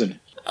Canadian prison.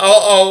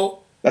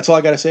 That's all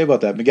I got to say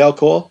about that. Miguel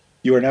Cole,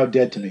 you are now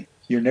dead to me.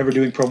 You're never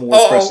doing promo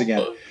work for us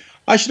again.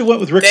 I should have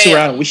went with Rick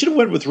Serrano. We should have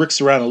went with Rick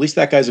Serrano. At least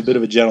that guy's a bit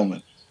of a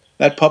gentleman.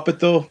 That puppet,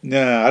 though,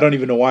 nah, I don't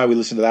even know why we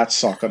listened to that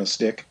sock on a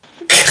stick.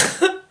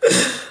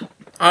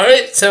 All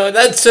right, so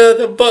that's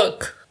the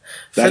book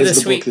for that is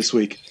this the week. book this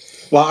week.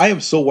 Well, I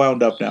am so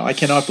wound up now. I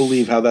cannot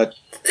believe how that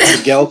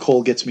Miguel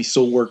Cole gets me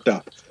so worked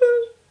up.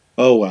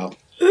 Oh, well.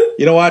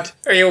 You know what?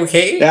 Are you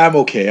okay? Yeah, I'm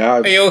okay.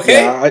 Are you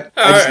okay? Yeah,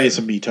 I just need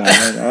some me time.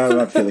 I'm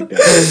not feeling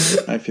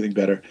better. I'm feeling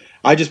better.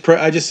 I just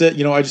said,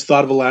 I just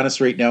thought of Alanis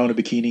right now in a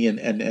bikini,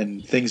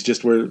 and things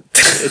just were.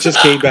 It just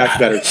came back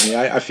better to me.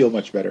 I feel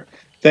much better.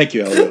 Thank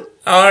you, Elliot.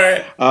 All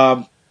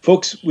right,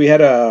 folks. We had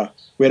a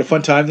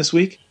fun time this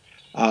week.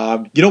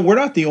 We're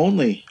not the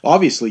only.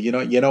 Obviously,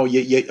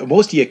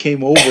 most of you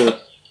came over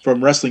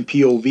from Wrestling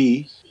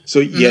POV, so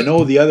you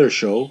know the other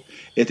show.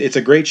 It's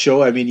a great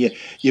show. I mean,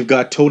 you've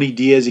got Tony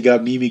Diaz, you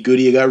got Mimi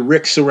Goody, you got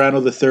Rick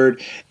Serrano III,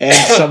 and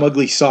some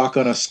ugly sock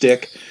on a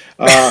stick.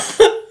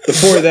 The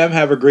four of them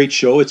have a great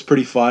show. It's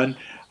pretty fun,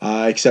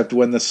 except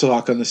when the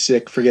sock on the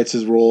stick forgets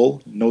his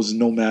role, knows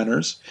no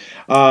manners.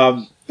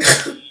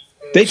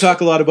 They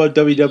talk a lot about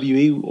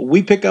WWE.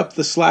 We pick up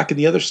the slack and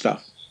the other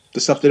stuff. The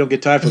stuff they don't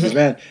get time for, because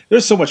man,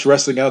 there's so much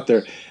wrestling out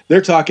there.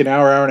 They're talking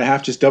hour and a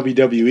half just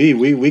WWE.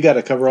 We got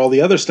to cover all the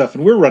other stuff,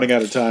 and we're running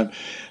out of time.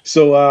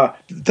 So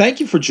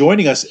thank you for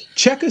joining us.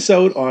 Check us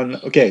out on.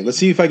 Okay, let's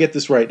see if I get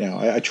this right now.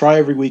 I try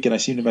every week and I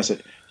seem to mess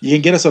it. You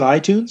can get us on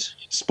iTunes,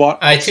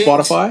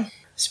 Spotify,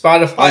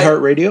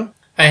 iHeartRadio,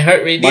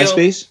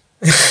 MySpace.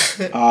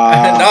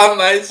 Not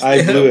MySpace.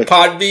 I blew it.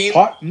 Podbean.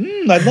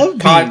 I love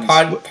beans.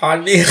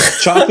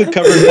 Podbean. Chocolate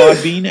covered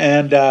Podbean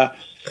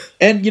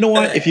and you know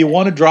what? If you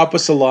want to drop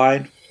us a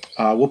line,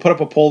 we'll put up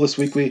a poll this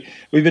week.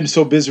 We've been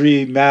so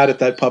busy mad at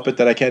that puppet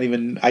that I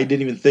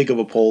didn't even think of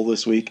a poll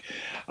this week.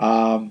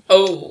 But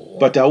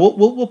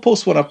we'll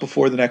post one up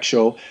before the next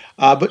show.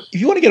 But if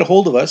you want to get a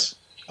hold of us,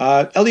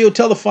 Elio,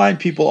 tell the fine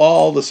people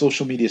all the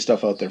social media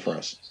stuff out there for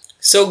us.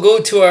 So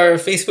go to our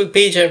Facebook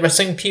page at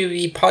Wrestling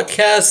POV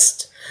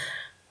Podcast,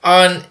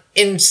 on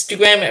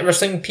Instagram at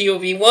Wrestling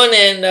POV1,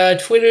 and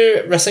Twitter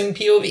at Wrestling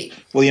POV.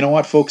 Well, you know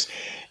what, folks?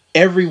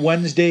 Every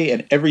Wednesday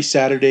and every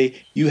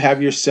Saturday, you have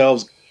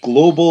yourselves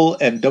Global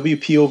and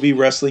WPOV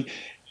Wrestling.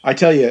 I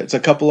tell you, it's a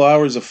couple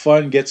hours of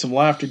fun, get some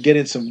laughter, get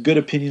in some good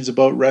opinions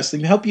about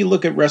wrestling, help you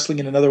look at wrestling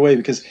in another way,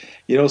 because,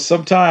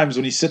 sometimes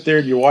when you sit there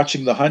and you're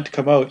watching the Hunt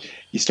come out,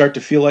 you start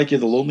to feel like you're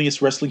the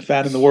loneliest wrestling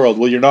fan in the world.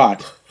 Well, you're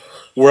not.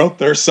 We're out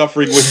there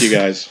suffering with you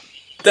guys.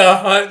 The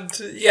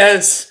Hunt,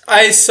 yes.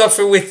 I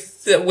suffer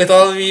with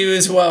all of you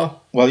as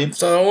well. So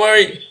don't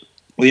worry.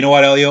 Well, you know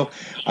what, Elio?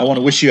 I want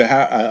to wish you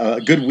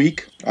a good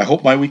week. I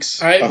hope my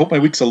week's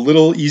a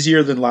little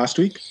easier than last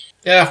week.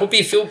 Yeah, I hope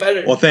you feel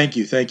better. Well, thank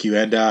you.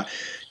 And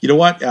you know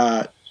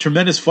what?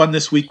 Tremendous fun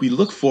this week. We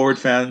look forward,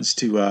 fans,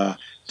 to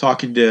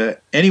talking to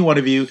any one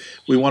of you.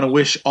 We want to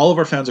wish all of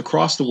our fans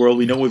across the world.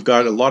 We know we've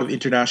got a lot of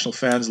international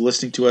fans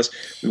listening to us.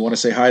 We want to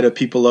say hi to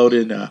people out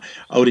in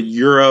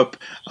Europe,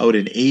 out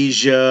in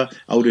Asia,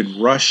 out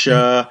in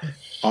Russia,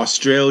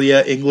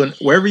 Australia, England,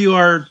 wherever you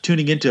are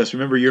tuning into us.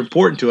 Remember, you're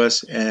important to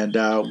us, and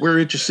we're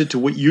interested to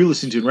what you're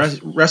listening to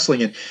in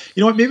wrestling. And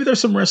you know what? Maybe there's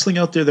some wrestling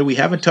out there that we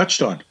haven't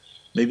touched on.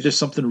 Maybe there's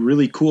something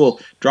really cool.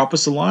 Drop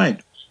us a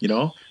line.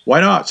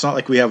 Why not? It's not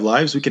like we have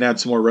lives. We can add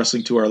some more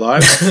wrestling to our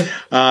lives.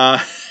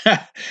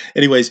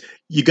 Anyways,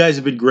 you guys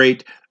have been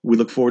great. We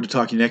look forward to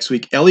talking next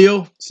week.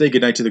 Elio, say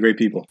goodnight to the great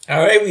people. All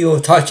right, we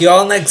will talk to you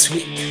all next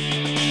week.